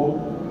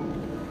God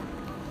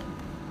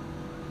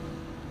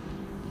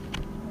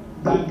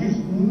that gives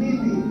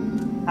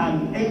meaning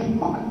and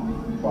impact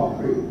to our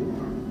faith.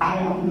 I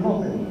am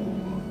nothing.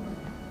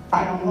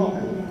 I am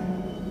nothing.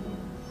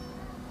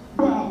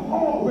 But I have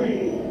all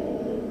faith.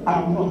 I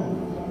am nothing.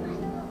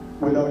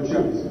 Without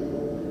charity,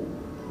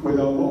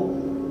 without love.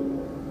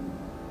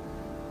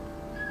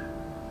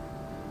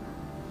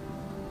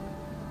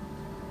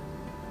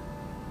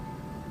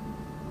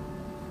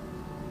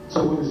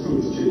 Somebody's story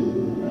is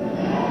changing.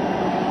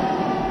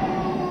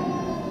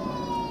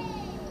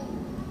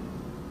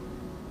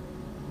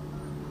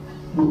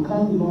 You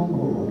can't love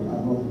God and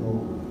not know.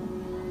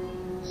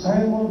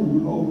 Simon, you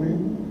love me.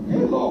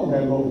 You love me, I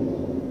love you.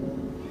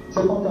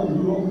 Second time,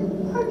 you love me.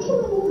 I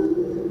truly love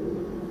you.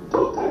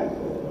 Third time,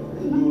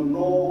 you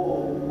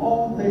know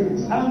all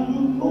things, and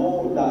you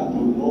know that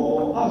you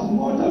know as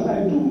much as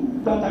I do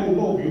that I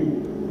love you.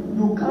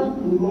 You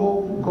can't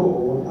love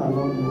God and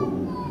not know.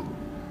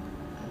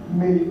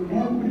 May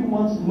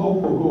everyone's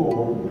love for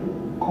God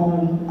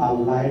come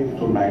alive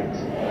tonight.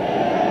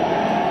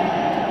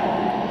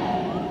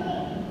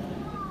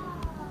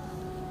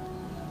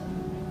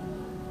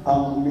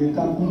 may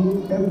that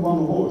move every one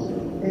of us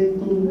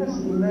into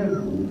next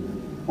level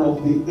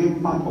of the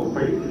impact of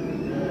faith.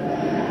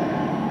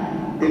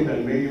 In the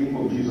name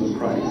of Jesus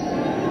Christ.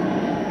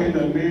 In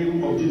the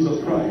name of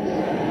Jesus Christ.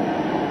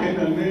 In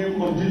the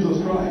name of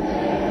Jesus Christ.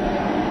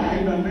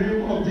 In the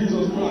name of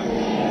Jesus Christ.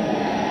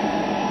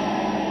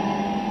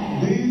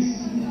 This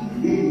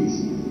is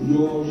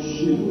your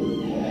shield.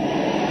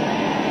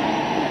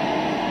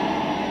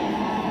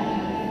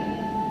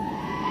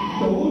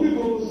 The Holy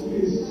Ghost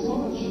is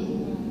such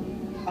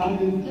an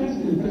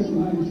interesting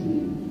personality.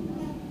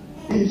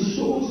 It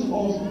shows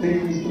us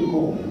things to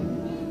come.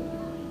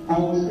 I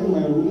was in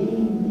my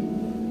room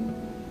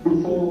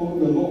before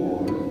the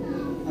Lord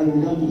and he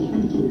began to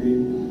speak to me,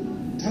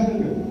 telling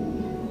them,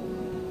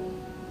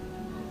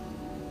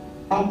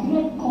 I've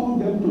not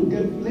called them to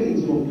get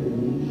things from them.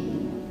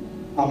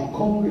 I've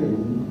called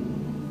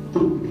them to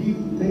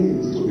give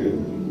things to them.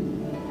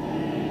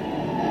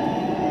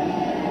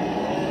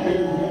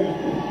 Amen.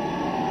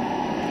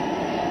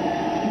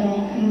 Now,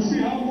 you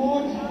see how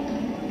much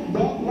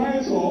that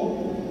lines up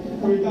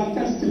with that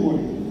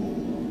testimony.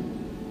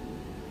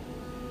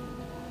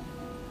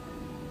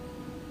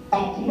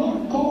 I've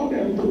not called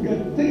them to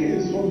get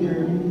things from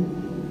them.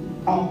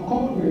 I've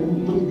called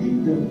them to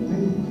give them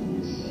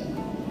things.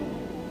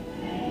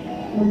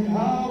 We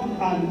have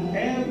an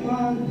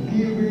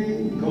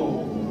ever-giving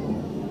God.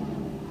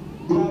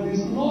 There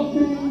is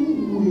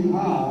nothing we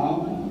have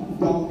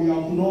that we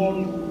have not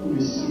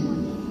received.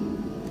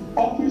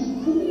 Of his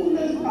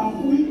fullness have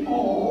we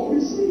all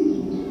received.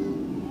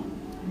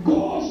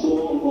 God so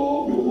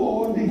loved the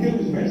world, he gave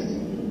his best.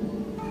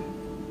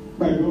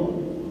 My God.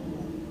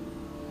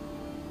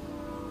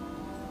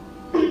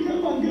 He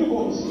came and gave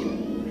us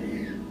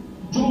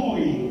joy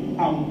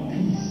and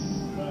peace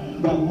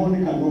that money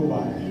cannot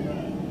buy.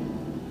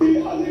 He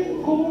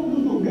hasn't called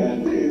you to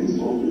get things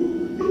from you.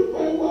 If I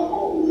were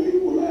hungry,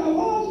 would I have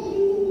asked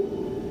you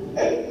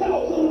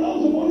 8,000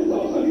 rounds of money,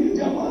 1,000 in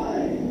your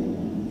mind?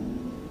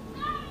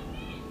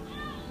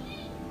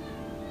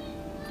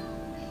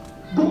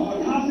 God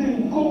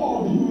hasn't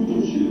called you to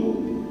Shiloh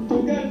to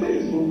get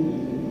things from you.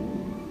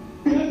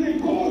 He hasn't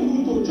called you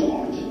to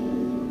church,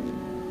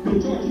 the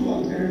church you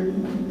attend,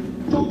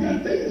 to get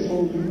things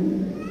from you.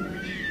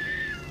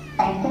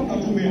 I've come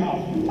that you may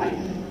have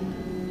life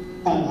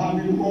and have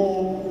it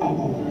all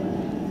abundant.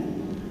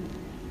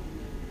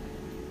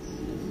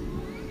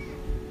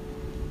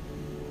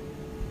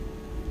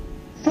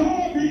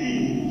 Far be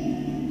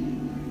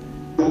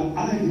it that I,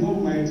 the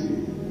Almighty,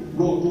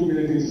 God told me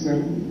that in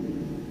 7,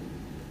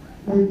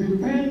 will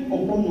depend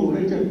upon your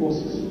wretched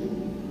forces.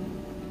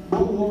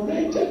 But your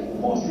wretched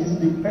forces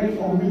depend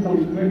on me for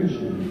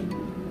replenishment.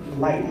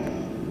 Life.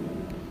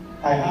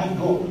 I had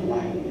God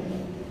life.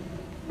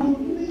 You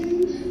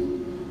need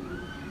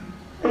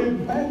a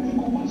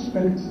biblical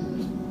perspective.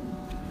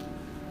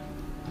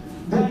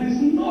 There is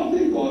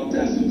nothing God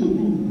tells you to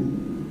do.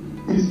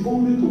 It's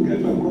only to get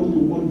across to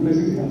what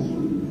blessings he has for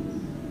you.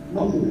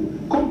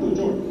 Nothing. Come to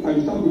church and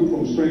you start going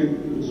from strength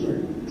to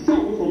strength. Stay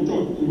away from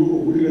church, you go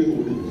from wickedness to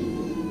wickedness.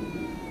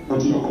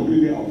 Until you are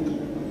completely out.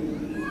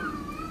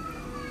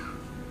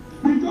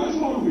 Rejoice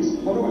always,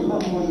 otherwise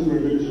that comes in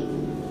revelation.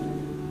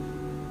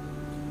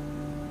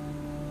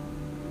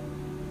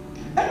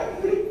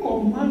 Every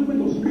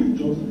commandment of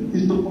scriptures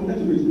is to connect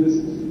with his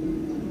blessings.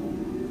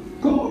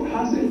 God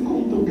hasn't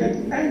come to get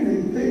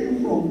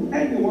anything from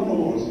any one of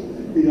us.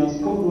 He has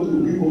called us to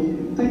give us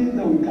things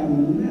that we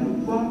can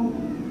never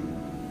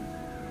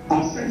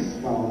access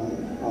by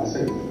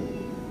ourselves.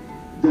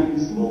 There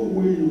is no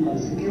way you can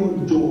secure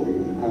joy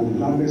and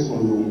gladness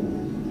on your own.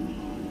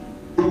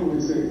 Then what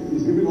he said,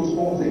 he's giving us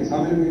all things.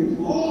 How many things?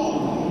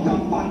 All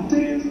that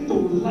pertains to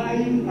life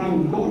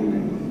and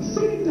godliness.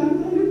 Sit down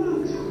and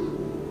relax.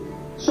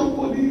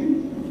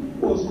 Somebody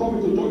was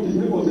coming to church, his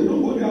neighbor said,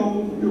 don't go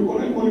down, you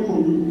collect money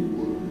from you.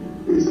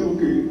 He said,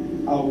 okay,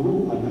 I'll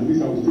go and at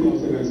least I will stay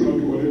outside and say, I'll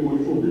collect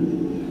money from you.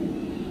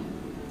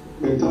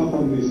 The entire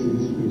family is in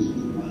this place.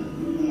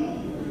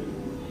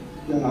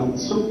 There are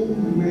so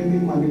many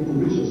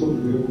manipulations of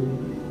the devil.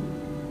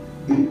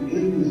 The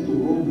aim is to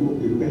rob you of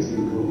the best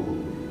in God.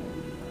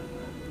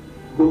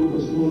 God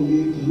does not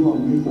need you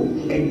and me for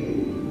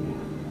anything,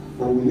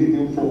 but we need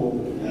him for.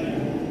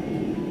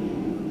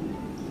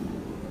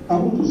 I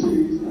want to say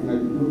this, and I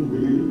don't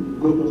believe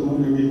God does not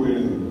need me for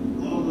anything,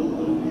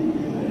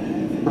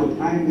 but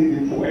I need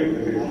him for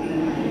everything.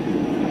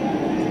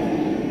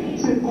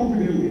 Say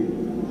confidently.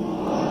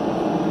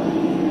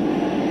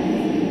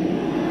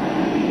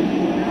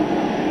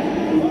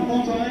 One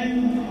more time.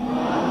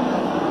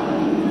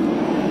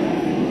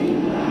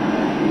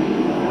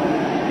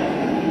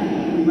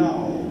 Now,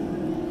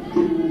 he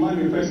will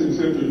manifest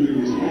himself to you in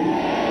this way.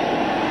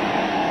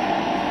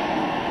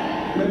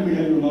 Let me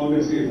hear your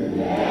loudest amen.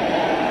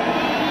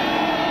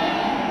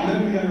 Let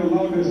me hear your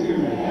loudest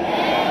amen.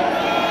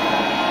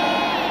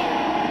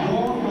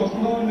 God does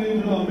not need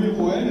you and me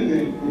for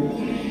anything,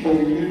 but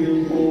we need him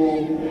for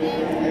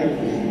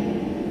everything.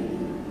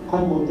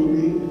 Come unto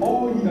me,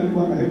 all ye that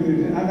work and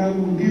everything, and I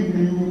will give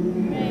you.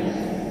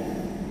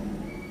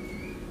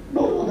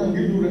 No one can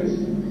give you rest.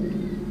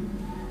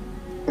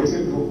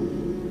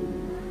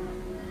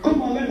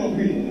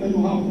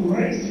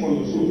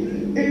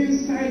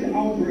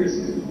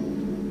 risk.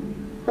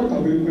 What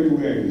are very, very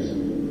ways?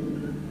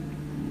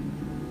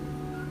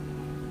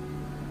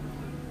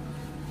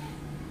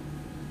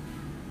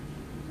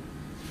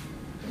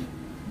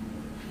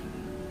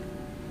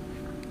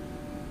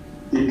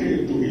 He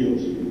came to heal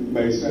us,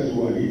 by his stripes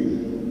we are healed.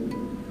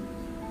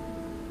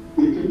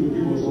 He came to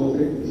give us all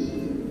things,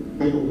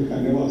 but we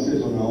can never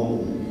access on our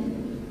own.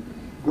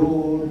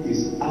 God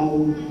is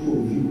out for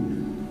you.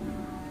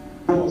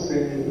 God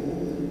said,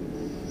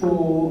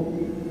 for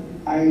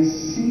I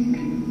seek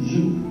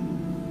you.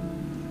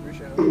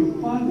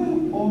 A father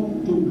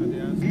ought to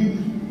give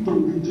to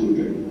the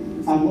children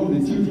and not the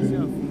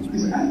children. He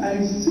said,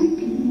 I seek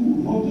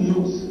you, not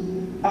yours.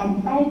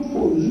 I'm out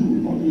for you,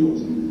 not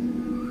yours.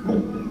 But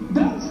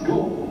that's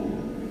God.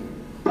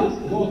 That's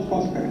God's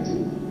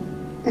perspective.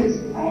 It's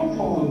out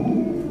for our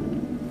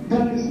good.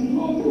 There is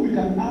nothing we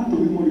can add to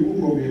him or remove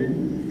from him.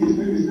 His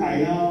name is I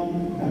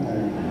am that I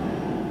am.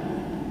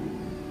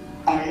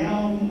 I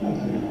am that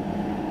I am.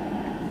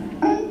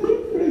 And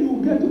pray you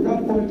get to that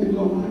point in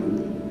your life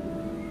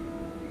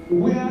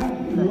where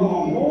you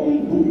are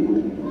humble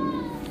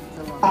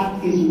at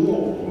his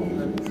word.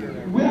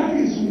 Where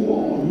his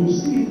word you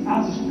see it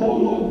as for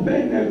your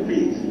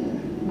benefit,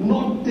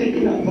 not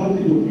taking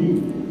advantage of you.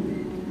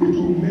 It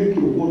will make a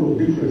world of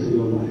difference in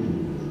your life.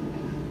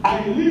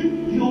 I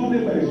live purely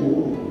by his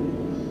word.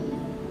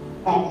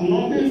 I have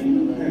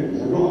nothing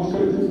else. I don't have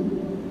certain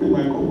in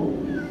my common.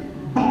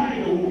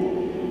 By the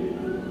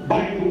word.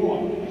 By the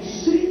word.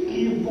 Seek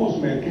ye first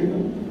my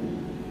kingdom.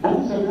 I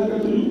will say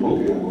that to you.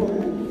 Okay, go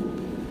ahead.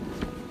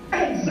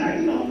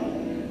 Exactly now.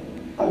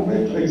 I'm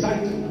going to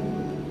excite.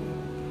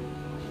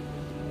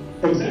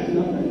 Exactly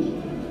now.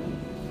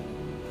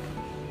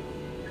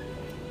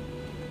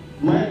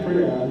 My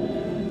prayer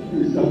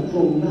is that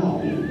from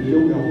now, you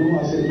don't have no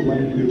access to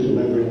manipulate your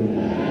life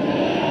anymore.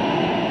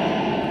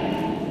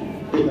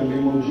 In the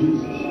name of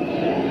Jesus.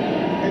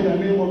 In the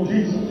name of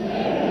Jesus.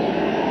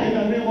 In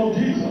the name of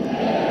Jesus.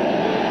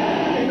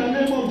 In the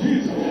name of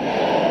Jesus.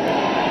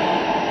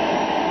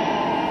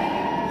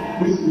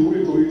 This is the way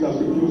to it as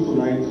we close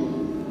tonight.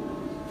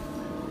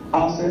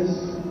 Access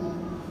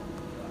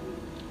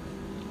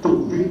to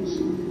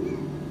victory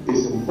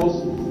is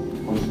impossible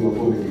until you are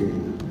born again.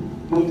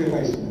 Whatever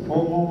is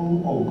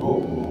born of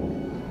God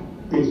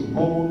is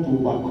born to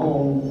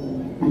overcome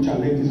the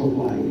challenges of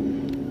life,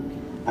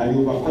 and he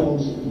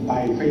overcomes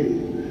by faith.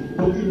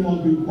 But it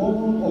must be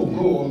born of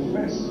God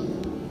first.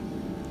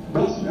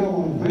 That's where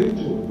our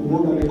adventure, the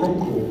more than a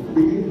conqueror,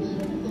 begins.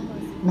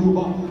 New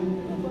birth.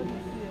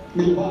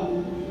 New birth.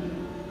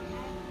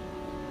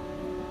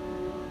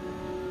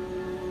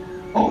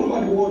 All over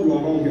the world you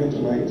are around here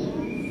tonight,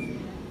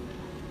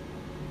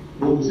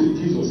 you want to say,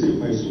 Jesus, save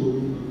my soul.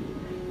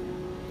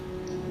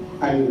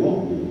 I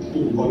want to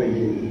be born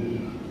again.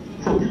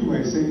 Forgive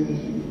my sins.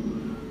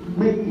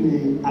 Make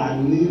me a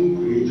new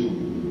creature.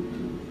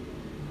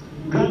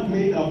 Grant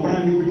me a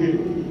brand new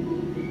beginning.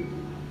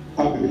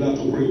 I'll be glad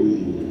to pray with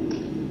you.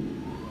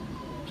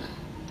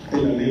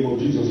 In the name of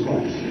Jesus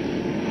Christ.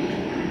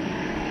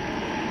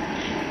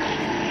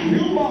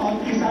 New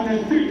birth is an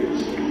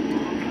experience.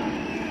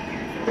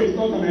 It's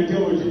not an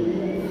ideology.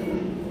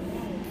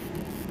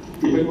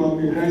 If anyone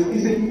in Christ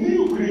is a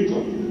new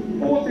creature,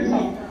 all things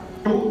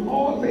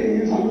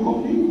have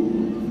become new.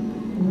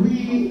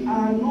 We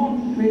are not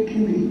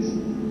faking it.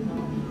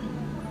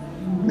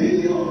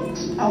 Millions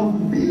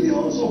and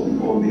billions of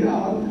people on the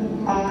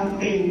earth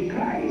are in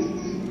Christ,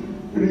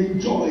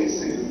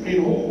 rejoicing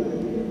in hope,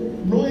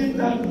 knowing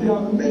that they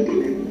are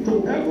making it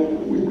to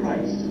heaven with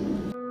Christ.